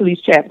of the police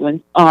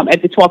chaplain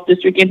at the 12th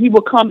district, and he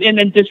would come in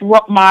and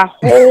disrupt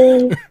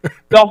the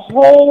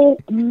whole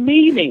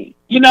meeting.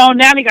 Now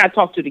they got to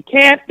talk to the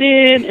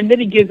captain, and then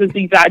he gives us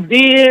these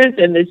ideas,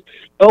 and this,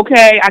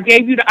 okay, I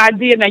gave you the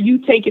idea, now you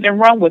take it and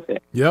run with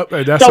it. Yep,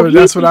 and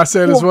that's what I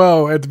said as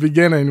well at the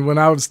beginning when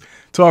I was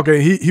talking.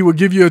 He would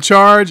give you a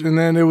charge, and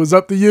then it was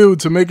up to you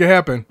to make it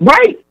happen.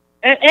 Right,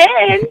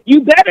 and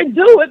you better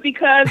do it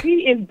because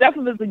he is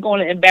definitely going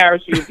to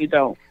embarrass you if you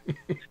don't,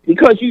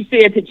 because you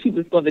said that you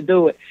was going to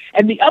do it.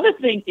 And the other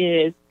thing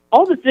is,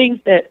 all the things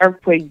that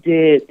Earthquake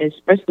did,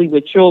 especially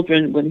with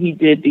children, when he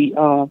did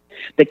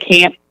the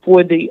camp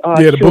for the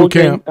children, boot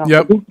camp.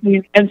 Yep.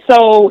 And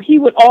so he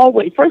would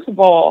always, first of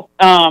all,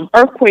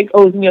 Earthquake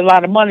owes me a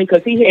lot of money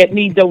because he had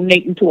me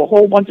donating to a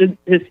whole bunch of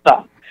his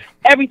stuff.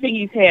 Everything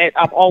he's had,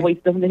 I've always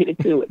donated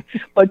to it.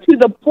 But to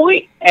the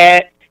point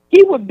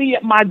he would be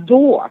at my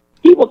door.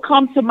 He would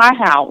come to my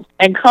house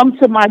and come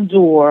to my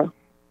door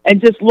and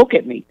just look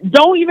at me.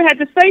 Don't even have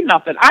to say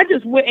nothing. I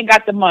just went and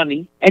got the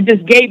money and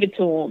just gave it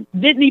to him.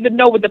 Didn't even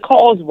know what the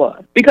cause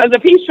was. Because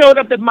if he showed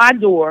up at my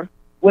door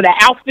with an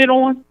outfit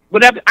on,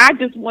 whatever, I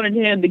just wanted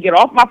him to get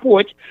off my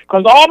porch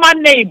because all my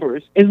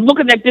neighbors is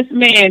looking at this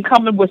man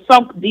coming with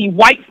the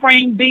white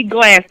frame big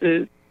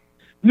glasses,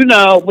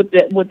 with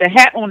the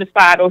hat on the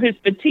side or his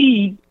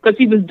fatigue because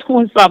he was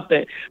doing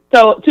something.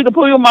 So to the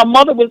point where my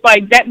mother was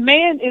like, that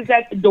man is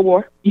at the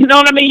door. You know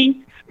what I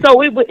mean? So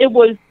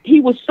he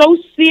was so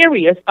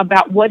serious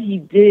about what he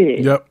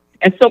did, yep,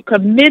 and so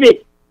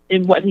committed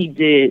in what he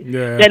did,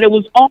 that it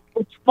was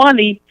almost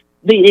funny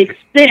the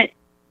extent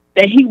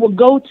that he would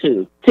go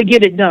to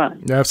get it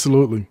done.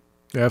 Absolutely.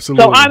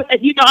 So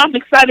I'm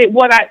excited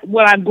what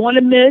I'm going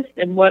to miss,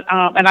 and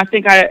and I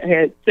think I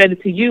had said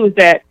it to you is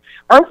that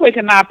Earthquake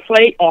and I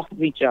play off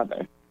of each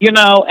other, and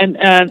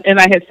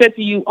I had said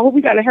to you,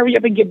 we got to hurry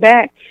up and get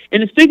back in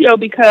the studio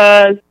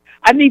because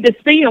I need to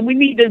see him. We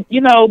need to,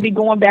 be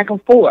going back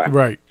and forth.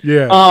 Right.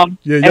 Yeah. Y'all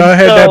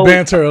had that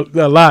banter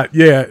a lot.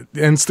 Yeah.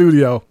 In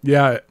studio.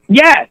 Yeah.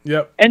 Yeah.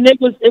 Yep. And it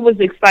was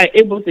exciting.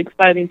 It was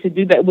exciting to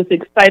do that. It was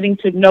exciting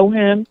to know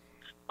him.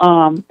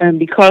 And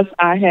because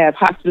I have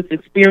hospice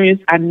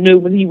experience, I knew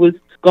when he was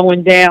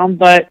going down.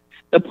 But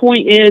the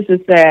point is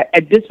that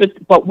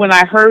but when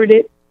I heard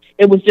it,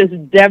 it was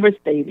just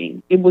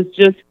devastating. It was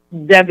just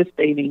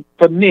devastating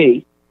for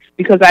me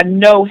because I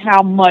know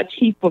how much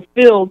he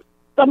fulfilled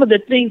some of the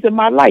things in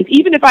my life.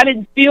 Even if I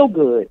didn't feel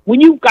good,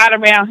 when you got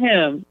around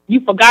him,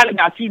 you forgot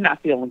about you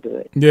not feeling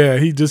good. Yeah,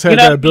 he just had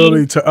that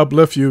ability to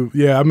uplift you.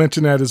 Yeah, I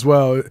mentioned that as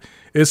well.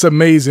 It's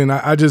amazing.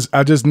 I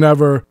just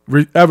never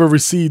ever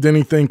received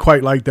anything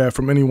quite like that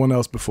from anyone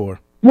else before.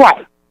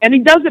 Right, and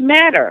it doesn't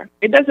matter.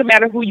 It doesn't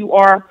matter who you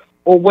are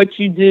or what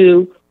you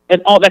do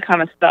and all that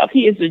kind of stuff.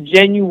 He is a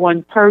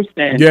genuine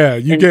person. Yeah,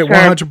 you get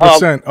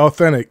 100%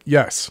 authentic.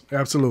 Yes,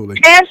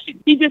 absolutely.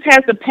 Passion. He just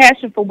has the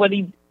passion for what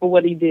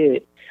he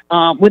did.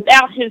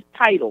 Without his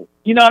title,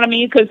 you know what I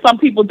mean? Because some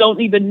people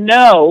don't even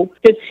know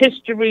his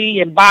history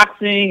and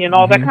boxing and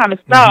all that kind of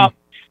stuff.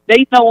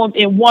 They know him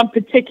in one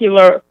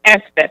particular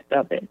aspect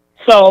of it.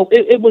 So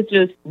it was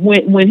just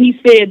when he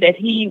said that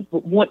he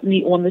would want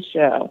me on the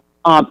show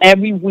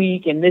every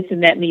week and this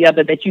and that and the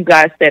other, that you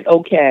guys said,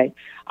 okay.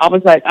 I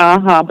was like,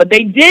 but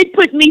they did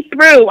put me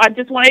through. I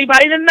just want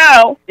everybody to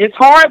know it's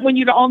hard when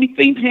you're the only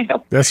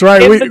female. That's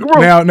right.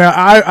 Now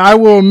I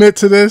will admit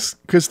to this,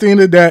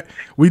 Christina, that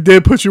we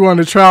did put you on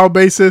the trial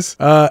basis.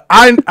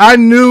 I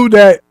knew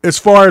that as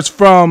far as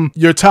from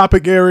your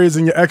topic areas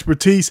and your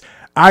expertise,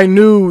 I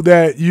knew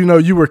that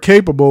you were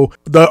capable.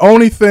 The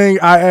only thing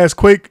I asked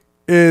Quake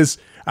is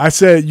I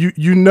said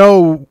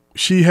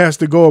she has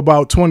to go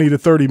about 20 to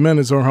 30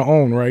 minutes on her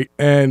own, right?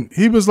 And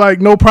he was like,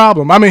 no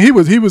problem. I mean, he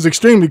was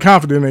extremely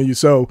confident in you,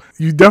 so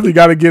you definitely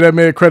got to give that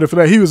man credit for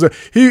that. He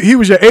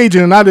was your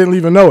agent, and I didn't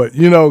even know it,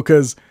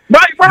 because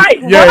Right.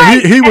 Yeah,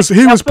 right. he was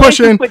That's why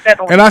pushing, put that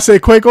on. and I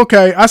said, Quake,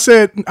 okay. I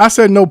said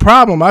no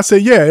problem. I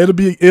said, yeah, it'll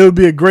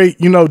be a great,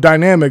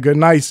 dynamic, a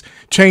nice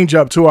change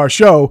up to our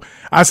show.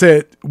 I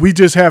said we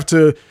just have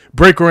to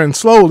break her in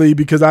slowly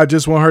because I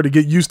just want her to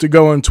get used to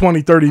going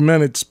 20, 30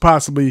 minutes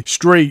possibly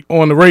straight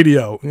on the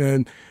radio.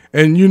 And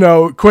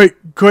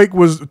Quake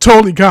was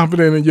totally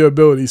confident in your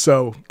ability.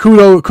 So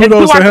kudos to him.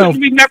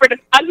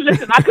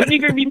 I couldn't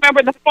even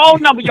remember the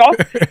phone number. Y'all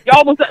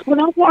was when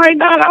I was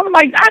flying out. I was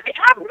like,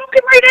 I'm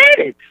looking right at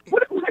it.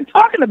 What am I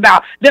talking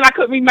about? Then I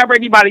couldn't remember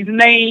anybody's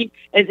name.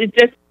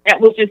 It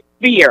was just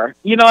fear.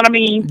 You know what I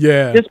mean?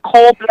 Yeah. Just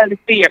cold-blooded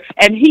fear.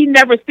 And he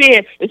never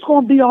said it's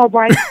going to be all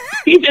right.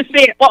 He just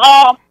said,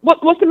 "Well,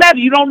 what's the matter?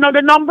 You don't know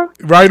the number?"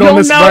 Right on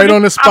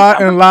the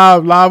spot and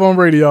live on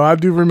radio. I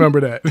do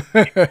remember that.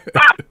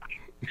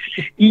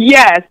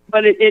 Yes,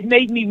 but it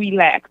made me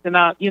relax, and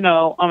I'm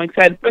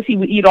excited. Plus, he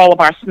would eat all of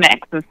our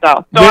snacks and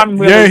stuff. So I'm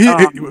really.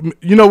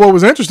 What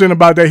was interesting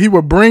about that? He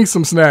would bring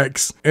some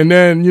snacks, and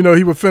then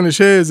he would finish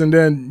his, and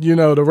then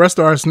the rest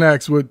of our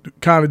snacks would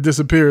kind of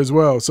disappear as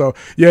well. So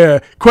yeah,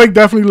 Quake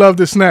definitely loved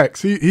his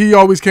snacks. He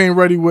always came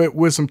ready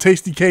with some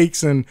tasty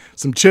cakes and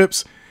some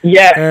chips.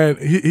 Yeah, and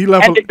he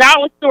left and the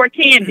dollar store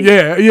candy.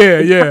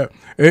 Yeah.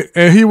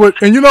 And he would,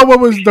 and what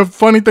was the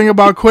funny thing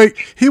about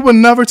Quake? He would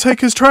never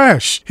take his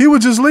trash. He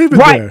would just leave it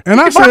there. And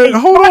I said,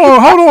 "Hold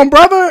on,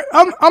 brother.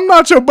 I'm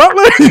not your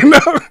butler."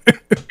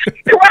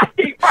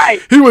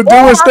 Right. He would do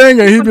his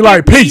thing, and he'd be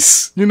like,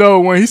 "Peace."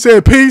 When he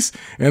said peace,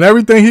 and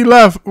everything he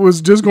left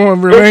was just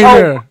going to remain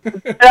there.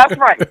 That's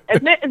right.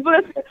 And then,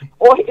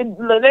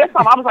 the next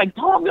time I was like,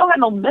 "Tom, you don't have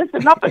no mint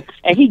or nothing,"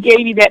 and he gave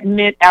me that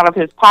mint out of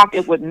his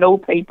pocket with no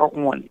paper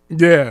on it.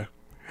 Yeah.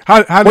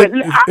 How did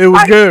it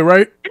was good,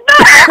 right?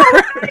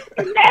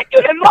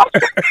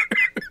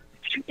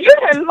 You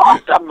had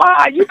lost your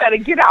mind. You better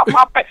get out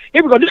my face.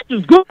 Here we go. This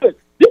is good.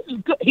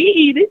 He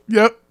eat it.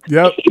 Yep.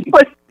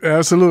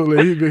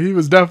 Absolutely. He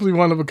was definitely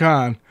one of a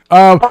kind.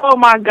 Oh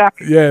my God.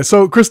 Yeah.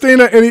 So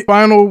Christina, any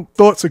final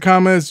thoughts or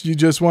comments you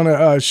just want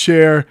to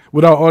share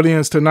with our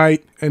audience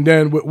tonight? And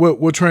then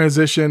we'll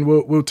transition.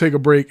 We'll take a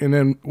break, and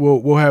then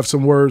we'll have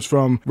some words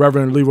from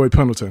Reverend Leroy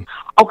Pendleton.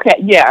 Okay.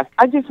 Yes.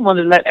 I just want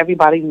to let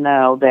everybody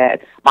know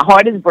that my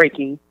heart is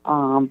breaking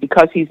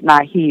because he's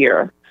not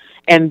here,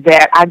 and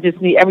that I just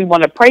need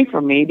everyone to pray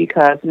for me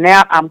because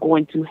now I'm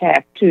going to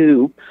have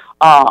to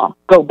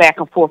go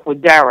back and forth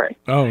with Derek.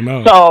 Oh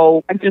no.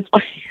 So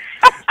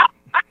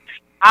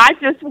I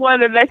just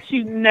want to let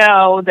you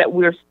know that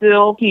we're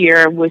still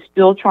here. We're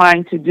still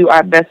trying to do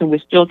our best, and we're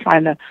still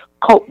trying to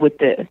cope with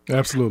this.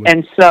 Absolutely.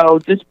 And so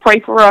just pray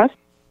for us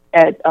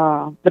at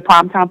the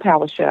Primetime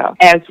Power Show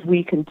as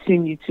we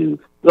continue to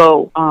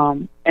go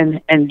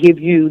and give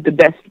you the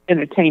best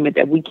entertainment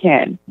that we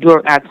can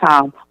during our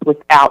time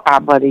without our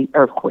buddy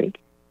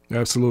Earthquake.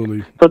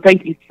 Absolutely. So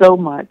thank you so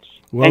much.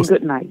 And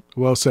good night.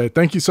 Well said.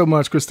 Thank you so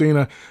much,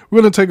 Christina. We're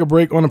going to take a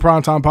break on the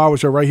Primetime Power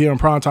Show right here on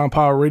Primetime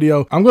Power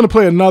Radio. I'm going to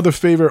play another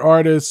favorite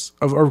artist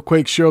of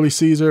Earthquake, Shirley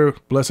Caesar,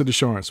 Blessed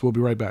Assurance. We'll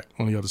be right back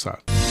on the other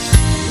side.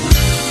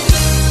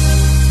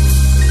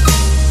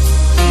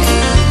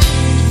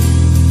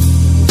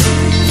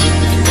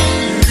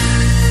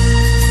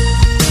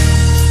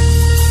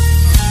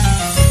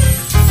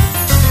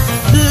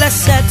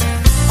 Blessed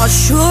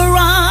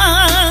Assurance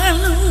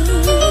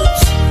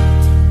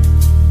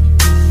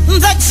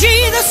that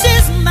Jesus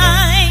is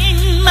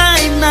mine,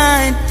 mine,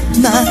 mine,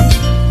 mine.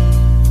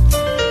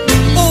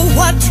 Oh,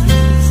 what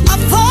a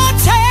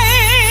foretaste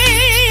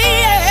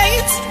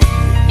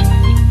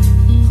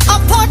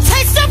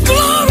of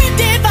glory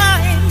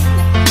divine.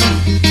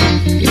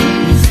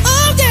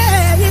 Oh,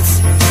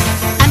 yes,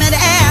 I'm an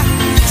heir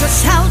to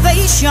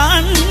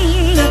salvation.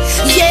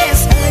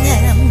 Yes, I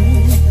am.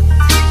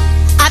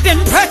 I've been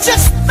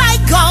purchased by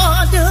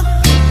God.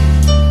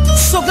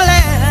 So glad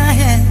I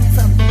am.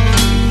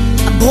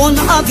 Born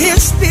of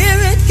His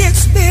Spirit,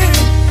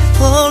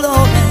 oh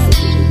Lord,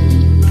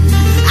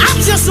 I'm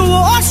just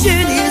washed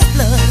in His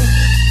blood.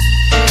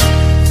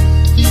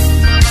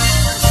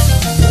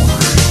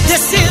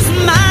 This is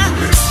my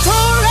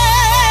story.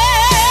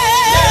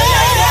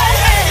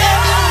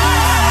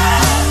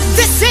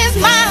 This is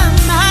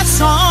my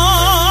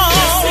song.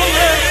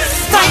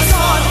 Thank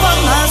God for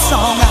my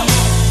song. I'm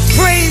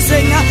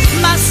praising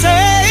my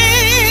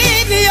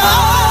Savior.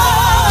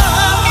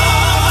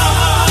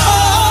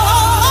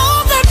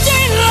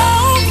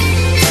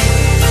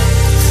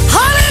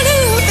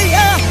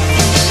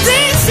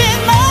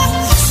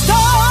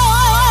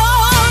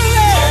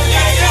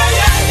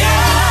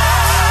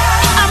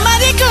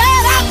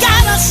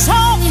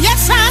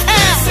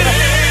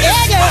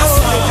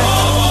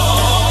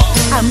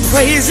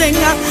 Praising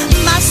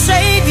my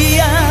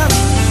Savior.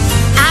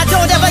 I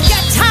don't ever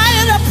get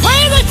tired of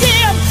praising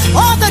Him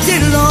all the day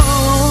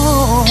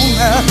long.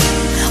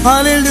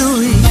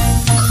 Hallelujah.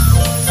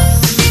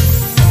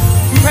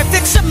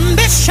 Perfect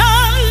submission.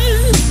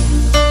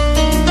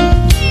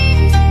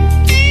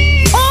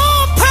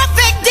 Oh,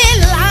 perfect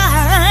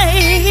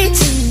delight.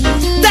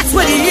 That's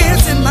what He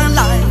is in my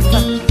life.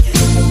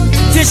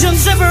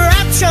 Visions of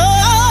rapture.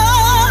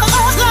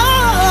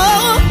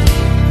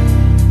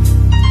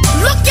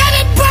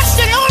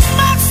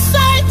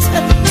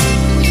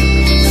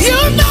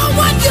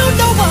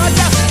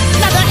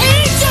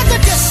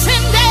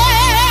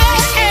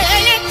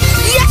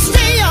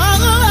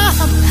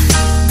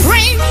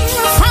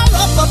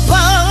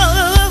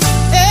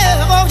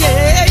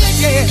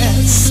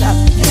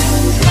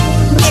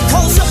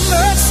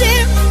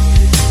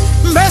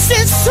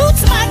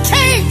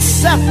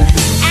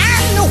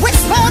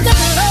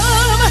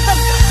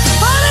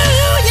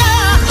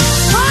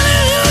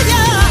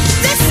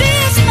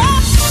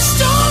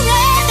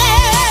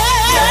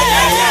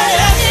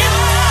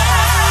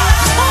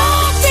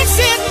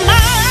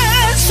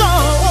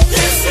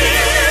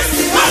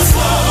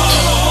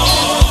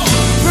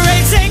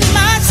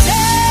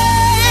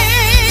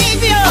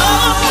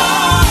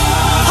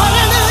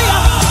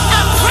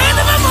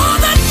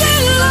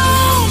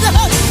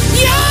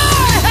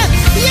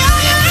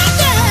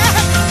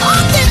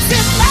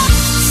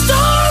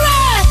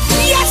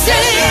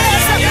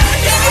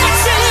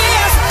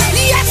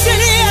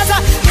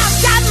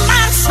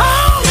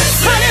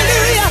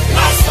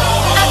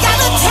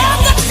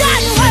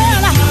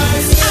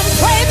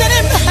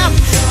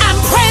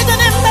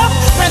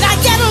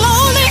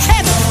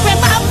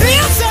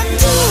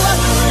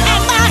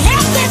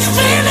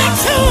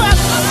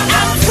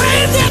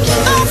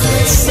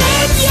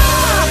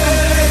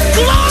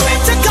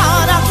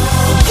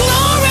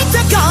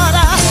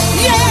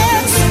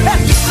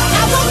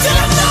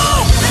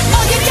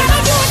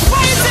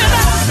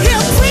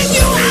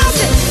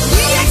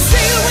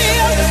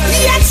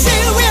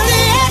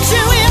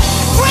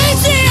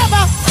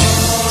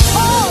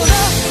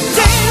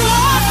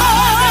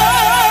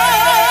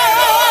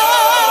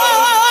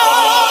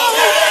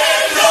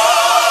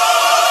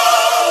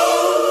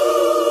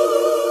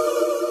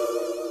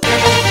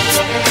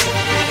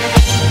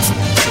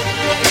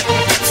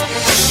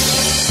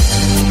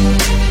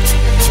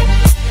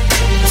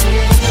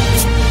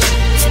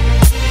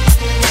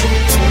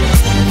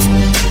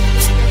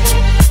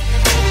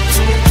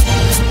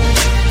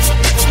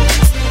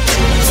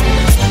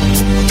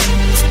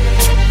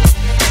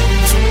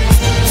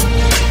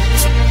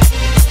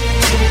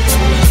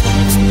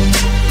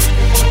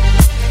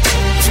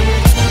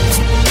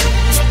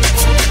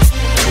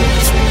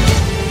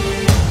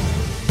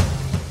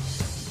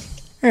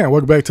 And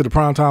welcome back to the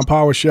Primetime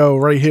Power Show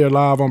right here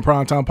live on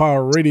Primetime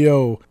Power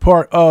Radio,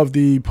 part of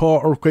the Paul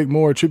Earthquake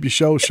Moore Tribute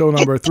Show, show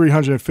number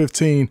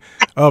 315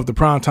 of the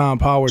Primetime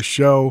Power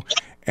Show.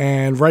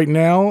 And right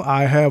now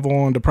I have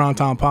on the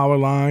Primetime Power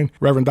line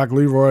Reverend Dr.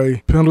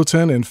 Leroy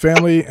Pendleton and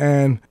family.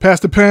 And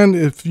Pastor Penn,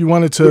 if you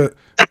wanted to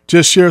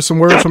just share some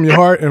words from your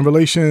heart in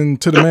relation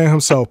to the man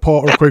himself,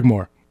 Paul Earthquake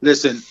Moore.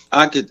 Listen,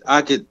 I could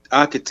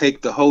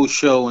take the whole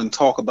show and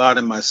talk about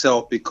him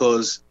myself,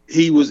 because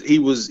he was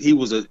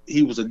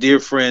a dear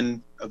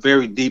friend, a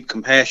very deep,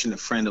 compassionate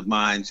friend of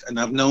mine, and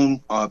I've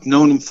known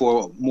him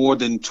for more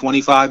than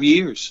 25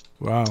 years.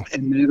 Wow!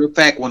 And matter of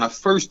fact, when I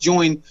first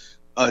joined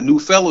New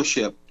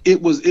Fellowship,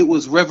 it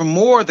was Reverend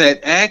Moore that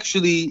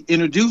actually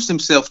introduced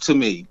himself to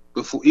me.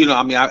 Before,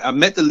 I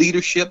met the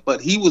leadership, but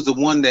he was the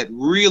one that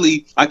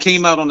really, I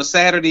came out on a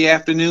Saturday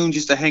afternoon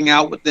just to hang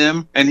out with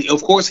them. And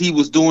of course, he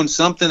was doing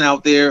something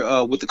out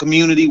there with the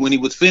community. When he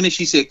was finished,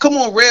 he said, "Come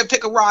on, Rev,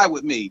 take a ride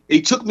with me."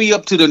 He took me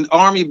up to the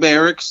Army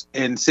barracks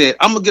and said,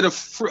 "I'm going to get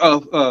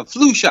a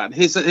flu shot."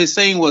 His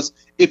saying was,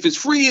 "If it's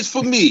free, it's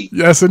for me."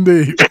 Yes,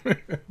 indeed.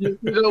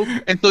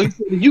 And so he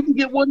said, "You can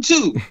get one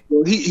too."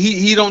 Well,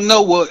 he don't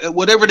know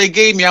whatever they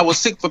gave me. I was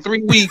sick for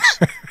 3 weeks.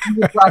 He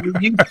was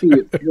probably used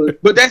to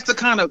it. But that's the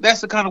kind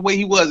of way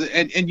he was.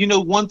 And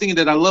one thing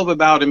that I love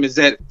about him is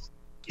that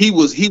he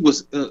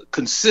was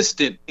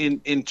consistent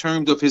in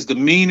terms of his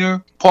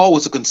demeanor. Paul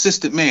was a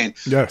consistent man.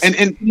 Yes.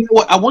 And you know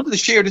what? I wanted to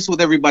share this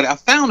with everybody. I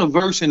found a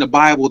verse in the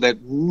Bible that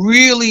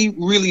really,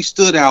 really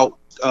stood out.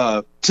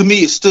 To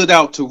me, it stood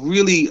out to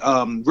really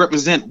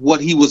represent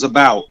what he was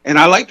about. And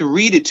I like to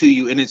read it to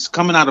you, and it's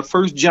coming out of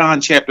 1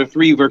 John chapter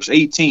 3, verse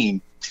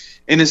 18.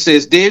 And it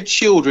says, "Dear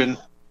children,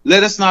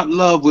 let us not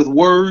love with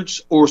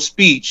words or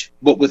speech,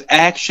 but with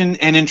action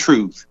and in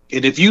truth."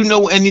 And if you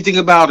know anything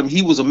about him,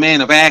 he was a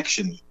man of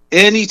action.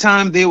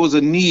 Anytime there was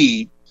a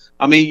need,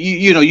 I mean,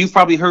 you've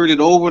probably heard it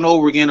over and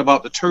over again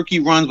about the turkey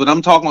runs, but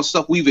I'm talking about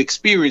stuff we've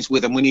experienced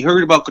with him. When he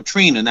heard about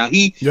Katrina, now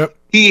he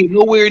ain't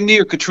nowhere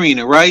near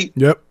Katrina, right?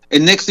 Yep.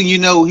 And next thing you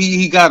know,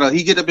 he get up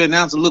there and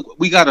announce, "Look,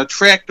 we got a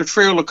tractor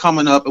trailer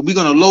coming up, and we're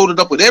gonna load it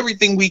up with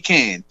everything we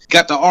can."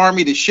 Got the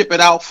Army to ship it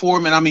out for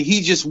him, and I mean,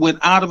 he just went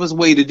out of his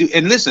way to do.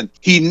 And listen,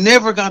 he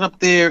never got up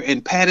there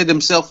and patted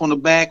himself on the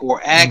back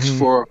or asked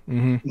for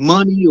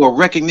money or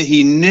recognition.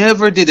 He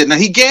never did it. Now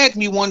he gagged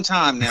me one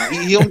time. Now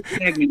he only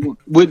gagged me once.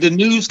 When the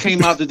news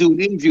came out to do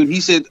an interview, and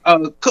he said,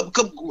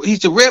 "Come," he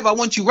said, "Rev, I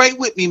want you right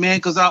with me, man,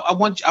 because I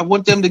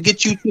want them to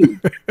get you too."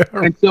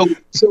 And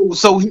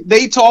so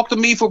they talked to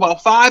me for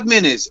about 5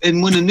 minutes,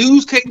 and when the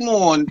news came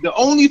on, the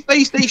only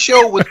face they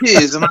showed was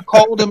his. And I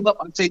called him up.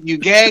 I said, "You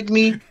gagged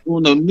me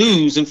on the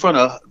news in front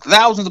of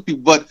thousands of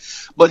people."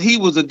 But he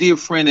was a dear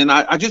friend, and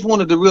I just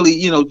wanted to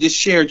really, just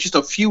share just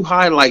a few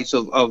highlights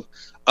of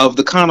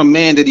the kind of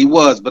man that he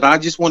was. But I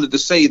just wanted to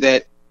say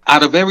that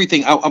out of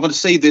everything, I'm going to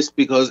say this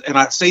because, and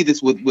I say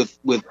this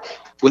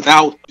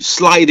without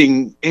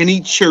slighting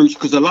any church,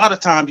 because a lot of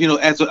times,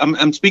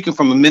 I'm speaking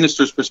from a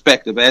minister's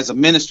perspective. As a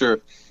minister,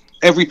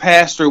 every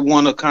pastor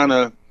want to kind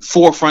of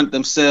forefront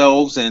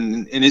themselves,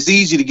 and it's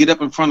easy to get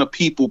up in front of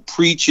people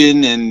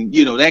preaching and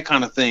that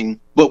kind of thing.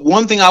 But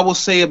one thing I will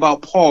say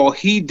about Paul,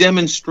 he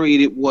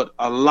demonstrated what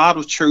a lot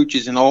of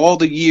churches in all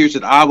the years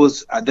that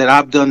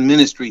I've done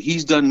ministry,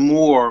 he's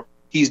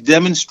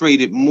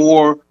demonstrated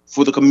more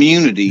for the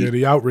community. Yeah,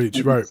 the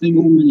outreach, right.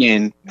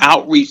 And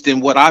outreach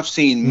than what I've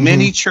seen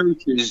many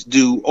churches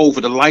do over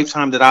the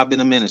lifetime that I've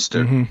been a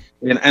minister.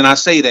 And I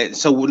say that.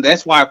 So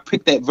that's why I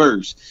picked that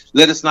verse.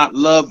 Let us not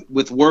love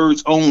with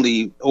words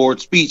only or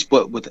speech,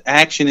 but with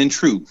action and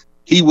truth.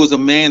 He was a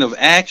man of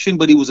action,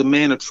 but he was a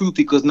man of truth,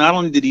 because not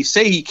only did he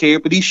say he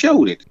cared, but he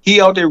showed it. He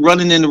out there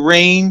running in the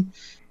rain.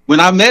 When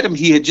I met him,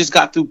 he had just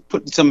got through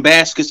putting some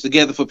baskets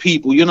together for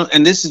people,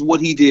 and this is what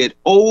he did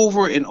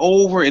over and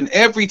over. And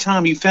every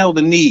time he felt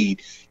the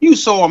need, you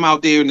saw him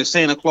out there in the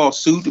Santa Claus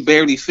suit,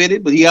 barely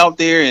fitted, but he out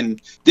there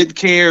and didn't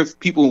care if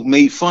people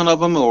made fun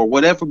of him or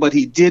whatever, but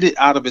he did it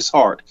out of his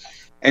heart.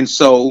 And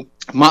so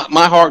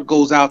my heart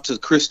goes out to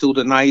Crystal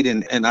tonight,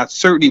 and I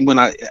certainly,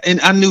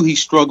 I knew he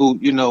struggled,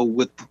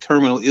 with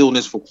terminal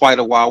illness for quite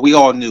a while. We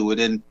all knew it,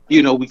 and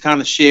we kind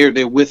of shared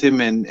there with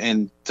him,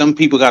 and some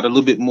people got a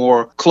little bit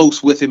more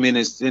close with him in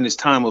his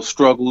time of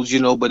struggles,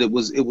 but it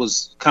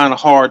was kind of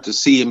hard to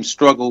see him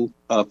struggle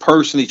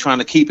personally, trying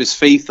to keep his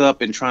faith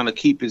up and trying to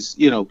keep his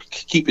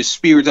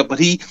spirits up. But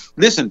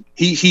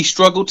he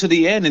struggled to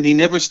the end, and he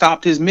never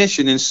stopped his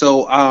mission. And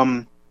so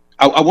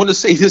I want to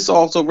say this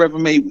also,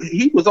 Reverend May,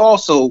 he was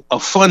also a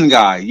fun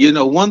guy.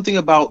 One thing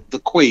about the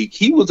Quake,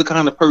 he was the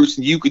kind of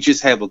person you could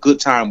just have a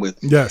good time with.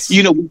 Yes.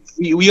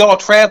 We all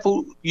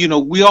traveled,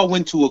 we all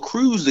went to a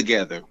cruise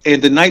together.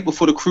 And the night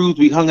before the cruise,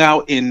 we hung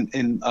out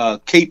in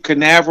Cape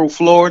Canaveral,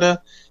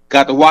 Florida.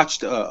 Got to watch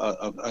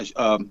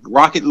the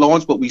rocket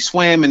launch, but we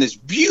swam in this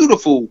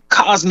beautiful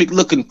cosmic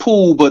looking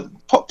pool. But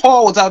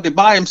Paul was out there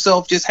by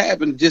himself, just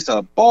having just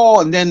a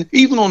ball. And then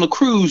even on the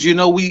cruise,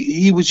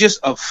 he was just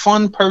a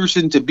fun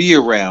person to be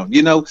around,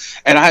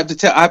 And I have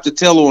to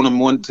tell on him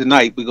one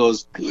tonight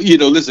because,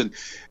 listen,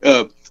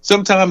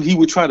 sometimes he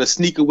would try to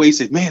sneak away,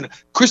 say, man,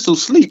 Crystal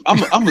sleep. I'm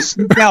gonna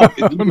sneak out.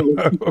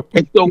 And,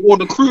 and so on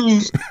the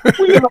cruise,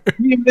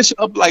 we and Bishop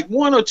up like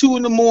 1 or 2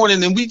 in the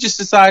morning, and we just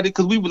decided,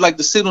 because we would like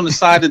to sit on the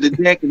side of the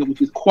deck and it was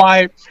just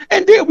quiet.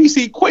 And then we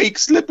see Quake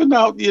slipping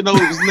out, it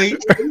was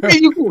late. Where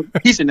you going?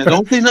 He said, now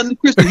don't say nothing to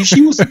Crystal.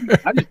 She was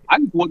I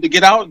just wanted to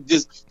get out and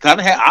just kind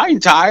of I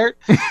ain't tired.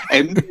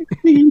 And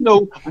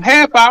a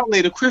half hour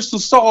later, Crystal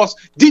saw us.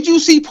 Did you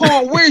see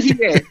Paul? Where he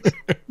at?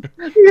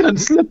 He done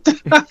slipped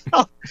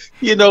out,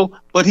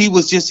 but he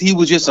was just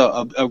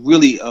a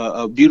really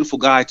beautiful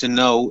guy to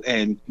know.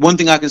 And one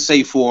thing I can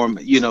say for him,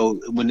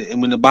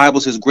 when the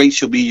Bible says great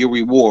shall be your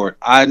reward,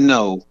 I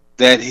know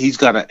that he's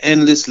got an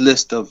endless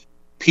list of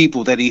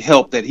people that he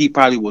helped that he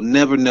probably will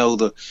never know,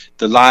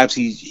 the lives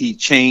he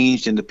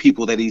changed and the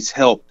people that he's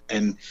helped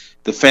and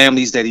the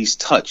families that he's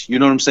touched. You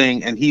know what I'm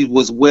saying? And he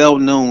was well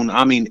known,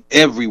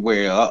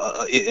 everywhere.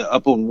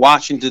 Up on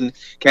Washington,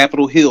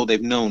 Capitol Hill,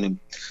 they've known him.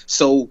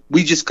 So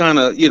we just kind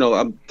of,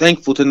 I'm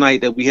thankful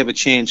tonight that we have a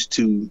chance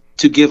to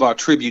give our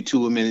tribute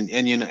to him.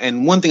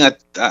 And one thing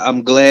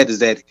I'm glad is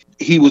that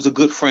he was a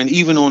good friend,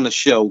 even on the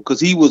show, because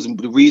he was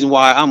the reason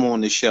why I'm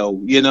on the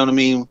show. You know what I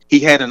mean?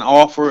 He had an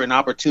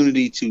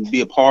opportunity to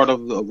be a part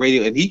of the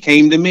radio, and he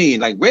came to me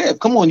like, Rev,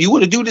 come on, you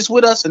want to do this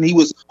with us? And he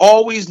was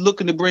always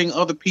looking to bring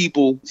other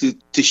people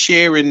to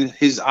share in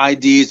his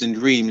ideas and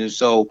dreams. And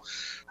so,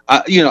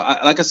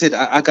 like I said,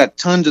 I got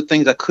tons of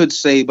things I could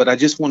say, but I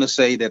just want to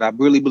say that I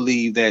really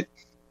believe that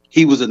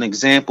he was an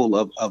example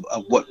of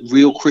what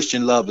real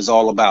Christian love is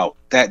all about.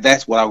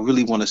 That's what I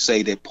really want to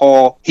say, that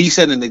Paul, he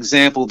set an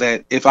example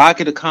that if I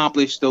could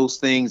accomplish those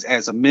things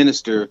as a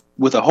minister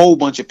with a whole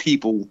bunch of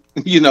people,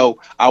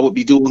 I would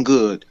be doing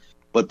good.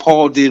 But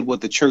Paul did what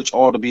the church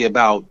ought to be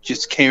about,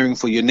 just caring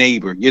for your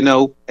neighbor,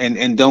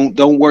 and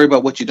don't worry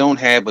about what you don't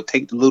have, but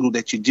take the little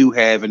that you do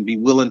have and be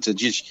willing to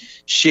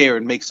just share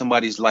and make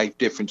somebody's life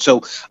different.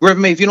 So,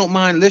 Reverend May, if you don't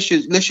mind, let's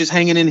just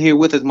hanging in here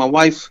with us. My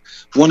wife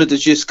wanted to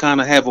just kind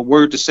of have a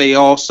word to say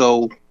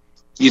also,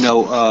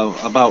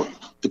 about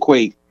the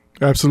Quake.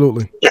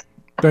 Absolutely.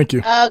 Thank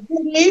you.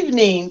 Good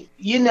evening.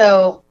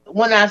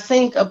 When I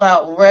think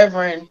about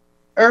Reverend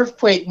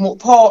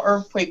Paul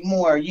Earthquake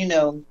Moore,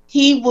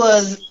 he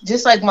was,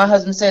 just like my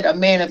husband said, a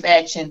man of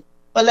action.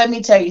 But let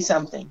me tell you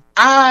something.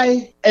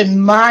 I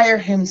admire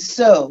him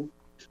so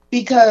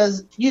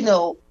because,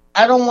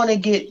 I don't want to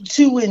get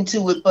too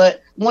into it,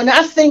 but when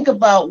I think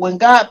about when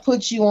God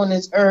puts you on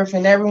this earth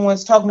and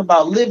everyone's talking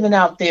about living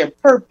out their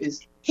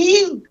purpose,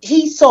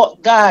 he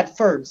sought God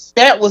first.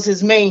 That was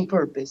his main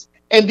purpose.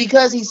 And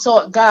because he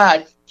sought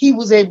God, he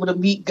was able to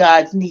meet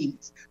God's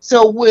needs.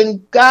 So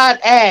when God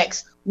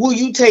asks, will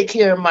you take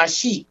care of my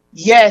sheep?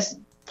 Yes,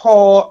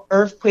 Paul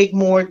Earthquake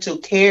Moore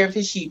took care of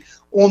his sheep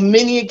on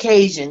many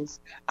occasions.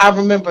 I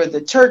remember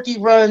the turkey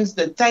runs,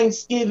 the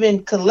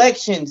Thanksgiving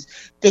collections,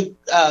 the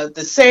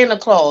Santa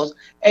Claus,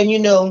 and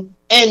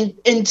and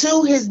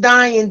until his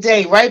dying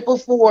day, right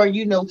before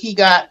he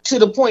got to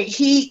the point,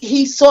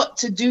 he sought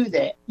to do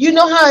that. You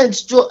know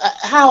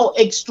how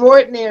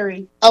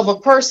extraordinary of a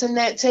person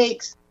that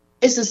takes.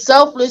 It's a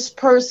selfless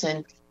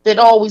person that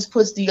always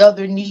puts the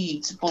other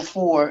needs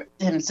before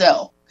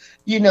himself.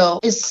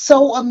 It's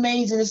so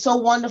amazing. It's so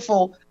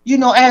wonderful.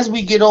 As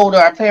we get older,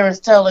 our parents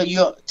tell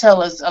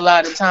us a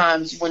lot of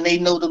times when they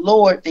know the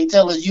Lord, they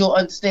tell us you'll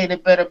understand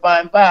it better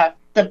by and by.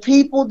 The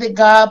people that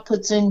God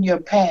puts in your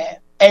path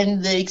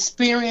and the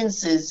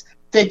experiences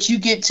that you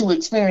get to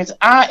experience.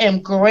 I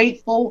am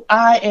grateful.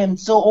 I am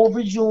so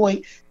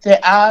overjoyed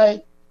that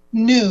I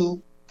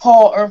knew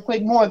Paul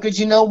Earthquake Moore. Because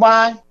you know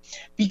why?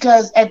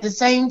 Because at the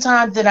same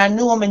time that I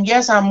knew him, and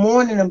yes, I'm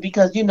mourning him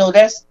because, he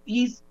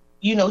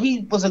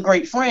was a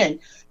great friend.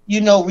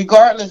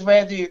 Regardless,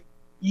 whether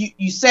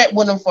you sat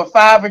with him for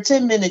 5 or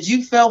 10 minutes,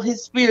 you felt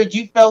his spirit,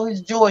 you felt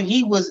his joy.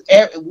 He was,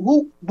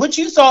 what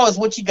you saw is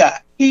what you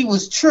got. He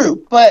was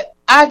true. But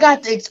I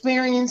got to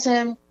experience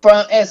him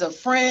as a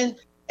friend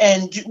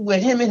and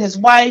with him and his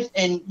wife,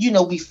 and,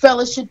 we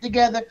fellowship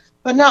together.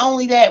 But not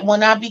only that,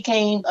 when I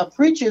became a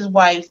preacher's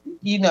wife,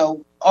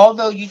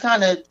 although you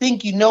kind of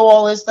think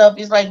all this stuff,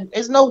 it's like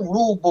there's no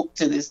rule book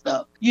to this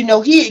stuff.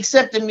 He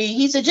accepted me.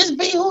 He said, just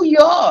be who you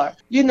are.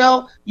 You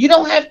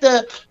don't have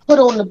to put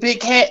on the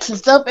big hats and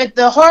stuff. At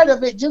the heart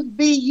of it, just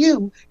be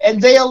you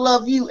and they'll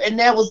love you. And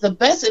that was the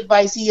best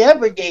advice he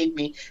ever gave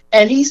me.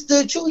 And he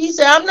stood true. He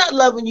said, I'm not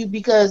loving you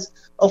because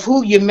of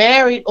who you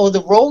married or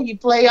the role you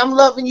play. I'm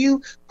loving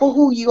you for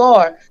who you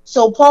are.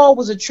 So Paul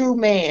was a true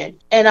man,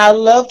 and I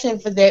loved him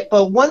for that.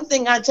 But one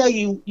thing I tell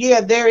you,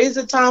 there is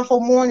a time for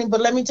mourning,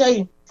 but let me tell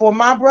you, for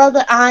my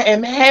brother, I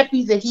am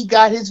happy that he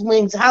got his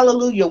wings.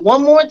 Hallelujah.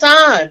 One more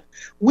time.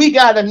 We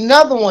got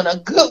another one, a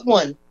good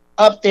one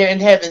up there in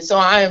heaven. So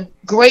I am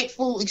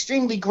grateful,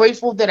 extremely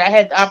grateful that I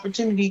had the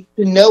opportunity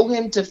to know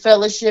him, to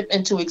fellowship,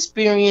 and to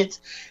experience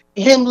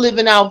him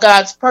living out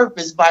God's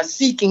purpose by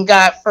seeking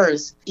God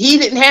first. He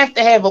didn't have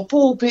to have a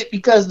pulpit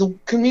because the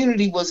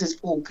community was his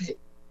pulpit.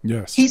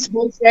 Yes. He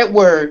spoke that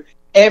word,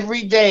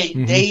 every day,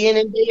 day in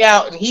and day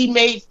out, and he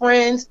made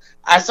friends.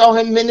 I saw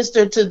him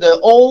minister to the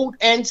old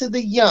and to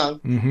the young.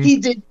 He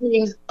did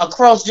things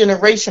across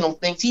generational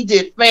things. He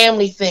did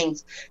family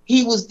things.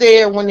 He was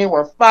there when there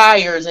were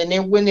fires and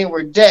then when there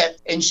were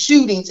deaths and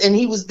shootings, and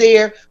he was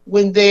there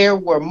when there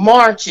were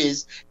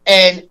marches,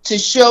 and to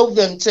show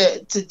them,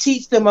 to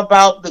teach them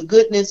about the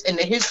goodness and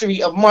the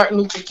history of Martin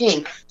Luther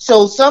King.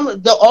 So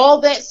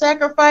all that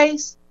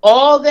sacrifice,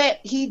 all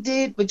that he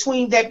did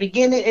between that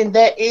beginning and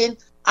that end,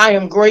 I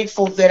am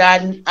grateful that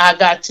I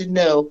got to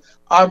know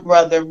our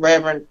brother,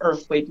 Reverend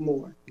Earthquake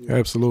Moore.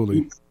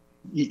 Absolutely.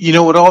 You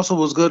know what also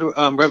was good,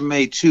 Reverend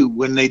May, too,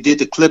 when they did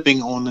the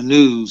clipping on the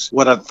news,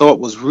 what I thought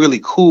was really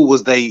cool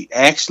was they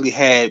actually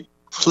had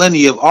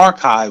plenty of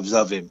archives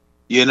of him,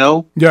 you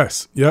know?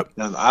 Yes. Yep.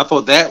 And I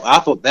thought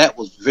that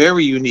was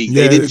very unique.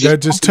 Yeah, that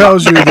just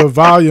tells you the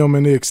volume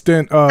and the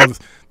extent of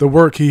the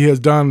work he has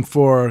done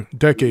for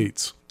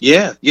decades.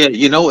 Yeah,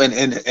 you know,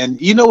 and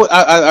you know what?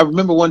 I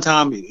remember one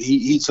time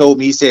he told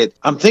me, he said,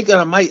 "I'm thinking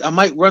I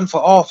might run for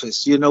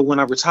office, you know, when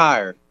I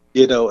retire."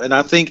 You know, and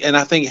I think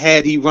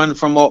had he run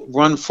for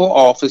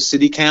office,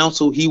 city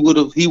council, he would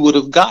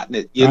have gotten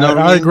it. You know,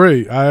 I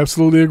agree. I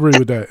absolutely agree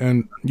with that.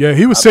 And yeah,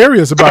 he was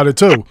serious about it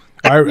too.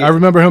 I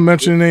remember him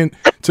mentioning it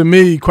to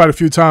me quite a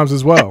few times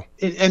as well.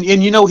 And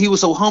you know, he was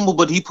so humble,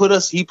 but he put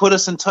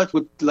us in touch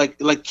with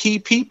like key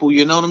people.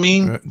 You know what I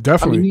mean?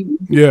 Definitely.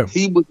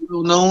 He was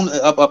well known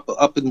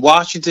up in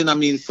Washington. I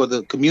mean, for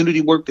the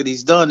community work that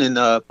he's done, and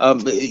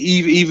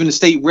even the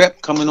state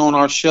rep coming on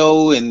our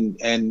show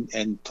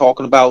and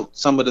talking about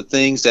some of the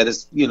things that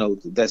is, you know,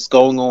 that's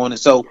going on.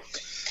 And so,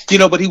 you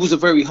know, but he was a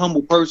very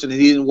humble person,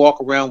 and he didn't walk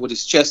around with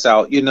his chest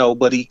out, you know,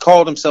 but he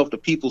called himself the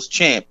people's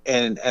champ.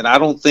 And I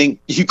don't think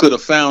you could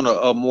have found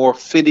a more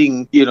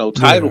fitting, you know,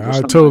 title. Yeah,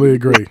 I totally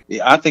agree.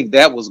 Yeah, I think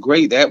that was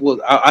great. That was,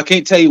 I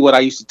can't tell you what I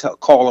used to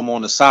call him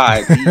on the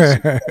side. He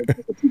used to call him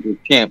the people's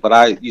champ, but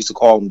I used to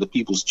call him the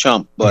people's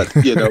chump. But,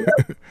 you know,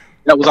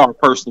 that was our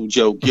personal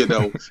joke, you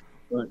know.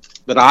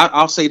 But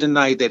I'll say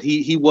tonight that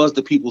he was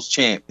the people's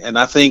champ, and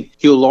I think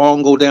he'll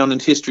long go down in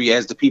history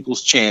as the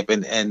people's champ.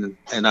 And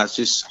I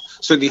just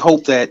certainly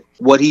hope that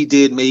what he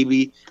did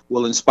maybe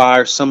will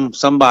inspire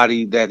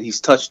somebody that he's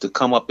touched to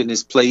come up in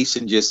his place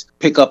and just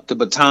pick up the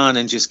baton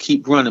and just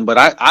keep running. But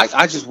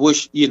I just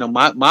wish, you know,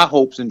 my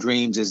hopes and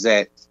dreams is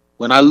that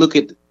when I look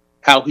at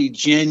how he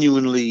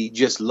genuinely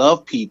just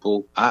loved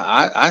people,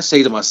 I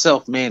say to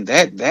myself, man,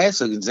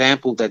 that's an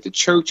example that the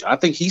church, I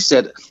think he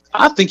set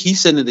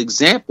an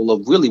example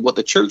of really what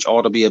the church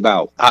ought to be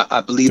about.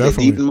 I believe that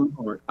deep in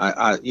my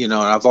heart. You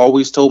know, I've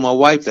always told my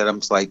wife that I'm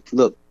just like,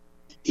 look,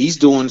 he's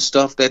doing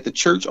stuff that the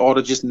church ought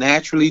to just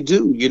naturally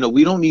do. You know,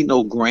 we don't need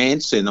no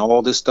grants and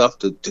all this stuff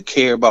to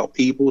care about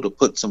people, to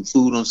put some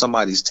food on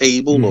somebody's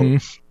table, or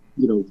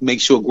you know, make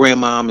sure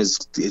grandmom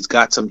is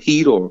got some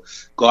heat, or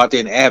go out there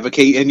and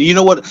advocate. And you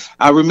know what?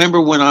 I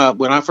remember when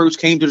I first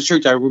came to the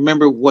church, I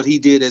remember what he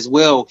did as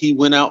well. He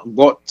went out and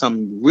brought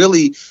some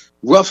really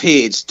rough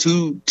heads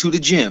to the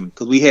gym,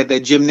 because we had that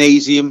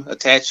gymnasium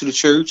attached to the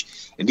church.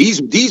 And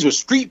these were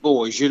street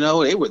boys, you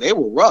know, they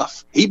were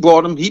rough. He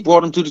brought them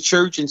to the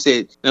church and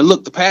said, now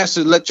look, the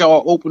pastor let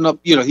y'all open up,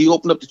 you know, he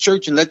opened up the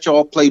church and let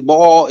y'all play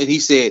ball. And he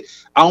said,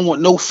 I don't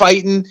want no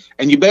fighting,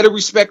 and you better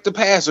respect the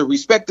pastor,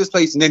 respect this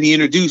place. And then he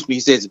introduced me.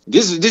 He says,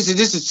 this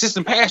is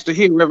assistant pastor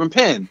here, Reverend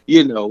Penn.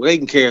 You know, they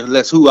can care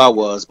less who I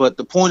was. But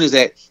the point is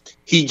that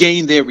he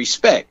gained their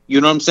respect.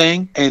 You know what I'm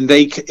saying? And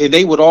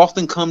they would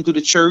often come to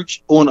the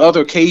church on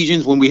other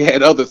occasions when we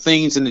had other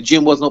things and the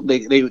gym wasn't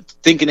open. They were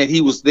thinking that he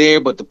was there.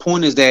 But the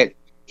point is that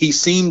he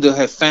seemed to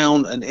have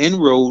found an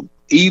inroad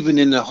even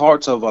in the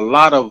hearts of a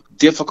lot of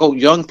difficult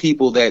young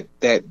people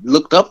that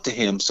looked up to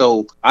him.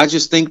 So I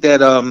just think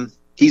that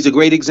he's a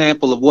great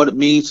example of what it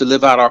means to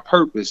live out our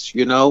purpose,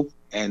 you know?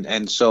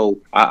 And so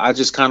I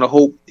just kind of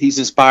hope he's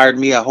inspired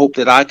me. I hope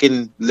that I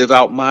can live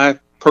out my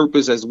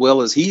purpose as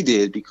well as he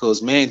did,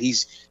 because man, he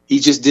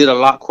just did a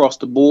lot across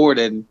the board,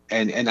 and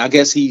I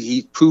guess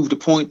he proved the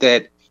point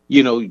that,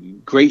 you know,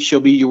 great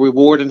shall be your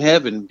reward in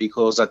heaven,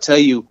 because I tell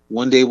you,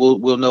 one day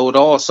we'll know it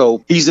all.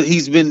 So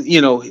he's been, you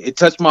know, it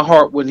touched my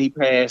heart when he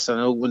passed. I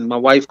know when my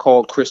wife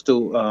called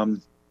Crystal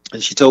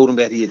and she told him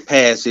that he had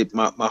passed,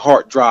 my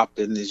heart dropped,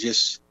 and it's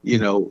just, you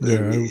know,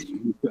 it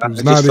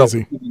was not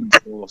easy.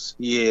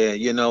 Yeah,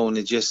 you know,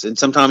 and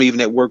sometimes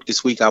even at work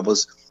this week, I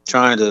was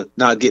trying to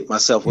not get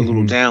myself a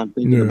little down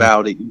thinking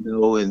about it, you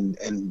know, and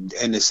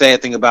the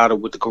sad thing about it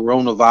with the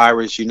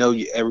coronavirus, you know,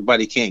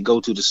 everybody can't go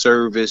to the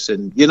service,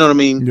 and you know what I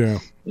mean? Yeah.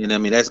 And I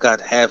mean, that's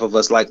got half of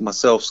us like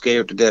myself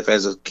scared to death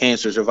as a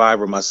cancer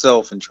survivor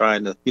myself, and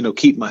trying to, you know,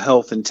 keep my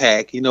health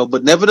intact, you know,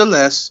 but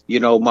nevertheless, you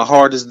know, my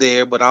heart is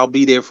there, but I'll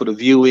be there for the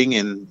viewing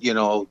and, you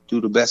know,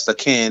 do the best I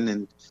can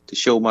and to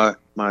show my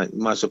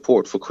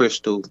support for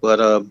Crystal.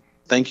 But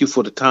thank you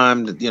for the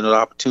time, you know, the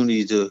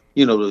opportunity to,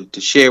 you know,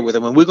 to share with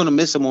him. And we're going to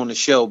miss him on the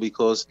show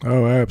because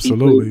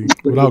absolutely,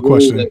 without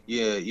question.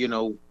 Yeah, you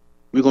know,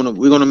 we're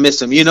gonna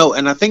miss him, you know.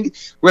 And I think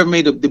Reverend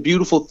made the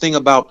beautiful thing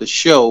about the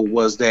show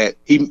was that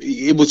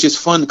it was just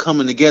fun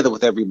coming together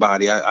with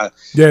everybody.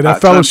 That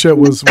fellowship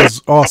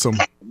was awesome.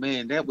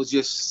 man, that was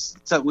just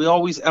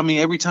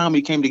every time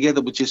we came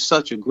together was just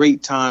such a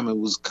great time. It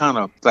was kind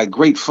of like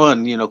great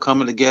fun,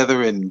 coming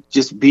together and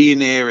just being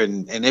there,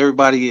 and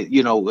everybody,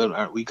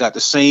 we got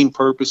the same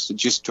purpose to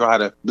just try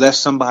to bless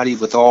somebody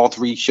with all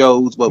three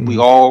shows, but we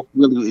all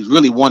it's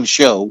really one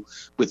show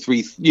with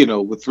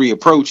three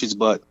approaches,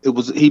 but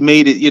he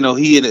made it,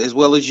 he as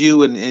well as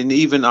you and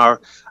even our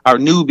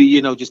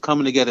newbie, just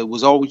coming together. It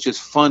was always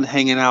just fun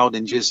hanging out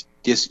and just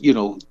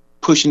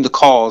pushing the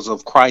cause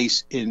of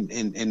Christ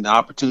in the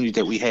opportunity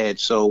that we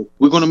had. So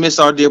we're going to miss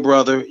our dear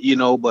brother,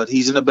 but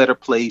he's in a better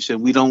place,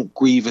 and we don't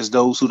grieve as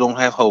those who don't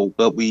have hope,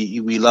 but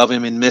we love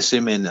him and miss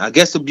him. And I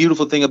guess the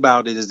beautiful thing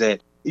about it is that,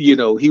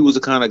 he was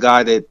the kind of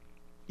guy that,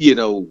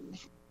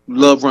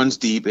 love runs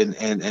deep,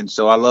 and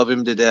so I love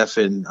him to death,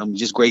 and I'm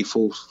just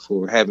grateful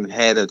for having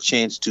had a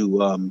chance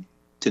to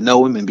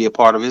know him and be a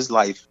part of his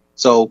life.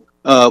 So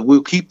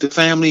we'll keep the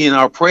family in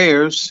our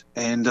prayers,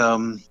 and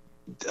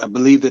I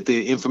believe that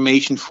the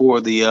information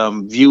for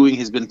the viewing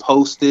has been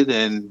posted,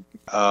 and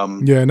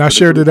and I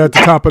shared it at the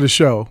top of the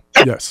show.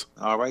 Yes.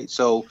 All right.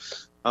 So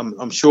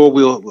I'm sure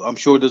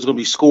there's going to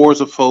be scores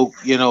of folk,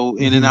 in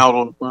and out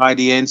on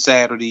Friday and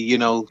Saturday,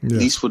 at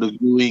least for the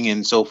viewing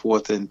and so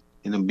forth, and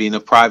being a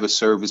private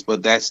service.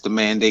 But that's the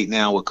mandate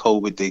now with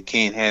COVID. They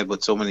can't have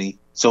but so many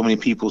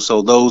people.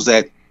 So those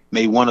that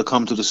may want to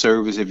come to the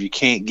service, if you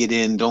can't get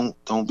in,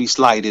 don't be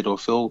slighted or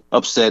feel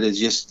upset.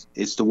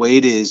 It's the way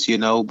it is,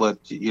 but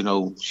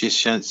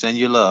just send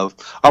your love.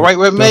 All right,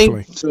 Rev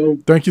May. So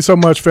thank you so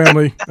much,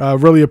 family. I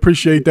really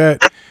appreciate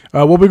that.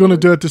 What we're going to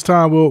do at this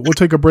time, we'll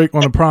take a break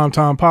on the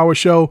Primetime Power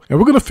Show, and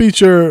we're going to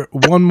feature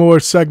one more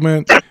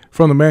segment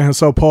from the man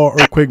himself, Paul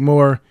Earthquake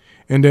Moore,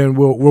 and then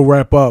we'll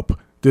wrap up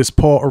this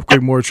Paul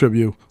Earthquake Moore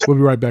tribute. We'll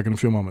be right back in a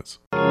few moments.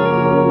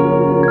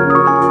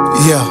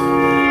 Yeah.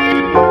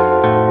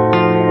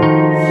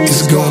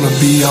 It's gonna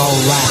be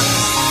alright.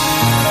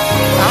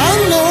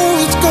 I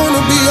know it's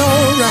gonna be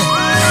alright.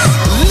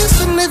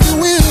 Listen if you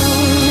will.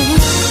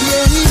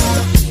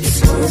 Yeah.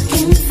 It's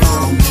working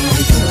for my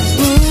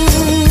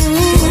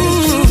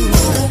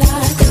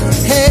good.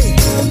 Hey.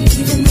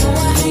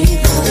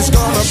 It's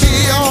gonna be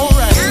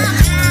alright.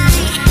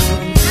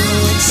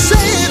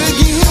 Say it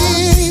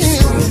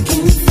again.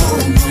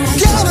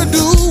 Gotta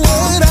do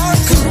what I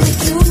could,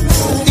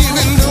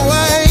 even though I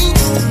ain't.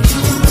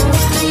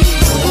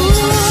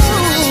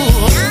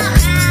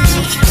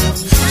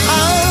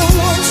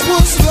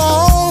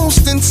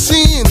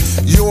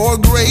 Your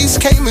grace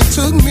came and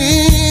took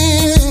me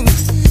in,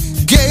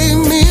 gave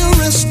me a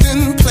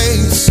resting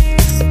place.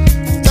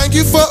 Thank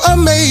you for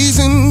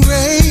amazing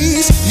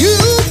grace. You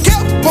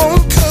kept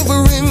on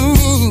covering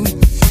me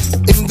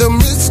in the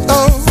midst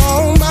of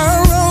all my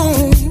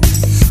wrong.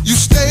 You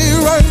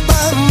stayed right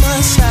by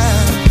my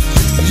side.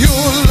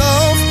 Your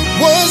love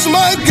was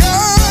my guide.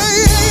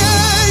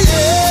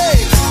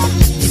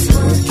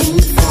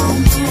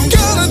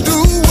 Gotta do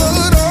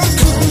what I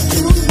could,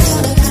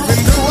 even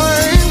though I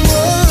ain't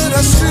what I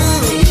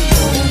should.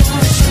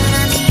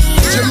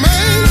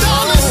 Jermaine, I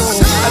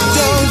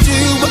don't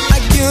do what I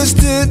used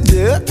to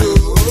do.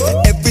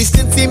 Ever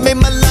since he made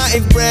my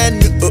life brand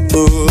new,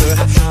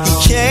 he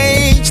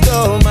changed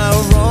all my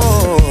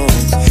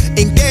wrongs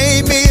and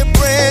gave me a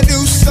brand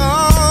new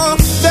song.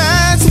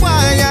 That's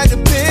why I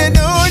depend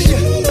on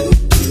you,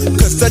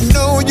 'cause I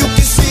know you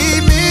can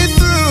see me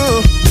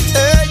through.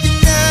 You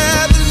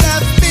never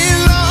left me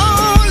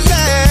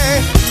lonely.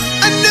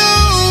 I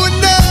know, I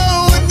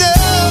know, I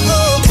know.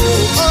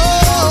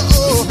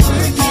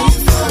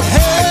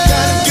 Hey, I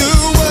gotta do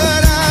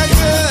what I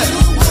could,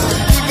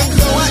 even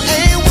though I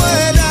ain't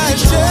what I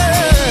should.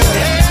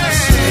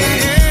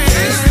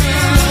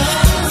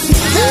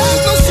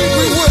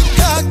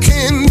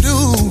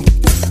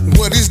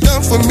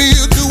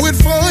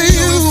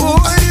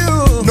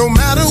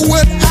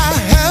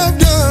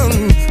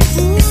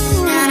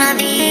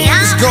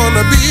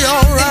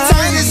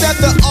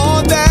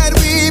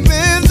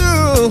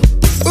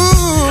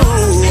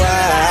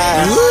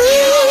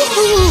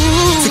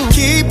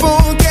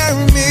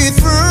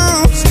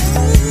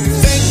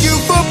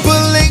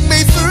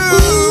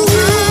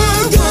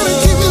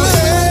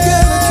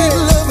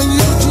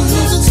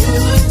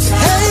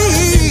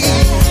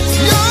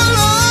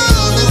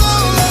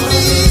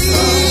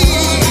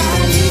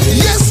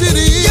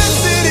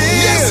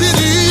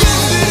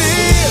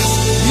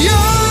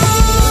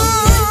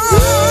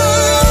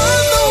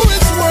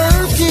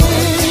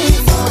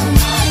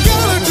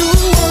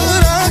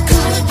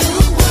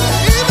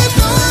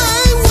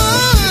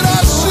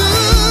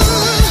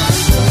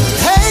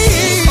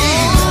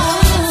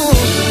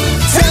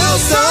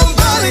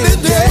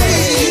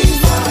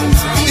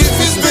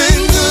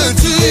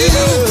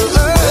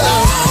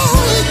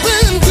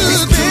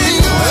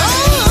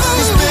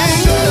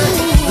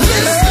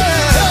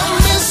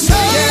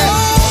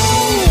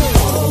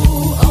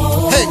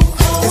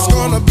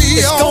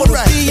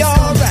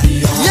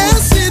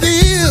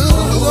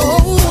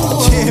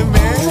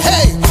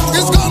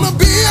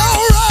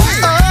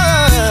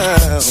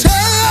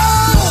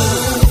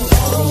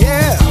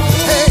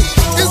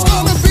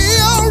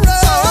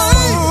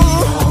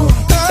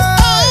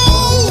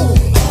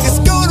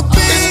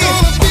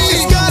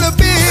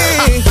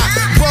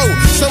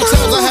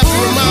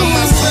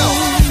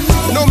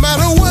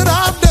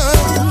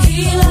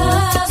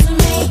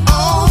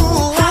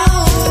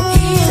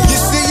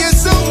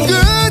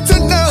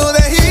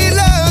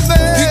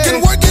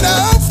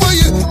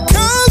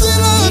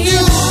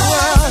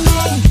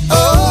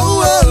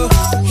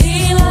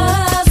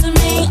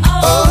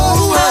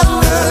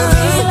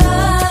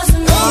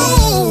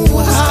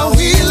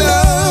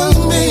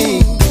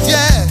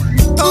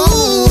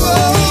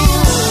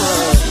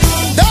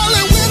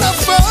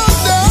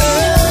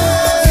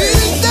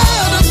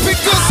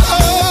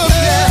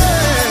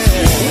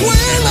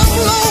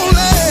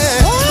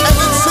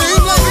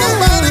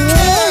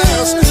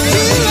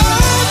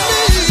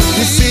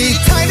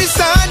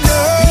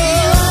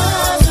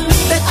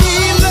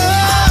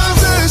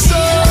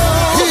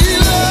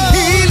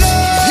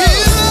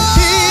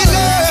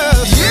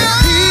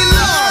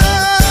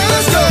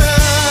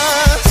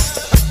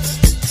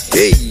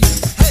 Hey.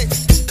 Hey.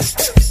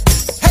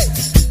 Hey.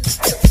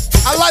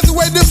 I like the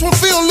way this one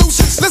feel,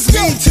 Lucius. Let's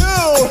go. Me too.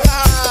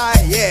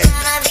 Yeah.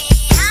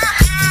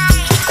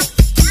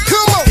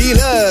 Come on. He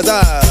loves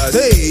us.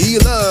 Hey, he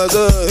loves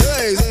us.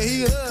 Hey,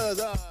 he loves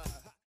us.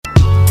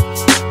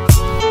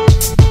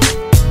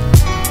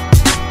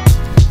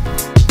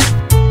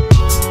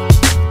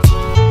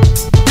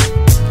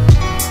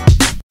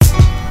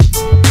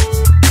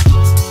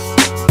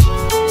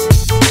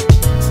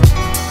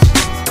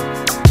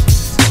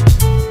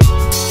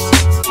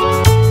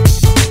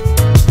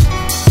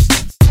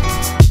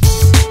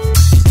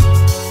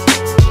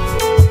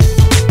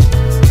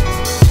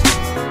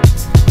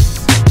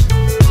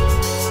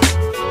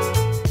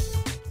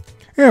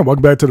 And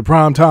welcome back to the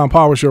Primetime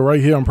Power Show right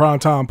here on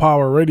Primetime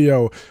Power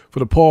Radio for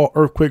the Paul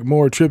Earthquake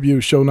Moore Tribute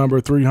Show number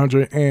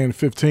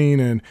 315.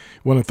 And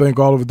want to thank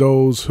all of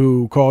those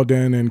who called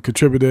in and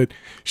contributed,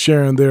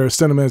 sharing their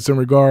sentiments in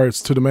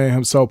regards to the man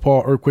himself,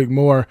 Paul Earthquake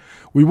Moore.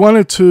 We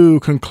wanted to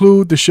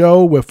conclude the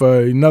show with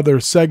another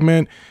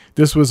segment.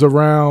 This was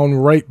around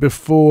right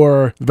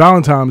before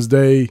Valentine's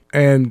Day,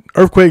 and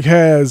Earthquake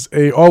has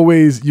a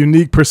always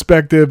unique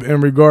perspective in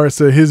regards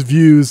to his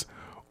views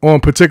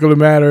on particular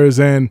matters,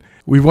 and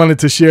we wanted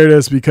to share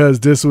this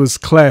because this was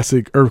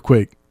classic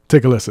Earthquake.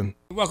 Take a listen.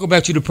 Welcome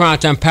back to the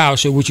Primetime Power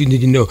Show. What you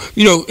need to know.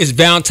 You know, it's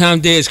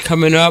Valentine's Day is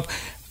coming up,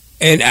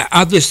 and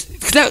I'll just,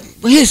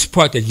 here's the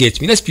part that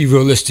gets me. Let's be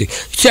realistic.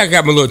 See, I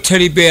got my little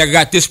teddy bear. I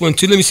got this one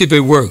too. Let me see if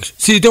it works.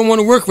 See, it don't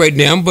want to work right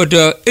now, but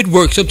it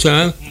works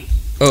sometimes.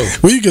 Oh.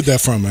 Where you get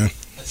that from, man?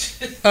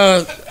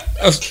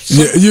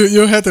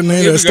 You'll have to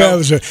name the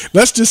establishment.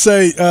 Let's just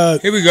say.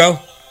 Here we go.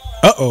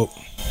 Uh-oh.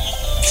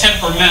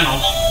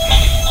 Temperamental.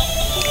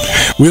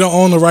 We don't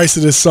own the rights to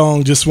this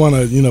song. Just want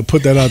to,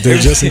 put that out there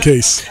just in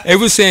case. It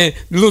was saying,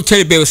 the little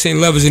teddy bear was saying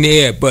love is in the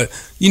air. But,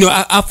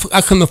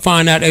 I come to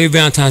find out every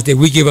Valentine's Day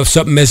we give up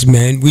something as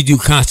men. We do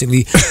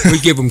constantly. We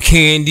give them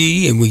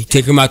candy and we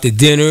take them out to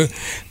dinner.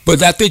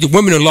 But I think the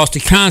women have lost the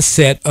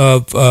concept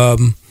of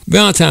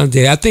Valentine's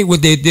Day. I think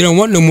what they don't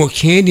want no more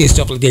candy and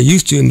stuff like they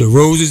used to, and the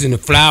roses and the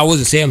flowers,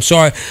 and say I'm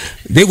sorry.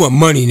 They want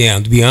money now,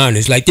 to be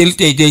honest. Like they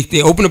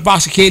open a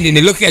box of candy and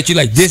they look at you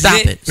like this.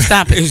 Stop it!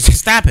 Stop it!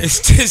 Stop it!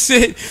 It's just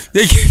it.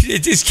 They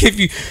just give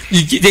you.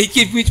 They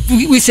give.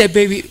 We said,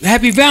 baby,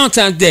 happy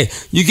Valentine's Day.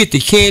 You get the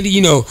candy.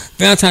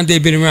 Valentine's Day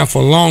been around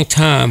for a long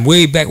time.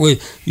 Way back when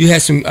you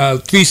had some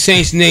three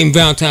saints named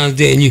Valentine's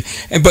Day,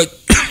 but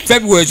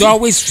February is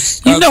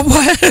always. You know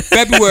what?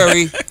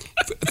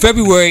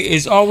 February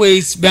is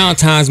always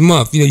Valentine's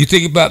month. You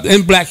think about,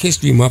 and Black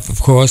History Month,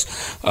 of course,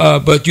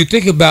 but you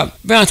think about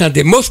Valentine's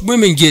Day. Most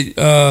women get,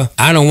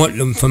 I don't want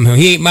them from him.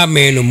 He ain't my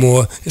man no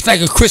more. It's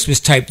like a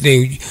Christmas type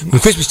thing. When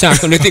Christmas time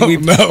comes, they think we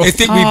bow out. They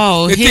think we bow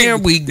out.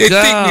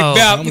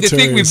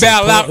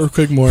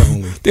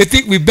 They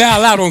think we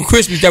bow out on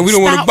Christmas, that we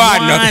don't want to buy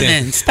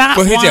nothing. Stop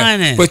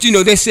whining. But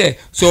they said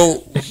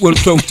so.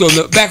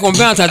 Back on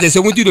Valentine's Day,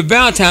 so we do the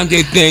Valentine's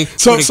Day thing.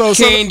 So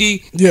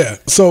candy. Yeah.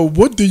 So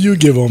what do you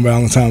give on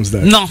Valentine's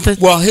Day? Nothing.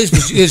 Well, here's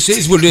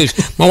what it is.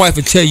 My wife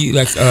would tell you,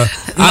 like,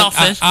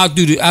 nothing. I'll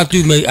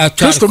try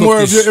Crystal to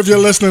Moore, if you're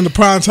listening to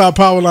Primetime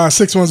Power Line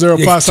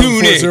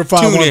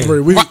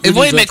 610-574-0513. Wait a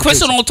minute,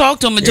 Crystal don't talk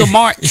to him until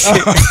March.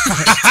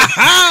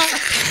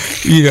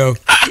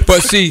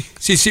 But see,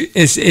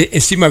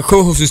 my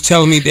co-host is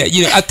telling me that.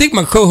 I think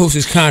my co-host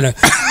is kind of.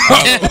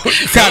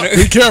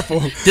 Be careful.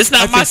 This is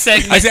not my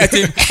segment. I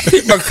think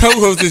my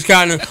co-host is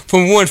kind of,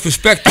 from one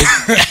perspective.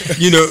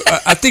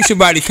 I think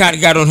somebody kind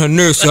of got on her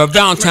nerves, so her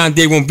Valentine's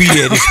Day won't be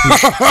there this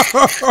week.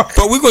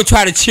 But we're gonna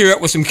try to cheer up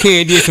with some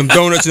candy and some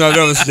donuts and all that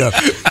other stuff.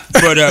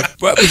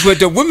 But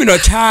the women are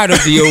tired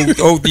of the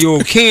old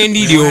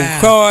candy, the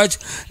old cards.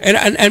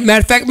 And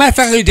matter of fact,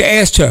 I need to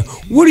ask her,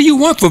 what do you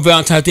want for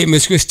Valentine's Day,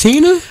 Miss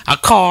Christina? A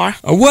car.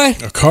 A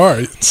what? A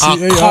car.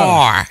 C-A-R. A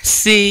car.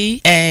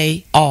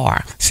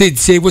 C-A-R.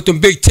 See, with them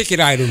big ticket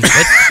items.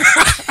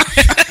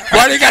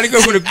 Why they got to go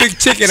for the big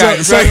ticket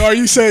items? So are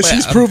you saying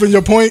she's proving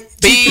your point?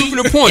 She's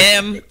proving the point.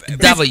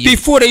 BMW.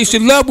 Before they used to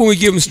love when we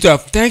give them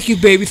stuff. Thank you,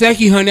 baby. Thank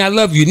you, honey. I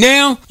love you.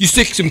 Now you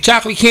stick some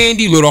chocolate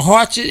candy, little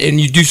hearts,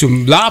 and you do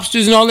some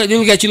lobsters and all that. They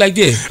look at you like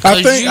this.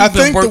 I think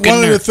that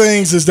one of the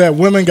things is that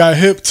women got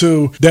hip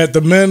to that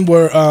the men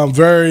were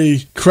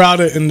very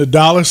crowded in the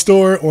dollar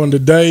store on the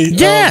day.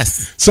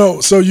 Yes. So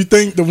you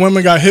think the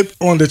women got hip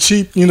on the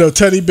cheap,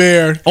 teddy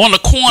bear on the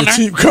corner? The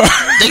cheap car.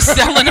 They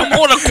selling them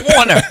on the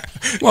corner.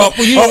 Well,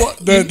 you know what?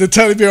 The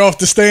teddy bear off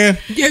the stand.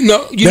 Yeah,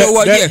 no, you know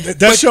what?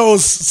 That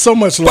shows so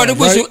much love. But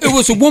it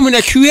was a woman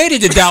that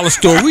created the dollar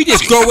store. We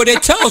just go where they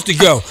tell us to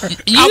go.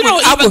 You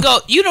don't even go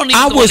to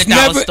the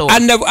dollar store.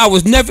 I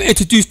was never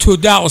introduced to a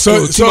dollar store.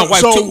 My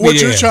wife took me what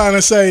you're trying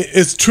to say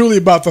is truly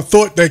about the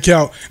thought that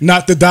count,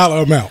 not the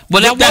dollar amount.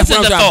 Well, that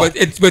wasn't the thought.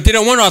 But they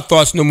don't want our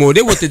thoughts no more.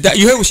 They want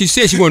you heard what she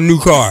said? She want a new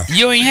car.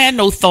 You ain't had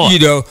no thought.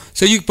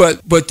 So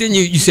but then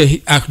you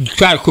said I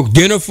try to cook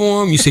dinner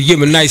for them. You said give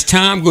them a nice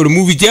time, go to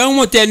movies. They don't don't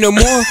want that no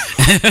more.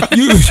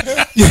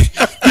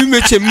 you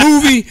mention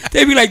movie,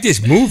 they be like,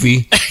 this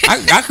movie?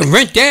 I can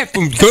rent that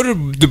from, go to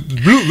the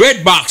blue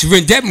red box,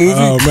 rent that movie.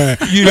 Oh man.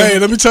 Hey,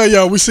 let me tell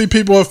y'all, we see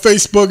people on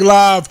Facebook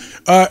Live.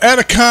 Add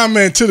a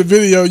comment to the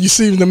video. You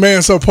see the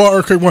man, so Paul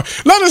Earthquake Moore.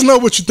 Let us know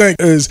what you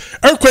think. Is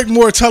Earthquake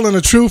Moore telling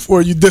the truth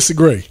or you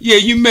disagree? Yeah,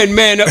 you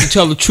man up and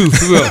tell the truth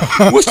for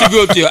real. What's the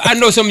real deal? I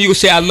know some of you will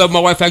say, I love my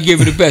wife, I give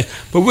her the best.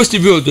 But what's the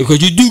real deal?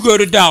 Because you do go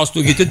to the dollar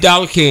store, get the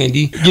dollar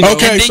candy. You know,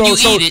 okay,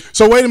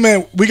 so wait a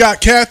minute. We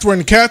got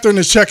Catherine. Catherine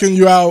is checking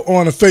you out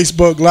on a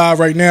Facebook Live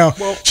right now.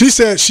 Well, she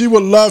said she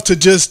would love to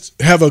just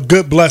have a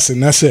good blessing.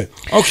 That's it.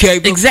 Okay.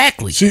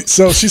 Exactly. She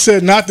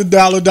said not the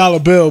dollar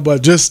bill,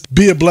 but just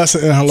be a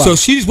blessing in her life. So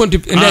she just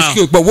wanted to, and that's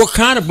good. But what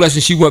kind of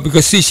blessing she want?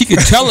 Because see, she could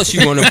tell us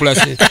she want a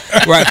blessing,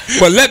 right?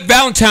 But let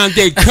Valentine's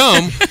Day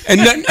come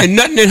and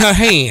nothing in her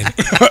hand.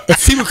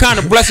 See what kind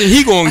of blessing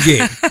he gonna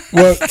get.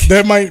 Well,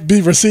 that might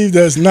be received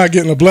as not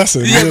getting a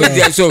blessing. Yeah, you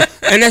know? So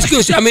and that's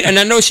good. I mean, and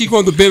I know she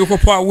going to the biblical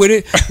part with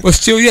it, but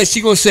still, yeah,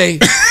 she gonna say,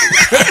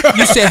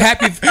 you say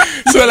happy,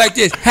 so like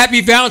this,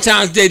 happy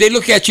Valentine's Day. They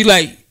look at you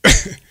like,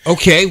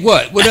 okay,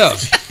 what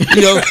else?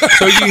 You know,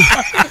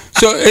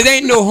 so it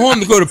ain't no harm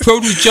to go to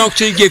Produce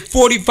Junction and get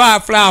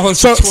 45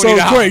 flowers for $20.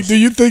 So great. Do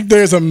you think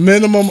there's a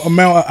minimum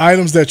amount of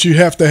items that you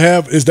have to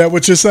have? Is that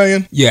what you're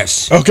saying?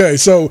 Yes. Okay,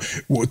 so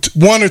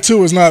 1 or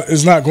 2 is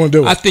not going to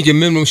do it. I think your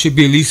minimum should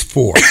be at least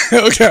 4.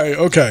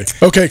 Okay.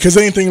 Because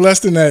anything less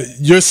than that,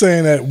 you're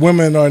saying that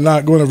women are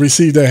not going to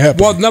receive that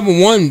happiness. Well, number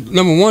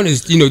one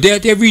is, you know,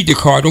 they read the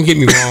card. Don't get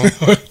me wrong.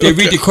 They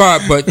read the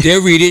card, but they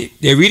read it.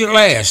 They read it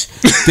last.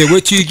 They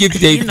wait till you give.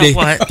 They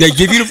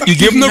give you. You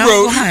give them the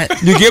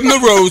rose. You give them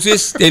the roses.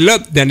 They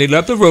love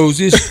the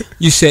roses.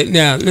 You said,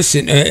 now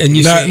listen, and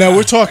you say, now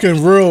we're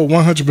talking real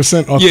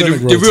 100%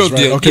 authentic the real roses,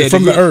 deal. right? Okay,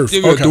 from the earth.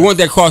 The one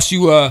that costs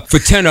you for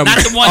 10 of them.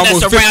 Not the one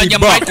that's around your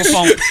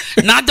microphone.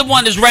 Not the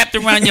one that's wrapped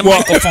around your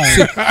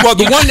microphone. Well,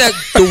 the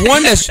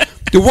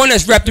one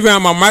that's wrapped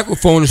around my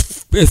microphone is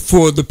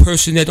for the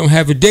person that don't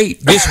have a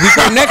date this week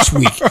or next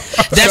week.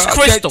 That's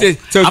Crystal.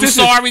 I'm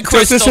sorry,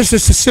 Crystal. So this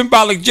is a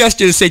symbolic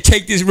gesture to say,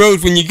 take this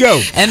rose when you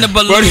go. And the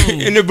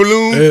balloon. And the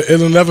balloon.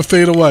 It'll never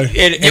fade away.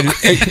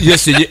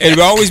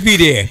 It'll always be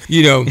there,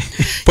 you know.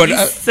 But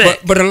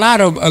a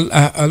lot of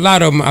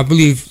them, I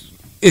believe,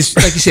 it's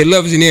like you said,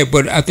 love is in there.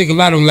 But I think a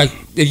lot of them, like,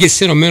 they get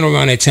sentimental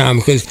around that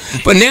time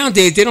but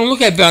nowadays they don't look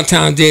at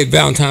Valentine's Day as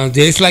Valentine's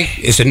Day. It's like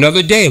it's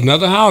another day,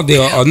 another holiday.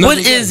 What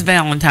is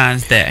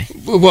Valentine's Day?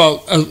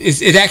 Well,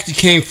 it actually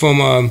came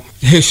from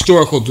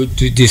historical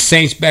the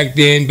saints back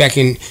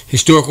in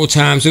historical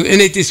times, and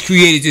it just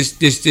created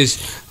this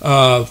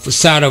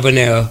facade of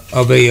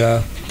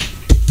a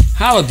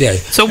holiday.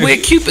 So where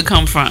Cupid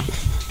come from?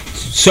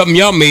 Something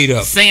y'all made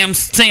up. Sam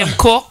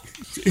Cooke.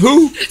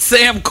 Who?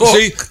 Sam Cooke.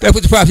 See, that's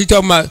what the prophet. He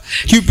talking about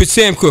Cupid,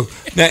 Sam Cooke.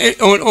 Now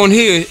on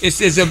here it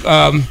says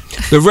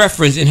the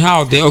reference in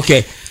holiday.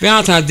 Okay,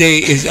 Valentine's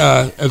Day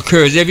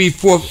occurs every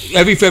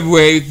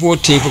February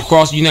 14th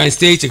across the United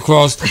States,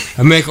 across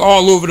America,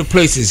 all over the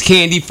places.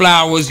 Candy,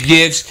 flowers,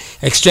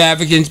 gifts,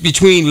 extravagance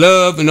between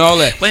love and all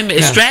that. Wait a minute,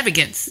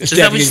 extravagance. Is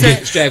that what you said?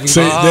 Extravagance.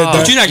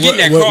 But you're not getting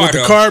that card.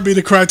 Would the card be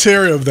the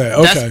criteria of that?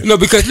 Okay. No,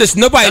 because listen,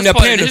 nobody's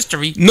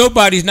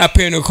not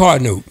paying a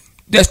card note.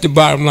 That's the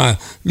bottom line.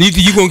 Either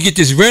you're going to get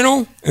this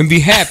rental and be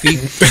happy,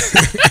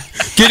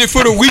 get it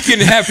for the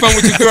weekend and have fun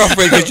with your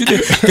girlfriend,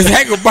 because they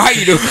ain't going to buy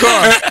you the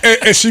car.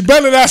 And she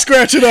better not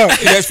scratch it up.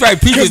 That's right.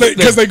 Because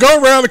they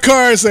go around the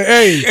car and say,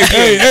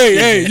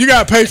 hey, you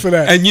got to pay for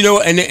that. And, you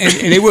know, and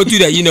they will do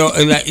that, you know,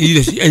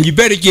 and you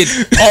better get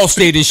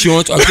Allstate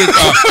insurance or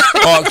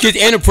get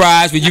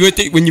Enterprise. When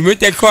you rent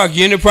that car,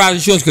 get Enterprise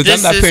insurance,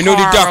 because I'm not paying no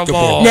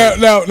deductible.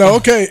 Now,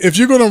 okay, if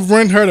you're going to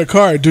rent her the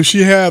car, does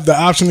she have the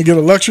option to get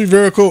a luxury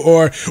vehicle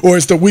or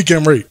it's the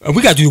weekend rate?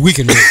 We got to do the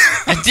weekend rate.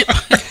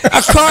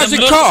 A car's a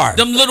car.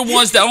 Them little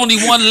ones that only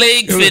one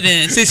leg fit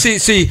in.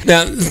 See,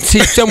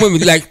 some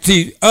women like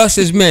us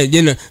as men,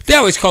 you know, they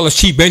always call us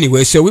cheap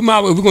anyway. So we're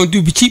going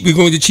to do cheap. We're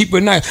going to do cheaper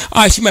at night.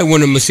 All right, she might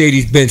want a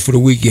Mercedes Benz for the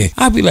weekend.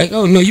 I'll be like,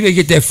 oh no, you better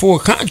get that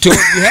Ford Contour.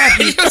 You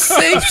happy?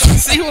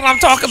 see what I'm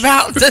talking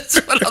about? That's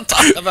what I'm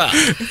talking about.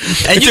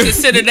 And you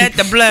consider that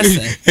the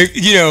blessing.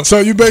 You know. So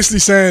you're basically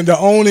saying the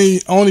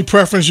only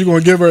preference you're going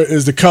to give her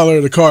is the color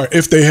of the car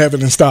if they have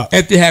it in stock.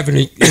 If they have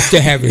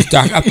it in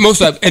stock,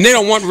 most of, and they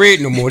don't want red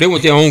no more. They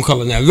want their own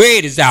color now.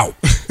 Red is out.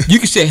 You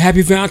can say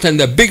Happy Valentine's,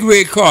 that big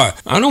red car.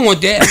 I don't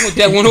want that. I want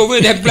that one over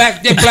there, that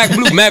black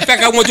blue. Matter of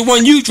fact, I want the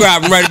one you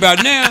driving right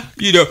about now.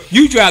 You know,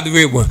 you drive the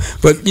red one.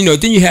 But you know,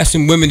 then you have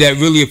some women that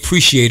really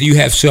appreciate it. You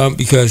have some,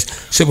 because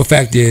simple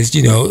fact is,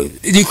 you know,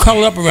 you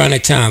cuddle up around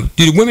that time.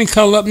 Do the women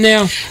cuddle up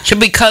now? Should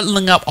be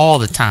cuddling up all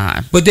the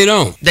time. But they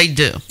don't. They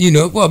do. You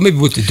know, well, maybe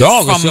with the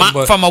dog or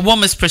something. From a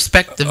woman's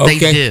perspective, they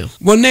do.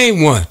 Well,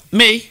 name one.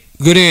 Me.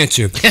 Good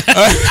answer.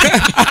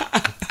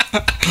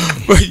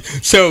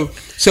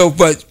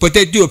 But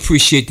they do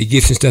appreciate the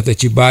gifts and stuff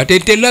that you buy.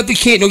 They love the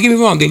candy. Don't get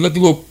me wrong. They love the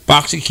little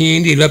box of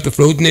candy. They love the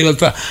frozen. They love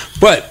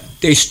but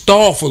they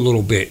stall for a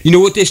little bit. You know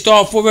what they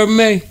stall for, Reverend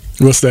May?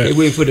 What's that? They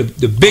waiting for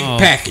the big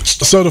package.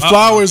 So the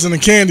flowers and the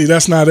candy,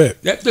 that's not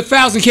it. The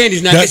flowers and candy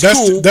is not. That's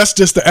cool. That's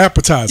just the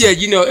appetizer. Yeah,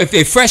 you know, if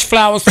they're fresh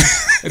flowers,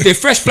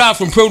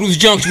 from Produce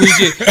Junction, we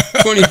get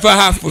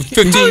 25 for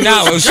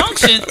 $15.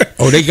 Junction.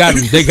 Oh, they got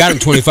them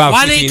 25.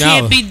 Why they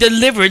can't be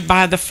delivered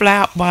by the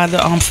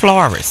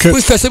florist?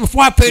 Because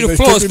before I pay the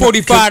flowers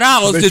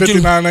 $45, they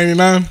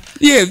 $59.99.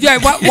 Yeah.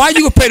 Why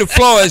you gonna pay the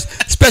flowers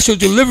special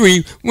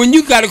delivery when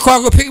you got a car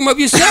go pick them up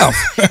yourself?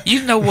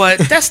 You know what?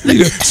 That's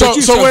the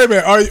So wait a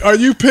minute. Are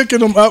you picking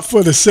them up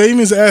for the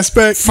savings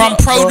aspect from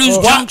Produce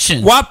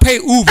Junction? Why pay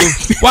Uber?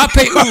 Why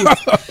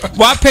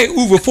pay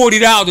Uber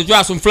 $40 to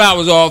drop some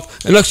flowers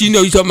off? Unless you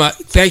know you're talking about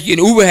thank you.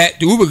 And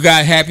the Uber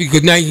guy happy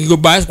because now you can go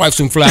buy his wife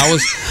some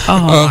flowers. Oh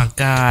my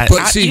God!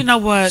 But you know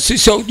what?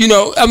 So you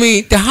know, I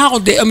mean, the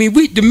holiday. I mean,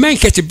 the men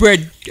catch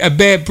a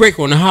bad break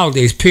on the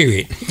holidays.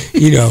 Period.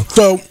 You know.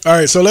 So all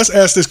right. So let's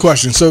ask this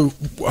question. So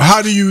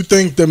how do you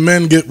think the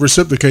men get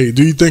reciprocated?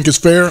 Do you think it's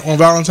fair on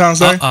Valentine's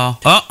Day?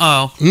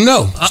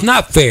 No, it's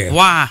not fair.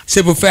 Why?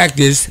 Simple fact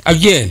is,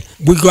 again,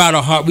 we go out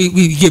our heart.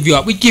 We give you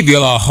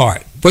all our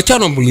heart. But y'all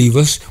don't believe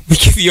us. We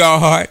give you our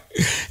heart,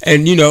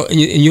 and you know, and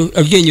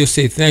you'll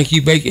say thank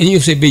you, baby, and you'll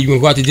say, baby, you want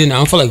to go out to dinner? I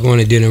don't feel like going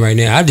to dinner right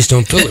now. I just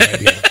don't feel it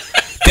right now.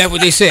 That's what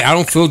they say. I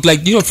don't feel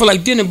like you don't feel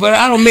like dinner, but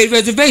I don't make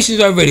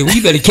reservations already. Well,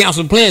 you better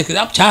cancel plans because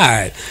I'm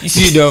tired.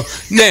 You know.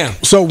 Now,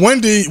 so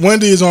Wendy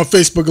is on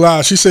Facebook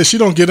Live. She says she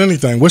don't get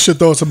anything. What's your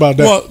thoughts about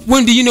that? Well,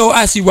 Wendy, you know,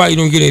 I see why you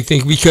don't get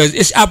anything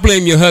because I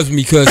blame your husband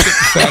because.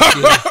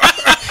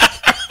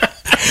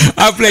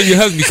 I blame your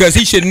husband because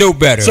he should know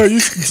better. So you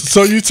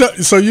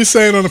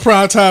saying on the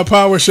Primetime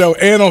Power Show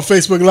and on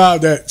Facebook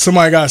Live that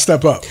somebody got to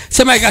step up.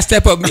 Somebody got to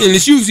step up, and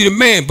it's usually the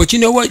man. But you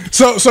know what?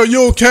 So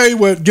you're okay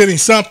with getting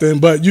something,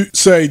 but you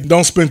say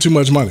don't spend too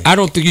much money. I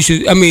don't think you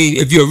should. I mean,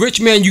 if you're a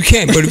rich man, you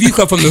can. But if you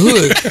come from the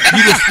hood,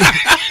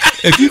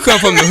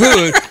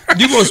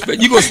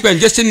 you're gonna spend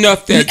just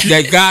enough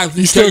that guy.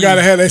 You still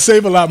gotta have. They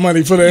save a lot of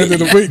money for the end of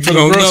the week for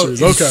the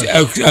groceries.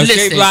 Okay.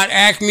 Save a lot.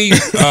 Acme.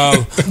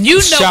 You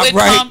know it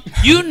come.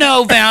 You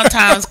know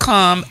Valentine's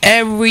come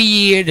every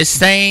year the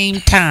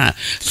same time,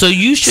 so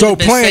you should have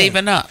been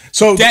saving up.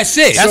 So that's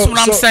it. That's what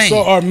I'm saying.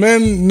 So are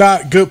men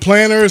not good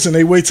planners and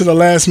they wait till the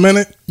last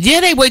minute?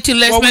 Yeah, they wait till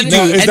the last minute.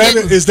 Now,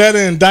 is that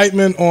an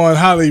indictment on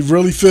how they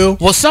really feel?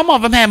 Well, some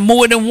of them have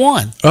more than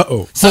one.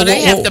 So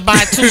they have to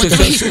buy 2 or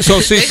 3. So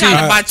they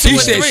gotta buy 2 or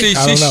 3.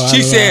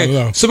 She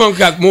said some of them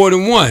got more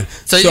than one.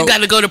 So you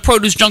got to go to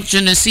Produce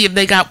Junction and see if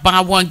they got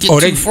buy one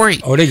get 2 free.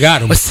 Oh, they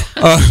got them.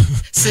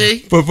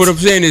 See, but what I'm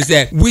saying is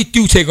that we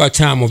do take our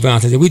time on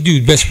Valentine's Day. We do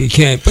the best we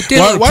can. But they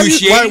don't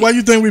appreciate it. Why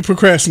you think we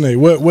procrastinate?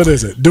 What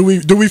is it? Do we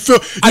feel?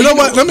 You know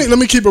what? Let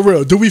me keep it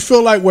real. Do we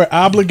feel like we're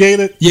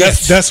obligated?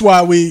 Yes. That's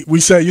why we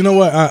say, you know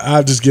what?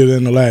 I'll just get it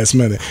in the last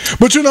minute.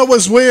 But you know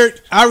what's weird?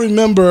 I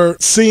remember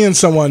seeing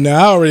someone. Now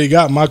I already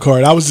got my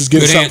card. I was just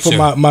getting something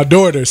for my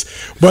daughters.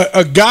 But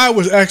a guy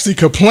was actually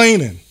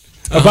complaining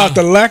about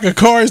the lack of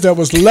cards that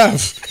was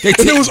left. And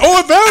it was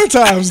on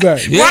Valentine's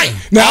Day. Yeah. Right.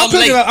 Now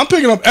I'm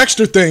picking up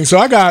extra things, so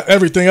I got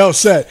everything else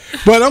set.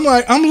 But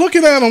I'm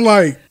looking at him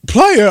like,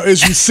 player,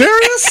 is you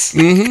serious?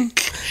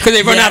 Because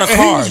they run out of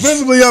cards. He was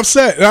visibly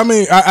upset. I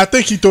mean, I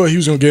think he thought he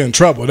was gonna get in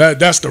trouble.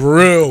 That's the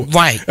real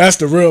That's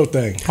the real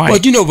thing. Right.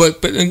 But you know,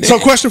 so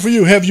question for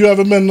you: have you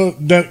ever been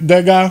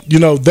that guy? You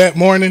know, that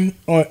morning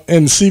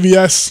in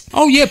CVS?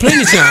 Oh yeah,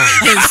 plenty of times.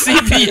 In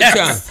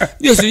CVS.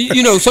 Listen,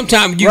 you know,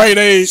 sometimes Rite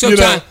Aid.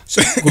 Sometimes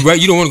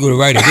you don't want to go to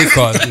Rite Aid. They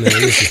card.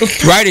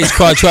 Rite Aid's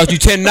card charge you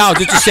 $10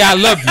 just to say I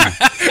love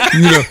you.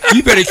 You know,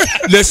 you better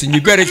listen.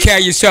 You better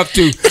carry yourself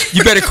to.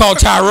 You better call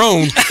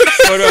Tyrone.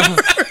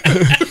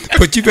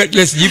 But you better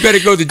listen. You better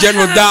go to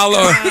General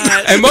Dollar.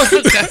 And most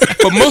of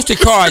the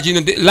cards, you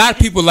know, a lot of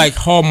people like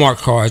Hallmark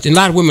cards, and a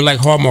lot of women like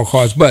Hallmark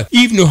cards. But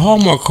even the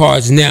Hallmark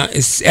cards now,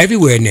 it's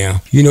everywhere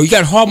now. You know, you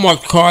got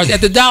Hallmark cards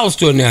at the dollar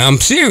store now. I'm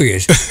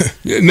serious.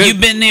 You've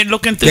been there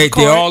looking through the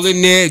cards? They're all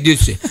in there.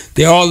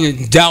 They're all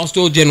in dollar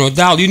store, General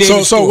Dollar. You name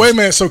it. So wait a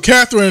minute. So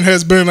Catherine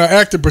has been an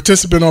active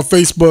participant on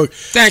Facebook.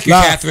 Thank you,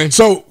 Catherine.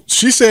 So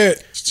she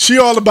said she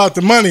all about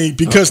the money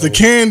because the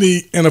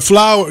candy and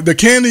the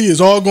candy is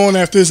all going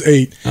after this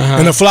 8,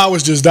 and the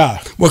flowers just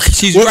die. Well,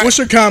 right. What's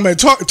your comment?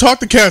 Talk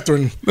to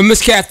Catherine. But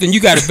Miss Catherine, you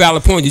got a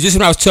valid point. Just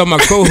when I was telling my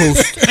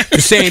co-host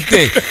the same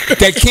thing,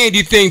 that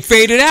candy thing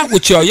faded out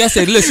with y'all. Y'all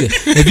said, listen,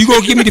 if you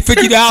gonna give me the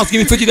 $50,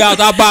 give me $50.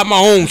 I'll buy my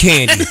own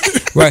candy.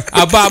 Right?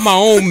 I'll buy my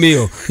own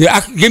meal. Yeah,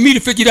 give me the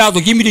 $50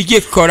 or give me the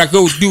gift card. I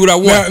go do what I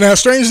want. Now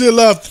strangely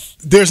enough,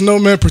 there's no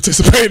men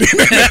participating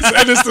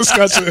in this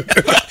discussion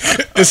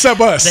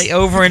except us. They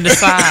over in the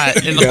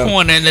side, in the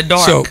corner, in the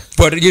dark. So,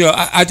 but you know,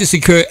 I just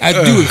encourage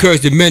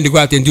the men to go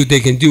out there and do what they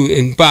can do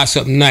and buy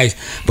something nice.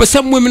 But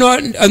some women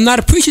are not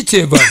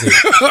appreciative of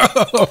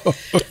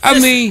it. I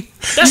mean,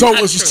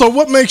 so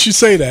what makes you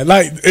say that?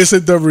 Like, is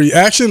it the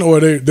reaction,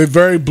 or they're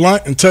very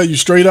blunt and tell you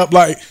straight up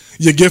like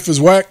your gift is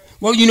whack?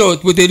 Well, you know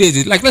what it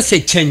is. Like, let's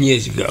say 10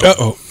 years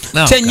ago.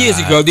 Oh, 10 years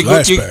God. ago,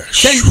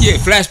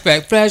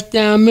 flashback, flash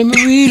down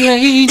memory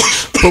lane.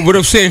 But what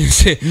I'm saying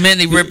is,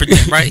 Manny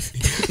Riperton, right?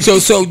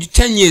 So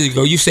 10 years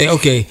ago, you say,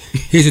 okay,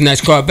 here's a nice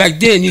car. Back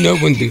then, you know,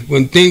 when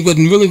things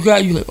wasn't really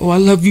right, you're like, oh, I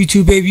love you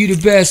too, baby, you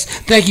the best.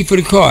 Thank you for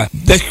the car.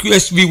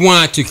 Let's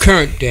rewind to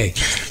current day.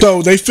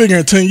 So they figure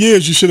in 10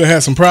 years you should have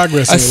had some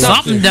progress. In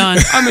Something done.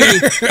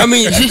 I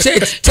mean, you say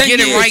 10 Get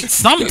years. it right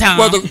sometime.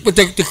 Well,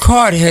 the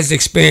card has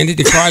expanded.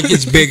 The card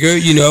gets bigger.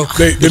 You know,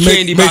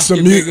 they make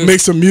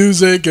some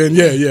music and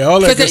all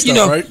that good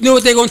stuff, right? You know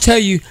what they're gonna tell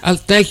you?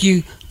 Thank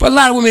you. But a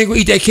lot of women ain't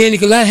gonna eat that candy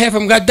because half of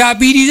them got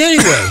diabetes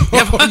anyway.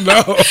 Oh,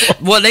 no.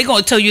 Well, they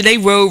gonna tell you they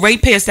rode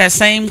right past that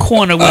same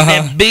corner where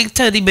that big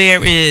teddy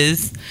bear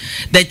is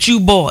that you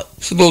bought.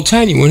 It's a little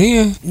tiny one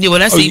here. Yeah, well,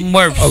 that's even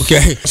worse.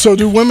 Okay. So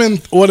do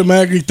women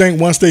automatically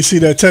think once they see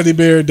that teddy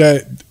bear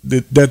that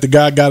the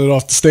guy got it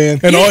off the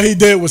stand, and all he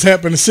did was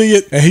happen to see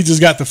it, and he just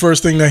got the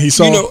first thing that he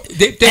saw? You know,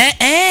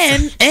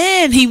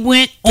 and he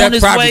went on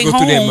his way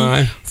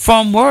home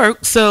from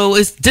work, so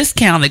it's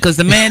discounted because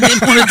the man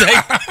didn't want to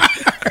take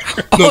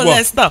all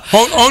that stuff.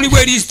 Only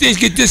way these things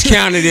get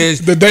discounted is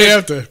the day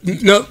after.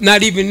 No,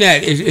 not even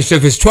that. If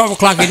it's 12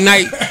 o'clock at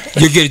night,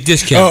 you get a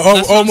discount.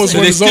 Almost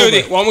when it's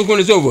over. Almost when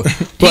it's over.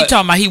 He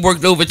talking about he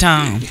worked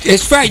overtime.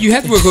 It's right. You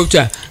have to work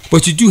overtime.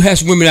 But you do have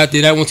some women out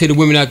there. I want to say the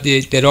women out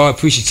there that are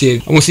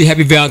appreciative. I want to say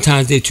Happy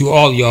Valentine's Day to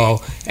all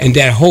y'all, and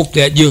that hope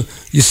that your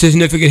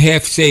significant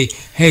half say,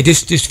 hey,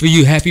 this for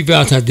you. Happy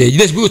Valentine's Day.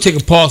 We'll take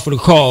a pause for the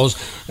calls,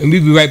 and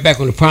we'll be right back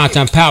on the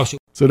Primetime Power Show.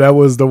 So that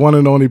was the one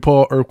and only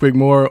Paul Earthquake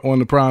Moore on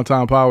the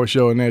Primetime Power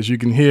Show. And as you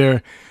can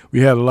hear, we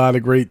had a lot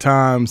of great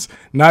times,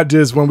 not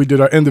just when we did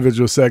our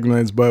individual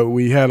segments, but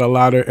we had a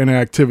lot of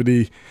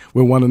interactivity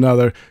with one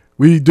another.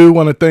 We do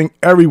want to thank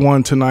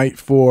everyone tonight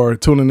for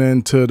tuning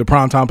in to the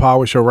Primetime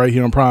Power Show right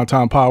here on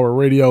Primetime Power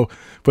Radio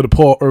for the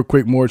Paul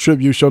Earthquake Moore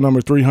Tribute Show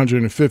number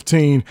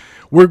 315.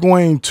 We're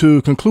going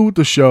to conclude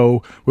the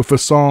show with a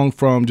song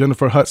from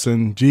Jennifer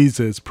Hudson,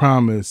 Jesus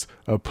Promised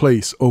a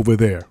Place Over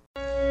There.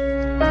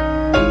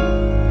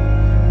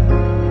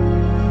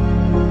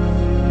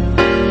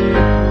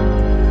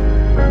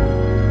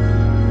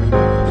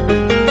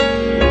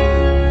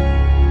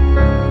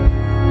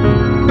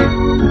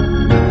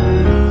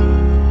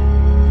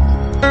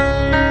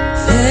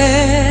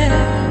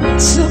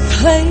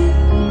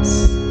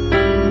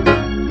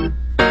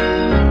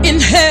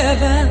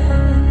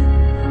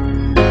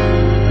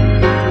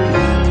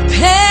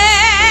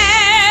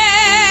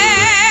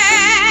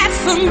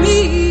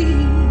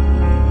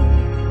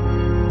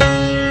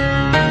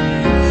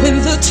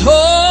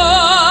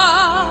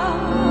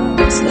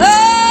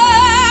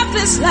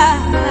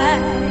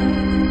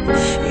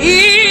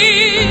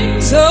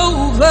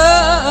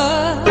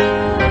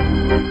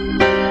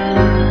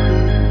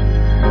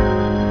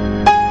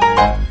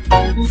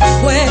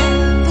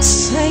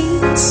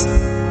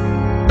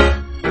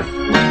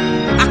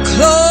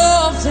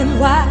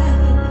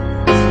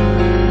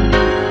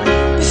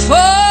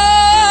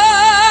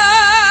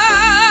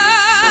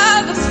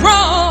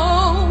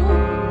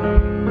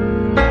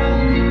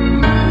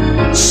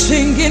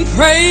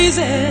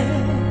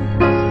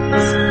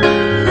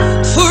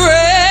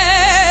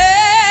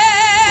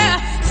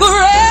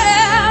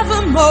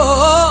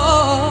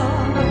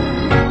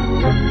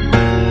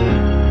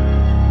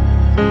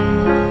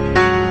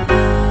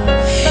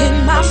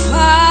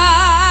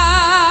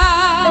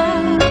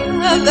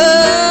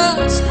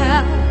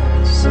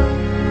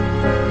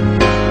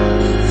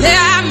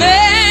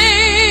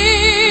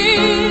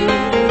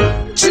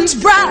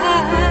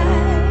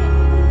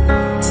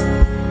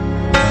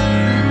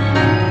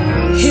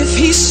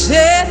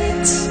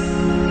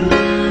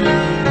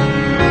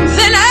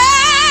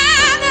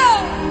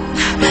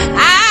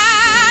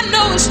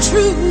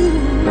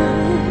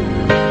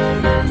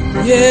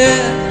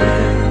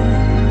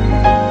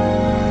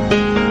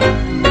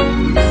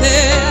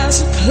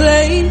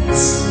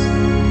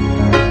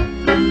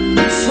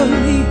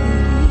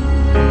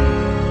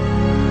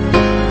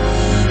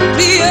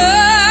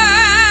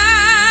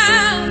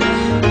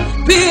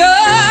 Beyond